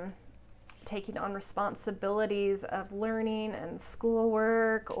taking on responsibilities of learning and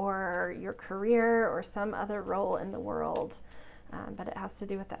schoolwork, or your career, or some other role in the world, but it has to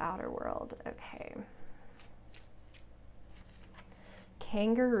do with the outer world. Okay.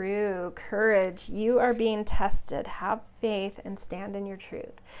 Kangaroo, courage. You are being tested. Have faith and stand in your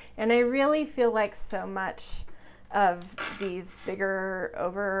truth. And I really feel like so much of these bigger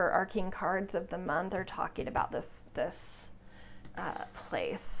overarching cards of the month are talking about this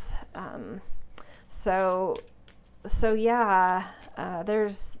place. So yeah,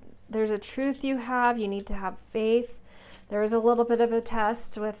 there's a truth you have. You need to have faith. There is a little bit of a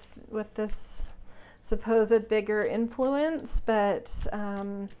test with this supposed bigger influence, but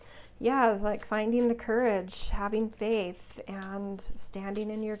yeah, it's like finding the courage, having faith, and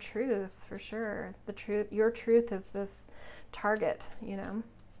standing in your truth, for sure. The truth, your truth is this target, you know.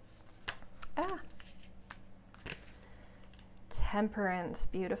 Temperance,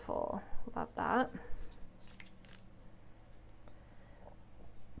 beautiful. Love that.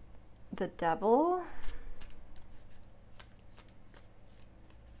 The Devil.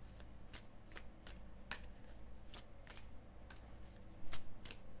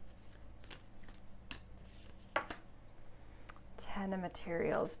 Ten of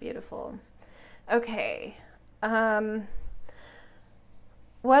Materials, beautiful. Okay.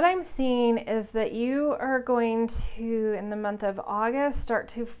 What I'm seeing is that you are going to, in the month of August, start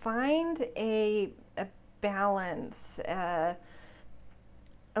to find a balance, a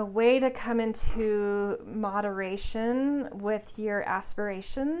way to come into moderation with your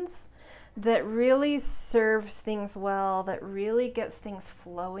aspirations that really serves things well, that really gets things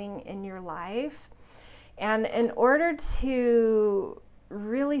flowing in your life. And in order to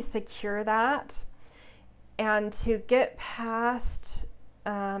really secure that and to get past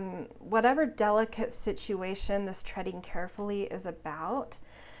whatever delicate situation this treading carefully is about,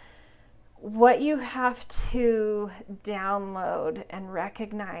 what you have to download and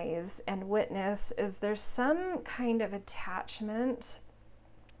recognize and witness is there's some kind of attachment,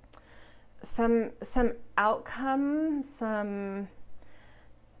 some outcome, some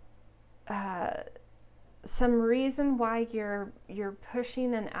reason why you're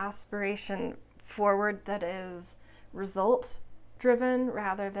pushing an aspiration forward that is result driven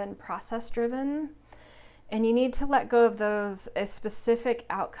rather than process driven. And you need to let go of those, a specific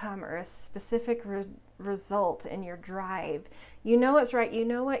outcome or a specific result in your drive. You know what's right, you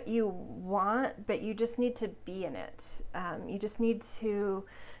know what you want, but you just need to be in it. You just need to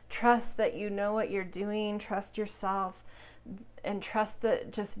trust that you know what you're doing, trust yourself, and trust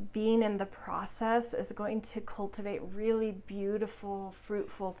that just being in the process is going to cultivate really beautiful,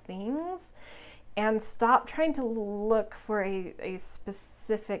 fruitful things. And stop trying to look for a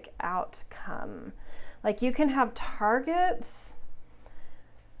specific outcome. Like, you can have targets,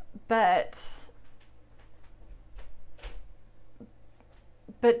 but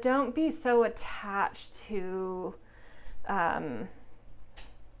don't be so attached to,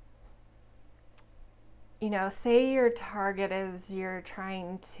 you know, say your target is you're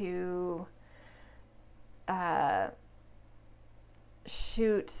trying to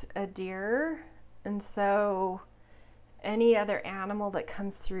shoot a deer, and so any other animal that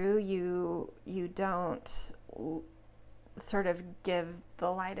comes through, you don't sort of give the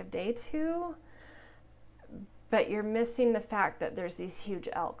light of day to, but you're missing the fact that there's these huge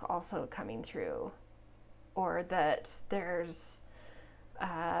elk also coming through, or that there's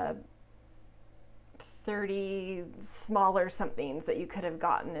 30 smaller somethings that you could have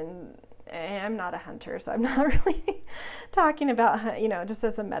gotten. And I'm not a hunter, so I'm not really talking about, you know, just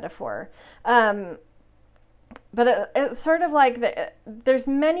as a metaphor. But it's sort of like there's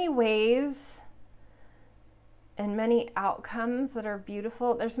many ways and many outcomes that are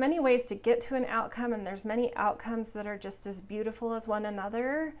beautiful. There's many ways to get to an outcome, and there's many outcomes that are just as beautiful as one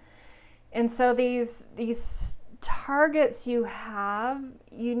another. And so these targets you have,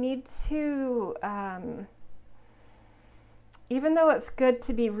 you need to, even though it's good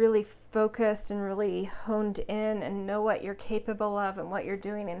to be really focused and really honed in and know what you're capable of and what you're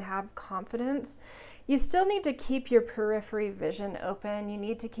doing and have confidence, you still need to keep your periphery vision open. You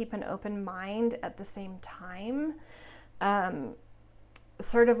need to keep an open mind at the same time.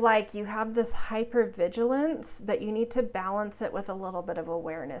 Sort of like you have this hypervigilance, but you need to balance it with a little bit of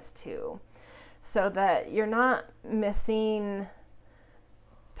awareness too. so that you're not missing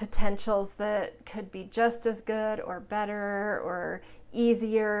potentials that could be just as good or better or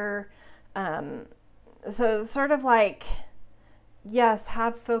easier. So it's sort of like, yes,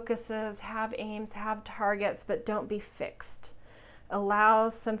 have focuses, have aims, have targets, but don't be fixed. Allow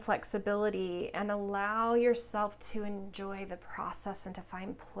some flexibility and allow yourself to enjoy the process and to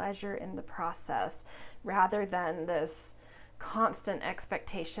find pleasure in the process rather than this constant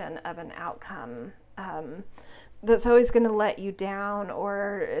expectation of an outcome that's always going to let you down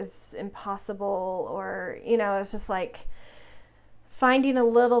or is impossible, or, you know, it's just like finding a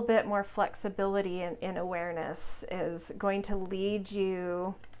little bit more flexibility in awareness is going to lead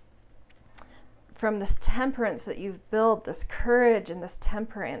you from this temperance that you've built, this courage and this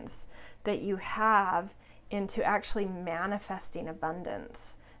temperance that you have, into actually manifesting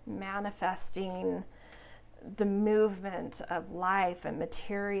abundance, manifesting the movement of life and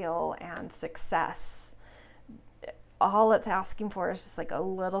material and success. All it's asking for is just like a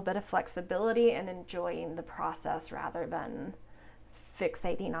little bit of flexibility and enjoying the process rather than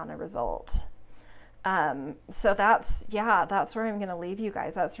fixating on a result. So that's where I'm going to leave you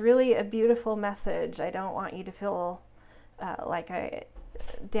guys. That's really a beautiful message. I don't want you to feel like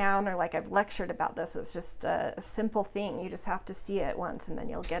down or like I've lectured about this. It's just a simple thing. You just have to see it once and then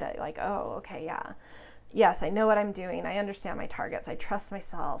you'll get it. Like, oh, okay, yeah. Yes, I know what I'm doing. I understand my targets. I trust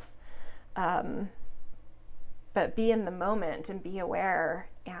myself. But be in the moment and be aware,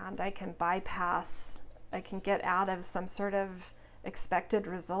 and I can get out of some sort of expected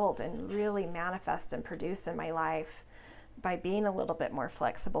result and really manifest and produce in my life by being a little bit more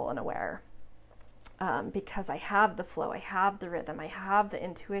flexible and aware. Because I have the flow, I have the rhythm, I have the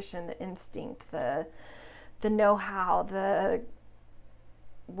intuition, the instinct, the know-how, the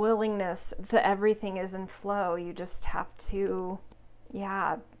willingness, everything is in flow. You just have to,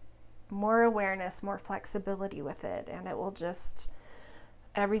 more awareness, more flexibility with it, and it will just,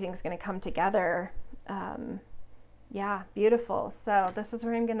 everything's going to come together. Beautiful. So this is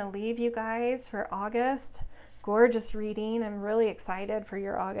where I'm going to leave you guys for August. Gorgeous reading. I'm really excited for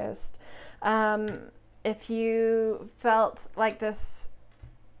your August. If you felt like this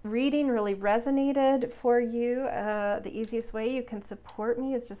reading really resonated for you, the easiest way you can support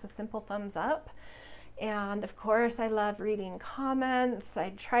me is just a simple thumbs up. And of course, I love reading comments. I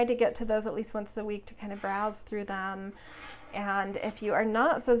try to get to those at least once a week to kind of browse through them. And if you are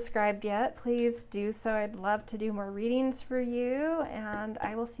not subscribed yet, please do so. I'd love to do more readings for you, and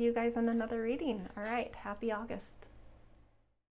I will see you guys on another reading. All right, happy August.